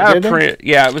 and it's out of print.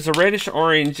 Yeah, it was a reddish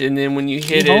orange, and then when you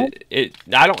hit it,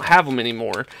 I don't have them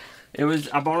anymore.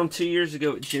 I bought them 2 years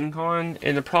ago at Gen Con,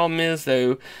 and the problem is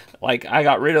though, like I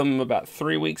got rid of them about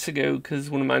 3 weeks ago because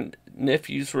one of my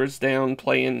nephews was down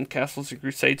playing Castles and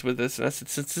Crusades with us, and I said,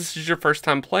 since this is your first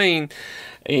time playing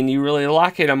and you really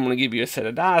like it, I'm going to give you a set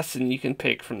of dice and you can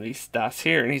pick from these dice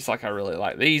here. And he's like, I really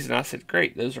like these, and I said,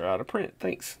 great, those are out of print,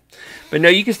 thanks. But no,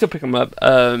 you can still pick them up.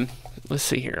 Let's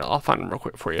see here, I'll find them real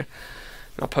quick for you.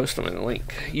 I'll post them in the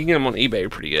link. You can get them on eBay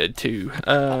pretty good too.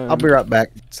 I'll be right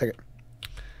back. Second.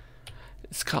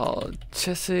 It's called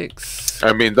Chessex.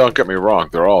 I mean, don't get me wrong;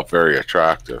 they're all very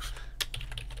attractive.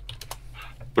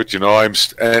 But you know,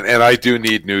 and I do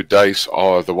need new dice.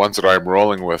 All the ones that I'm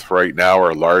rolling with right now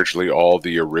are largely all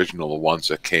the original ones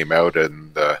that came out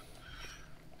in the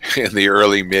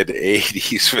early mid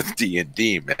 '80s with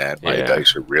D&D. Man, my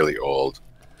dice are really old,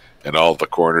 and all the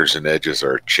corners and edges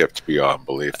are chipped beyond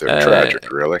belief. They're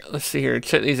tragic, really. Let's see here.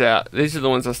 Check these out. These are the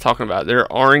ones I was talking about. They're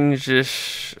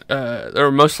orangish.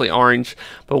 They're mostly orange,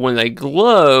 but when they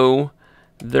glow,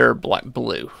 they're black,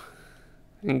 blue,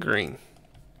 and green.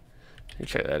 You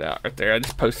check that out right there. I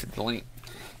just posted the link.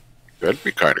 That'd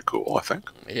be kind of cool, I think.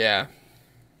 Yeah.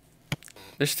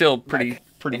 They're still pretty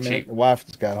cheap. The wife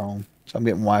just got home, so I'm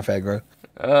getting wife aggro.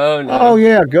 Oh, no. Oh,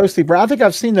 yeah, Ghosty Brown. I think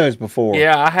I've seen those before.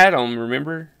 Yeah, I had them,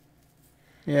 remember?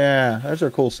 Yeah, those are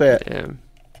a cool set. Yeah.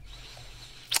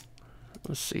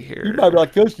 Let's see here. You might be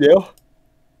like those, Dale.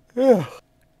 Yeah.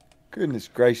 Goodness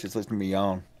gracious, listen to me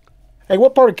yawn. Hey,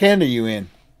 what part of Canada are you in?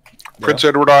 Prince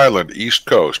Edward Island, East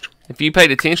Coast. If you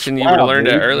paid attention, you would have learned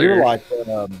dude, that earlier. You're like,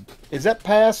 is that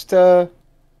past, is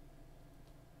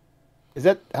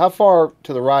that, how far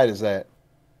to the right is that?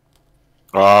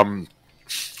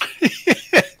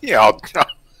 Yeah,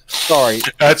 Sorry.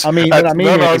 that's, I mean, that's, what I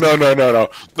mean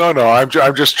no. I'm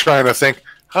just trying to think,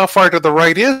 how far to the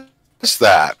right is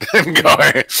that?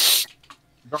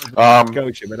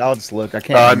 Scotia, but I'll just look. I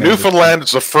can't remember. Newfoundland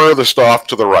is the furthest off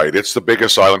to the right. It's the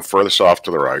biggest island furthest off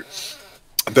to the right.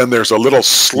 Then there's a little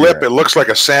slip. Yeah. It looks like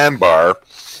a sandbar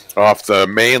off the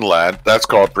mainland. That's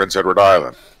called Prince Edward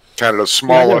Island. Canada's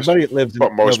smallest, buddy that lives in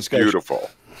but most Nova Scotia. beautiful.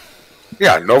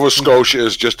 Yeah, Nova Scotia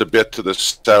is just a bit to the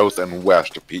south and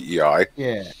west of PEI.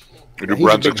 Yeah. New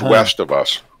Brunswick's west of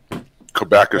us.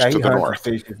 Quebec is to the north.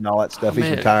 Fishes and all that stuff. He's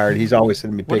Man. retired. He's always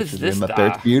sending me What pictures is of him this up there.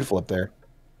 dye? It's beautiful up there.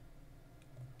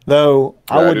 Though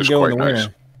I Yeah, it wouldn't is go in the quite nice.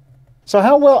 winter. So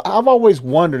how well? I've always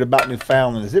wondered about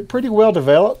Newfoundland. Is it pretty well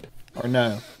developed or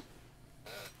no?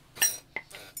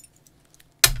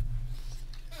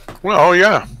 Well,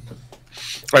 yeah.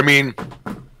 I mean,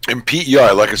 in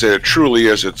PEI, like I said, it truly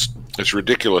is. It's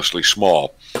ridiculously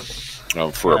small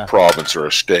for a province or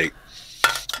a state.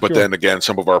 But Sure. then again,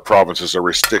 some of our provinces are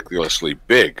ridiculously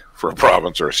big for a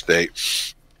province or a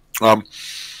state.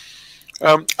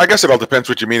 I guess it all depends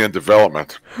what you mean in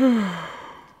development. Well,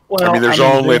 I mean, there's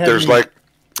barely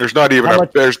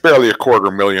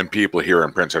 250,000 people here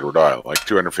in Prince Edward Island, like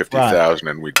 250,000,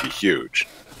 and we'd be huge.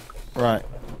 right.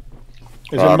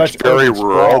 Is there much It's very urban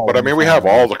rural, sprawl but I in mean, we have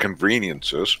Newfoundland? all the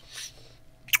conveniences.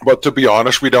 But to be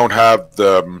honest, we don't have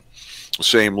the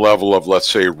same level of, let's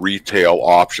say, retail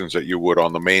options that you would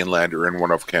on the mainland or in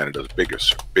one of Canada's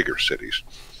bigger cities.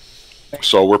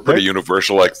 So we're pretty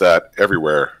universal like that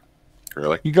everywhere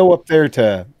Really? You go up there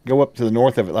to the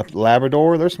north of it, like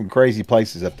Labrador. There's some crazy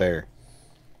places up there.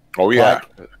 Oh yeah.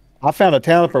 Like, I found a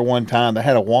town up there one time that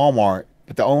had a Walmart,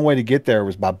 but the only way to get there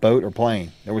was by boat or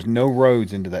plane. There was no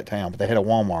roads into that town, but they had a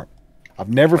Walmart. I've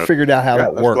never figured out how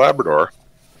that That's worked. Labrador.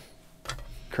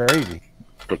 Crazy.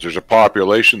 But there's a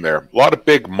population there. A lot of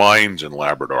big mines in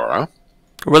Labrador, huh?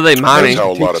 Were they mining? That's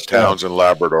how a lot of towns in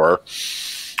Labrador.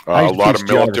 A lot of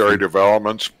military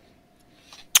developments.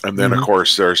 And then, of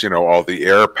course, there's, all the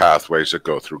air pathways that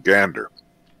go through Gander.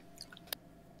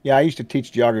 Yeah, I used to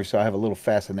teach geography, so I have a little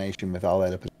fascination with all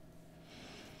that.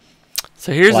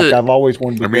 So here's I've always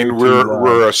wanted to.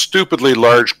 We're a stupidly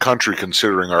large country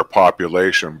considering our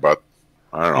population, but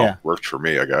I don't know. Yeah. Works for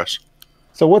me, I guess.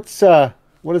 So what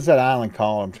is that island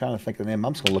called? I'm trying to think of the name.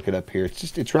 I'm just gonna look it up here.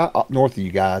 It's right up north of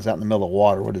you guys, out in the middle of the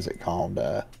water. What is it called?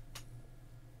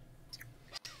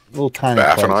 Little tiny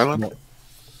Baffin place. Island?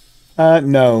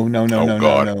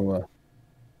 No.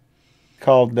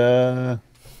 Called oh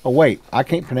wait, I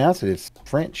can't pronounce it. It's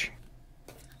French.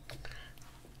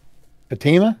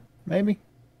 Fatima, maybe.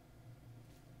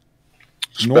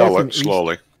 Spell it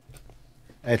slowly.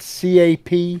 It's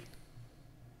CAP-AUX-MEULES.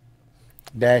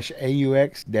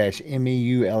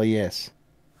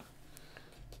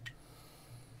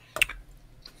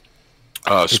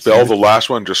 Spell the last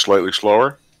one just slightly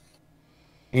slower.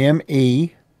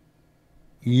 MEULES.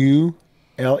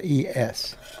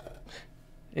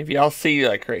 If y'all see,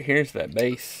 like, right here's that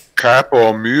base.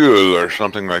 Capo Mule or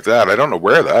something like that. I don't know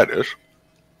where that is.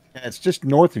 Yeah, it's just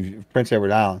north of Prince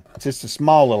Edward Island. It's just a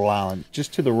small little island,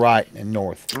 just to the right and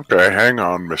north. Okay, hang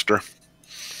on, mister.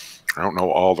 I don't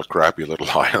know all the crappy little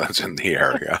islands in the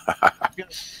area.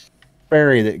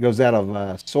 Ferry that goes out of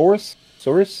Saurus.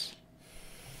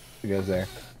 It goes there.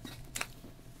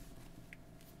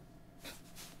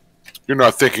 You're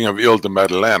not thinking of Ile de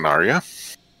Madeleine, are you?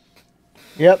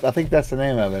 Yep, I think that's the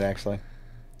name of it, actually.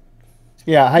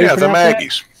 Yeah, how you the pronounce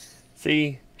Maggies.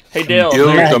 See, hey Dale,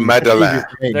 Ile de Madeleine.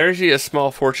 there's you a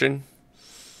small fortune.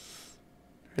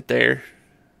 Right there.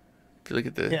 If you look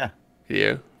at the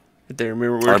video. Right there,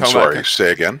 remember we were talking about... I'm sorry,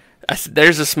 say again. I said,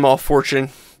 there's a small fortune.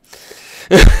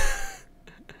 Remember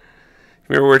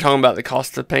we were talking about the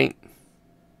cost of paint?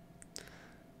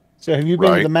 So have you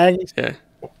been to the Maggies? Yeah.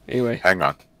 Anyway. Hang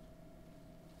on.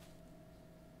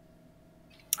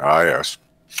 Ah, yes.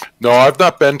 No, I've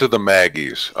not been to the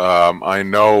Maggies. I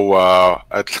know.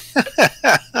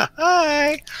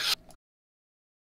 Hi.